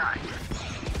done.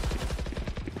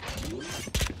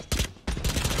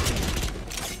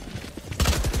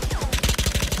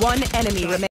 One enemy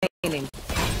remaining.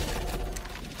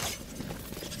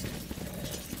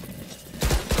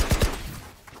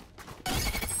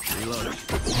 Reloading.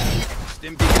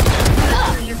 Dim beacon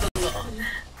down. Where you belong.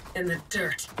 In the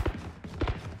dirt.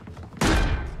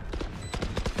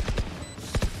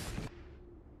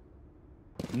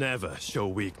 Never show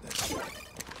weakness.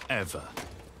 Ever.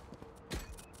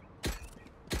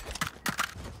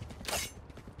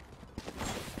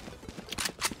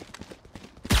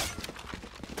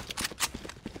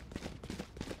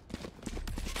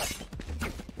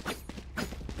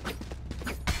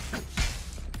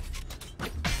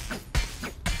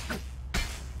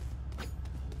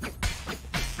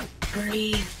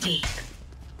 Breathe deep.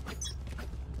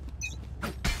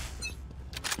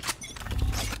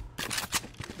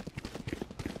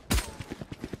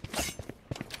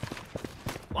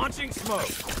 Launching smoke.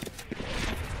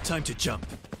 Time to jump.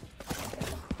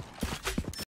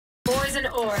 Poison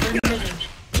ore emitting.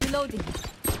 Reloading.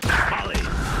 Molly.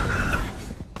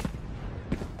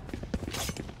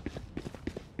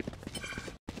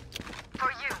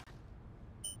 For you.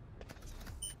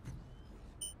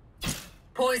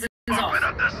 Poison's off. Open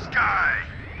up the sky.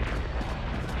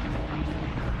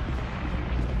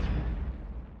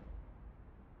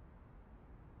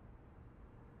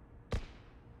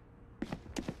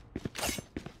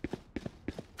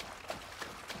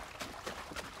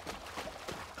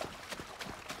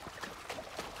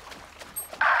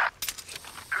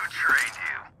 Who trained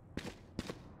you?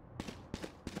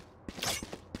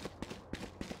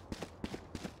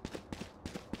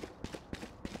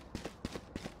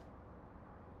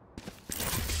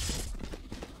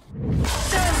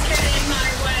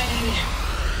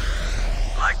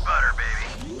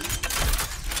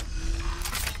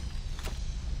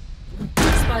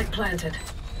 Spike planted.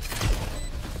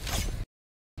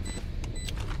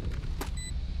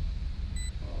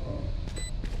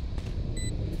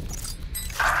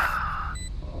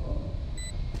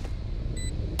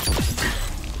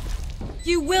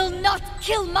 You will not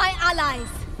kill my allies!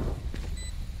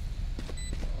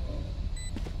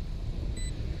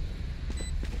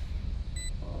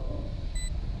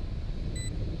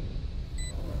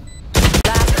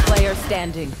 Last player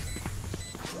standing.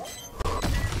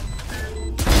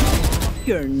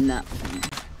 You're nothing.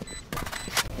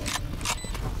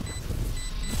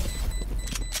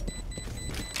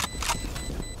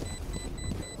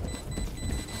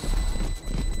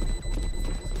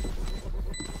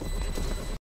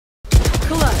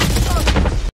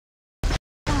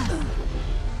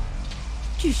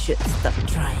 You should stop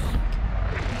trying.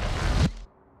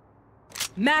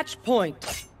 Match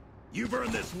point. You've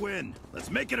earned this win. Let's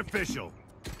make it official.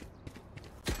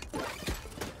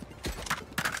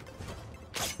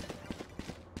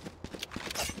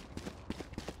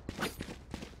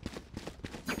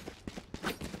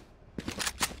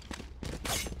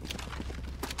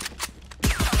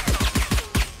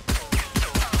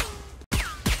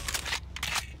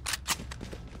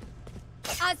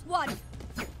 As one.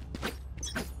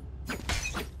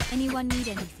 Anyone need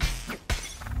anything?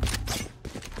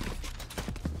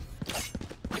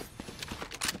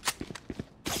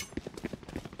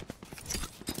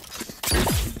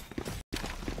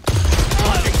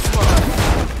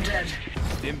 Dead.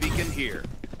 Stim beacon here.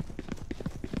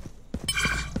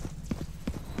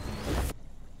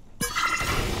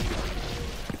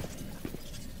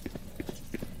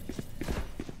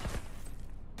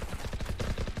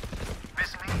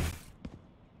 Miss me?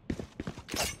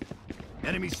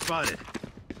 Enemy spotted.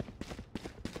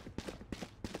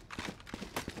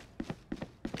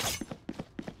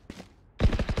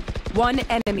 One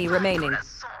enemy remaining.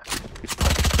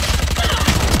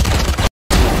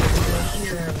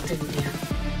 Hero, didn't you?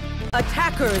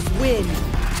 Attackers win.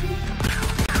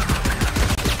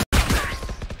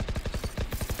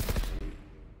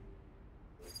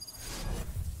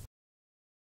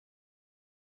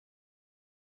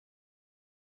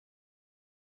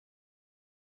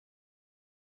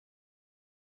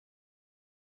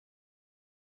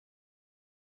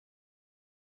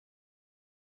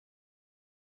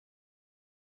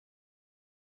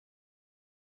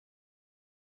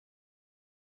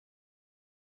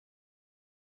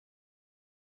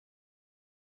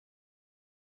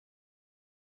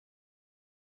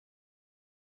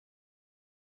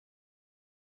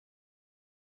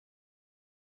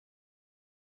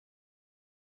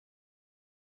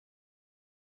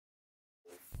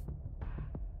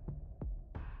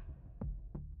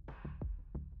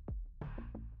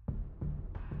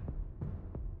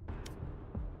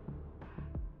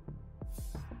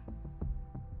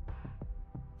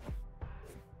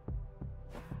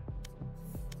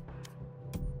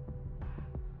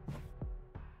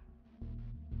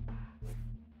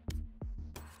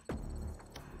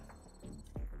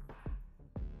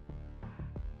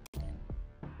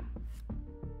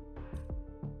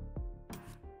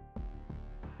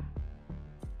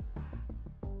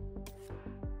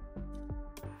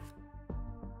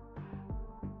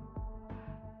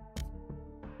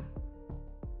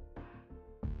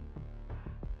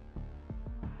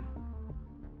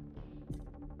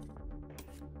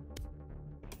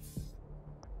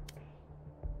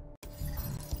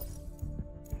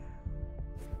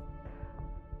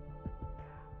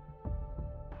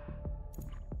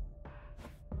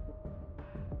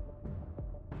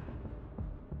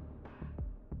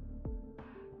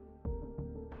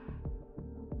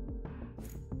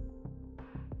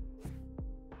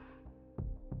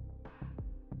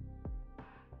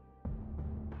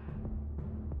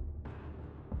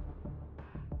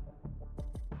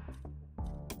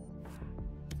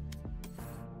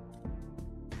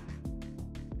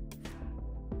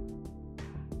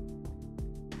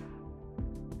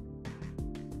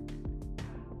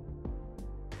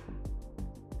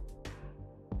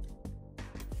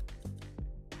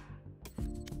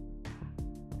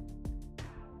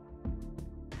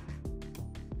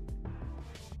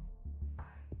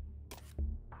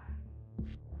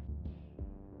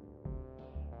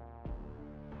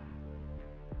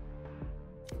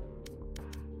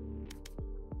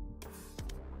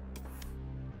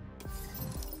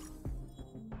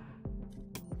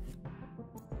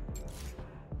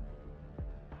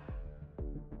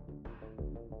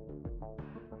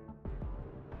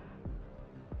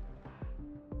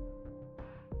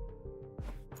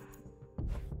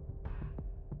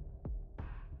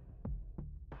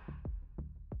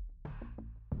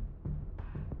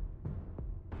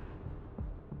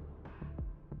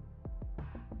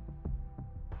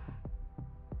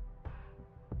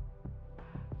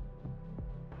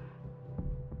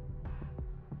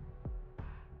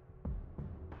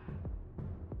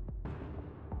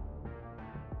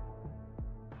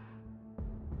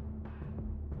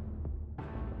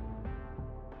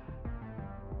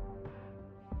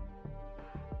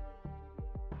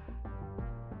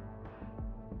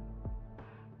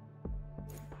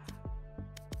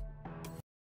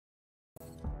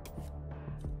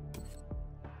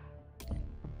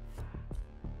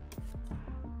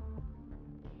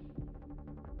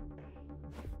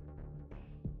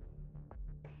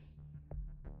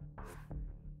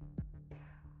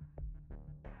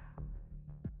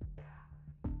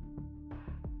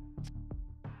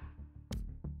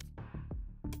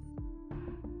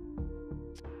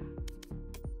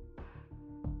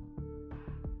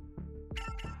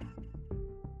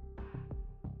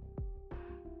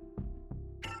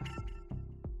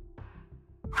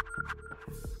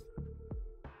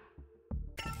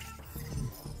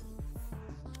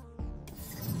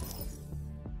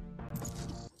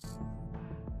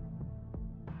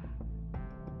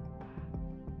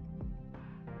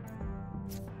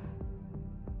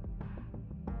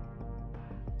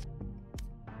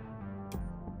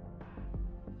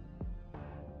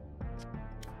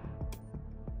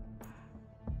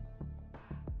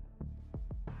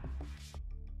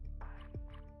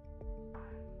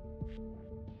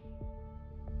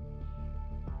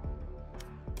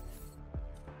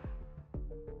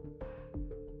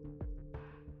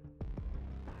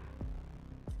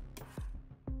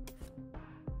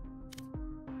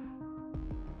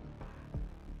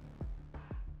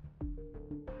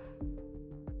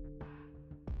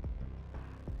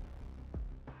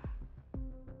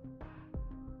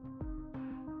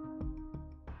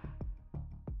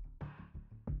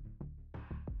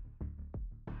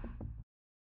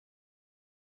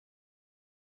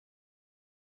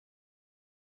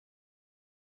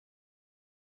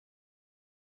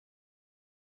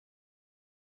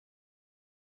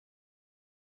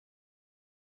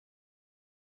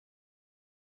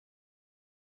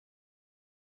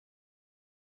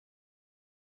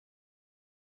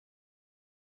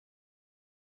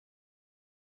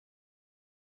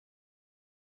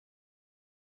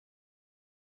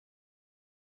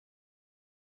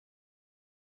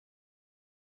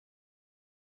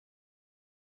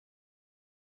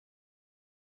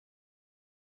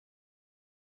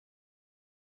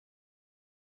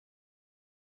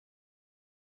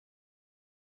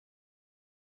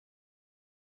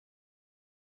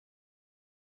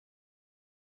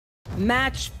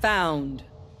 Match found.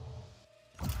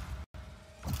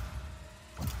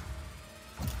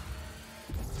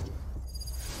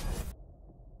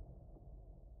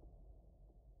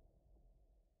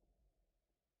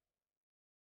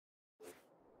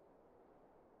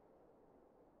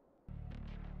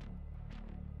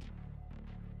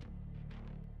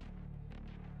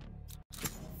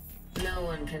 No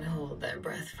one can hold their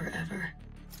breath forever.